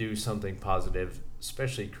and do something positive,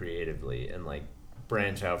 especially creatively, and, like,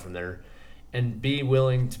 branch out from there. And be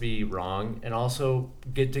willing to be wrong, and also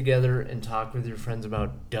get together and talk with your friends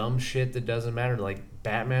about dumb shit that doesn't matter, like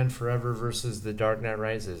Batman Forever versus The Dark Knight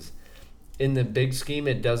Rises. in the big scheme,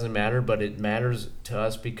 it doesn't matter, but it matters to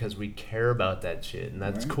us because we care about that shit, and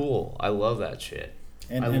that's cool. I love that shit.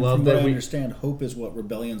 And love from that what I understand, hope is what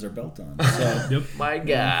rebellions are built on. So, yep. My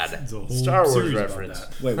God, Star Wars reference.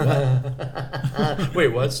 Wait, what? Wait,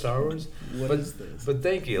 what? Star Wars? What is this? But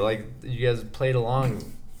thank you. Like, you guys played along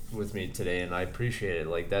with me today, and I appreciate it.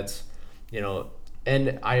 Like, that's,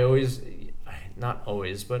 and I always, not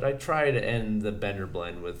always, but I try to end the Bender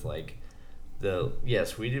Blend with like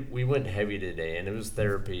yes, we went heavy today, and it was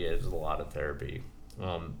therapy. It was a lot of therapy.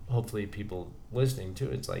 Hopefully, people listening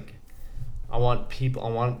to it's like. I want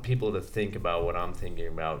people to think about what I'm thinking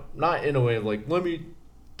about. Not in a way of like, let me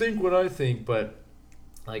think what I think, but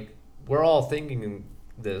like we're all thinking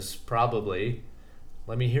this probably.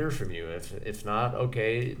 Let me hear from you. If not,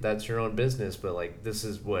 okay, that's your own business. But like this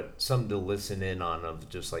is something to listen in on, of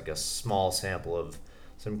just like a small sample of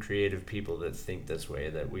some creative people that think this way,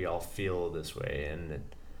 that we all feel this way, and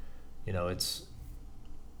it's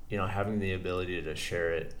having the ability to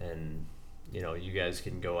share it, and you guys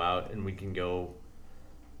can go out and we can go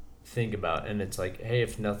think about, and it's like, hey,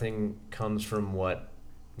 if nothing comes from what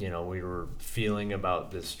we were feeling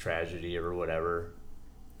about this tragedy or whatever,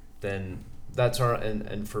 then that's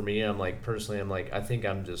and for me, I'm like, personally, I'm like, I think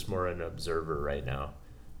I'm just more an observer right now,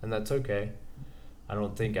 and that's okay. I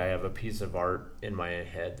don't think I have a piece of art in my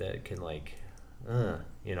head that can like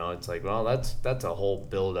it's like, well, that's a whole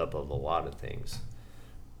buildup of a lot of things.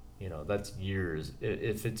 That's years.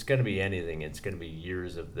 If it's going to be anything, it's going to be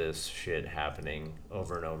years of this shit happening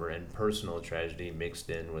over and over, and personal tragedy mixed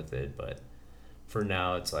in with it. But for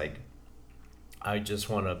now, it's like, I just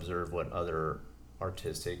want to observe what other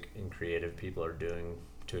artistic and creative people are doing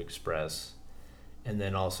to express, and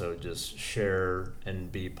then also just share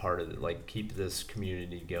and be part of it, like keep this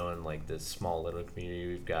community going, like this small little community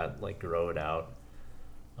we've got, like grow it out.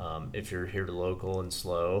 If you're here local and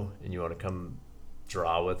slow and you want to come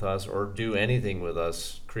draw with us or do anything with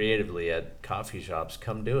us creatively at coffee shops,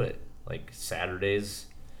 come do it. Like Saturdays,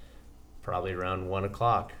 probably around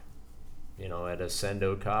 1:00, at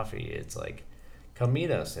Ascendo Coffee. It's like, come meet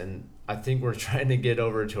us. And I think we're trying to get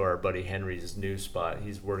over to our buddy Henry's new spot.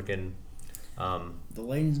 He's working. The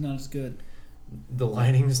lighting's not as good. The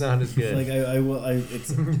lighting's not as good. Like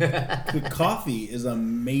it's the coffee is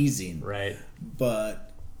amazing, right? But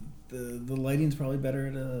the lighting's probably better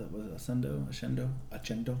at Ascendo.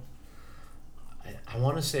 I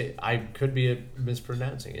want to say, I could be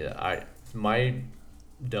mispronouncing it. My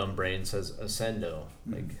dumb brain says Ascendo,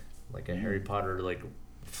 like a Harry Potter like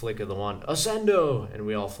flick of the wand, Ascendo, and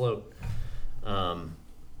we all float. I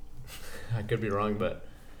could be wrong, but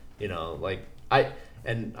I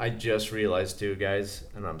just realized too, guys,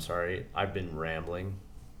 and I'm sorry, I've been rambling,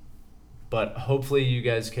 but hopefully you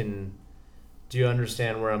guys can. Do you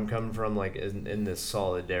understand where I'm coming from, like in this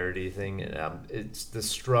solidarity thing? It's the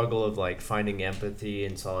struggle of like finding empathy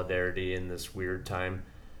and solidarity in this weird time,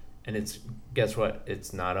 and guess what?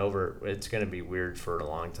 It's not over. It's gonna be weird for a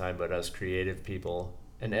long time. But us creative people,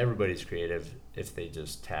 and everybody's creative if they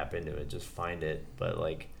just tap into it, just find it. But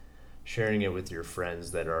like sharing it with your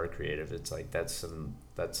friends that are creative, it's like that's some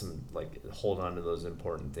like hold on to those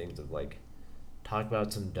important things of like. Talk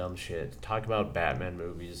about some dumb shit. Talk about Batman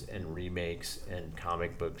movies and remakes and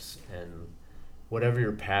comic books and whatever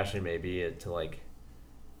your passion may be, to like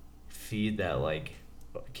feed that, like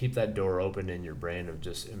keep that door open in your brain of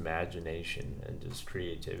just imagination and just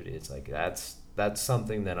creativity. It's like that's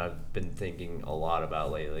something that I've been thinking a lot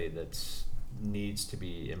about lately. That's needs to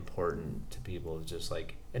be important to people. Just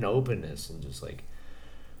like an openness and just like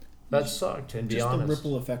that sucked, and be honest. Just the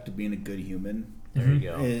ripple effect of being a good human. There you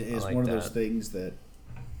go. It's like one of those things that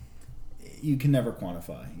you can never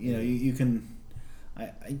quantify. You can.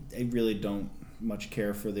 I really don't much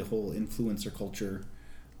care for the whole influencer culture,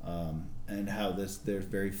 and how there's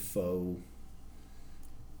very faux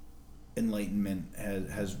enlightenment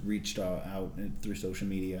has reached out through social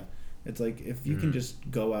media. It's like, if you can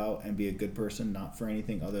just go out and be a good person, not for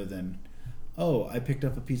anything other than, oh, I picked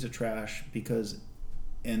up a piece of trash because,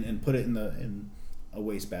 and put it in a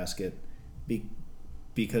wastebasket.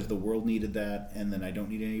 Because the world needed that, and then I don't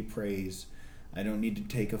need any praise. I don't need to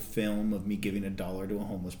take a film of me giving $1 to a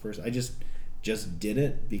homeless person. I just did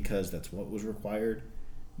it because that's what was required.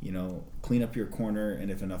 Clean up your corner,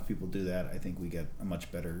 and if enough people do that, I think we get a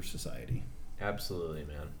much better society. Absolutely,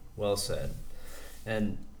 man. Well said.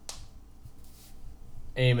 And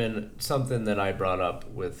Eamon, something that I brought up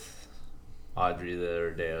with Audrey the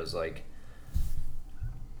other day, I was like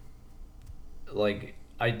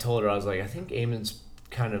I told her, I was like, I think Eamon's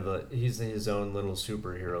kind of he's his own little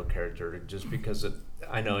superhero character, just because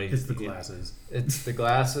I know it's the glasses. It's the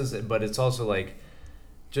glasses, but it's also like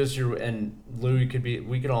just your, and Louis could be,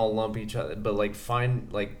 we can all lump each other, but like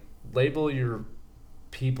label your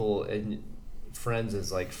people and friends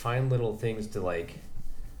as like, find little things to like,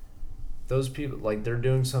 those people, like they're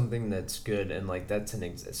doing something that's good, and like that's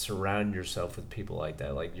surround yourself with people like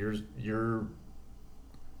that. Like you're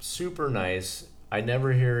super nice. I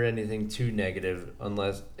never hear anything too negative,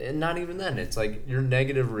 unless, and not even then. It's like your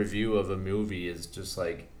negative review of a movie is just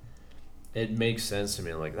like, it makes sense to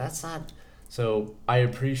me. I'm like, that's not, so I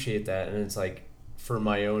appreciate that. And it's like, for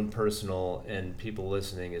my own personal and people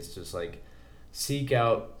listening, it's just like, seek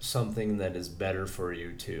out something that is better for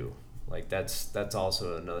you too. Like that's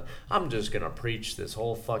also another, I'm just gonna preach this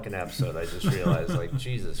whole fucking episode. I just realized, like,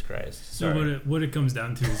 Jesus Christ. Sorry. So what it comes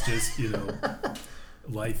down to is just,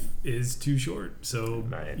 life is too short. So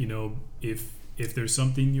right. If there's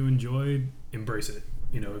something you enjoy, embrace it.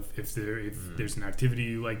 If there's an activity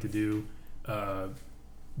you like to do,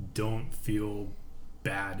 don't feel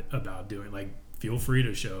bad about doing. Like, feel free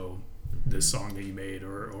to show the song that you made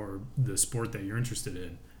or the sport that you're interested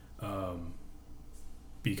in.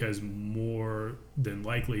 Because more than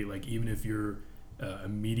likely, like, even if your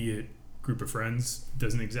immediate group of friends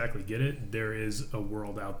doesn't exactly get it, there is a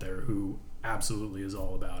world out there who absolutely is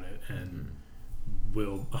all about it and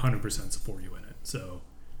will 100% support you in it. So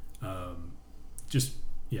just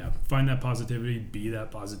find that positivity, be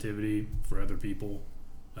that positivity for other people.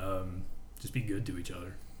 Just be good to each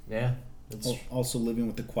other. Yeah. Also living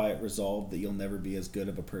with the quiet resolve that you'll never be as good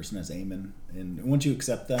of a person as Eamon, and once you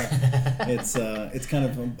accept that, it's kind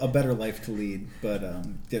of a better life to lead. But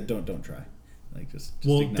don't try. Like just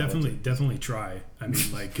well, definitely try. I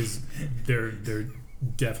mean, like, because there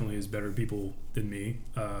definitely is better people than me.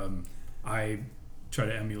 I try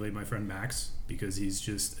to emulate my friend Max because he's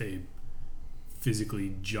just a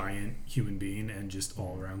physically giant human being and just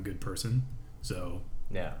all around good person. So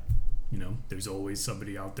yeah, there's always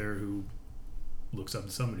somebody out there who looks up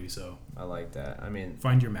to somebody. So I like that. I mean,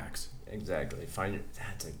 find your Max. Exactly.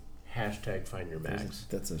 That's a hashtag. Find your Max.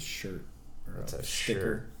 That's a shirt. Or that's a sticker.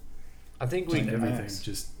 Shirt. I think we everything. Max.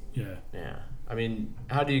 Just yeah. I mean,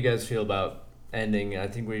 how do you guys feel about ending? I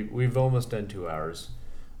think we've almost done 2 hours.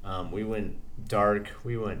 We went dark,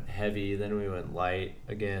 we went heavy, then we went light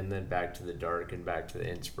again, then back to the dark and back to the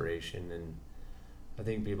inspiration. And I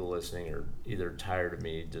think people listening are either tired of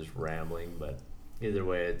me just rambling, but either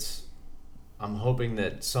way, I'm hoping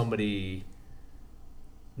that somebody,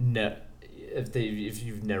 if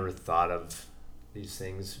you've never thought of these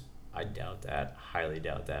things, I doubt that, highly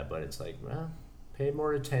doubt that, but it's like, well, pay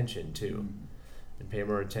more attention too, and pay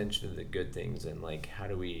more attention to the good things, and like, how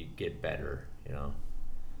do we get better?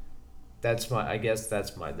 That's my,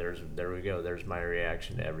 there we go. There's my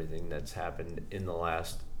reaction to everything that's happened in the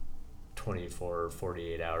last 24 or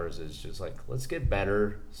 48 hours is just like, let's get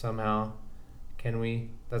better somehow. Can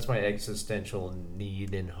we? That's my existential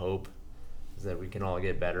need and hope, is that we can all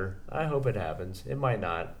get better. I hope it happens. It might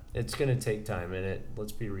not. It's going to take time in it.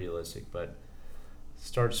 Let's be realistic, but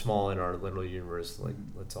start small in our little universe. Like,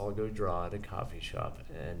 let's all go draw at a coffee shop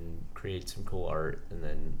and create some cool art, and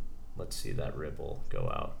then let's see that ripple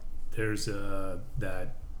go out. There's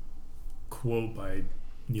that quote by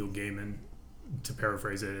Neil Gaiman, to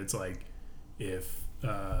paraphrase it. It's like, if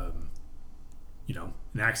an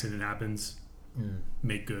accident happens,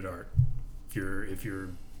 make good art. If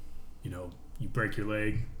you're you break your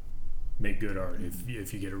leg, make good art.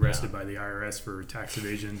 If you get arrested by the IRS for tax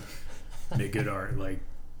evasion, make good art. Like,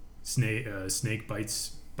 snake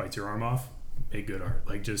bites your arm off, make good art.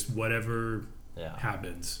 Like, just whatever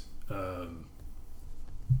happens.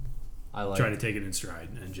 Try to take it in stride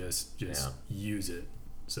and just use it.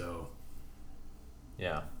 So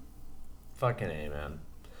yeah, fucking A, man.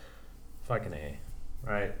 Fucking A.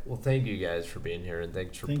 All right. Well, thank you guys for being here, and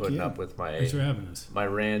thanks for putting up with thanks for having us. My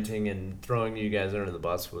ranting and throwing you guys under the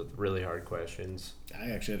bus with really hard questions. I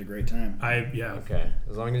actually had a great time. Okay.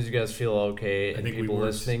 As long as you guys feel okay, and people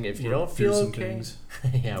listening, if you don't feel okay,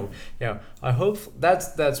 yeah. I hope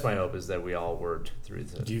that's my hope, is that we all worked through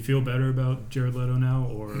this. Do you feel better about Jared Leto now,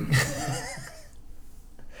 or?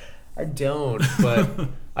 I don't, but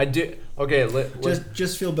I do. Okay,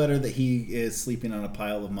 just feel better that he is sleeping on a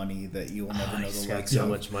pile of money that you will never know the likes of. So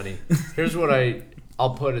much money. Here's what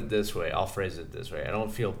I'll put it this way. I'll phrase it this way. I don't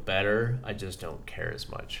feel better. I just don't care as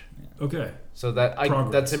much. Okay. So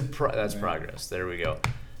that's progress. There we go.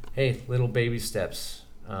 Hey, little baby steps.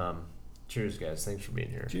 Cheers, guys. Thanks for being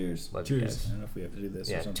here. Cheers. Cheers. Guys. I don't know if we have to do this.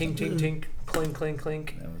 Yeah. Or something. Tink, tink, tink. Clink, clink,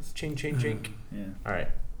 clink. That was ching, ching, ching. Yeah. All right.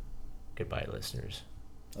 Goodbye, listeners.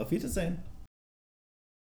 Auf Wiedersehen.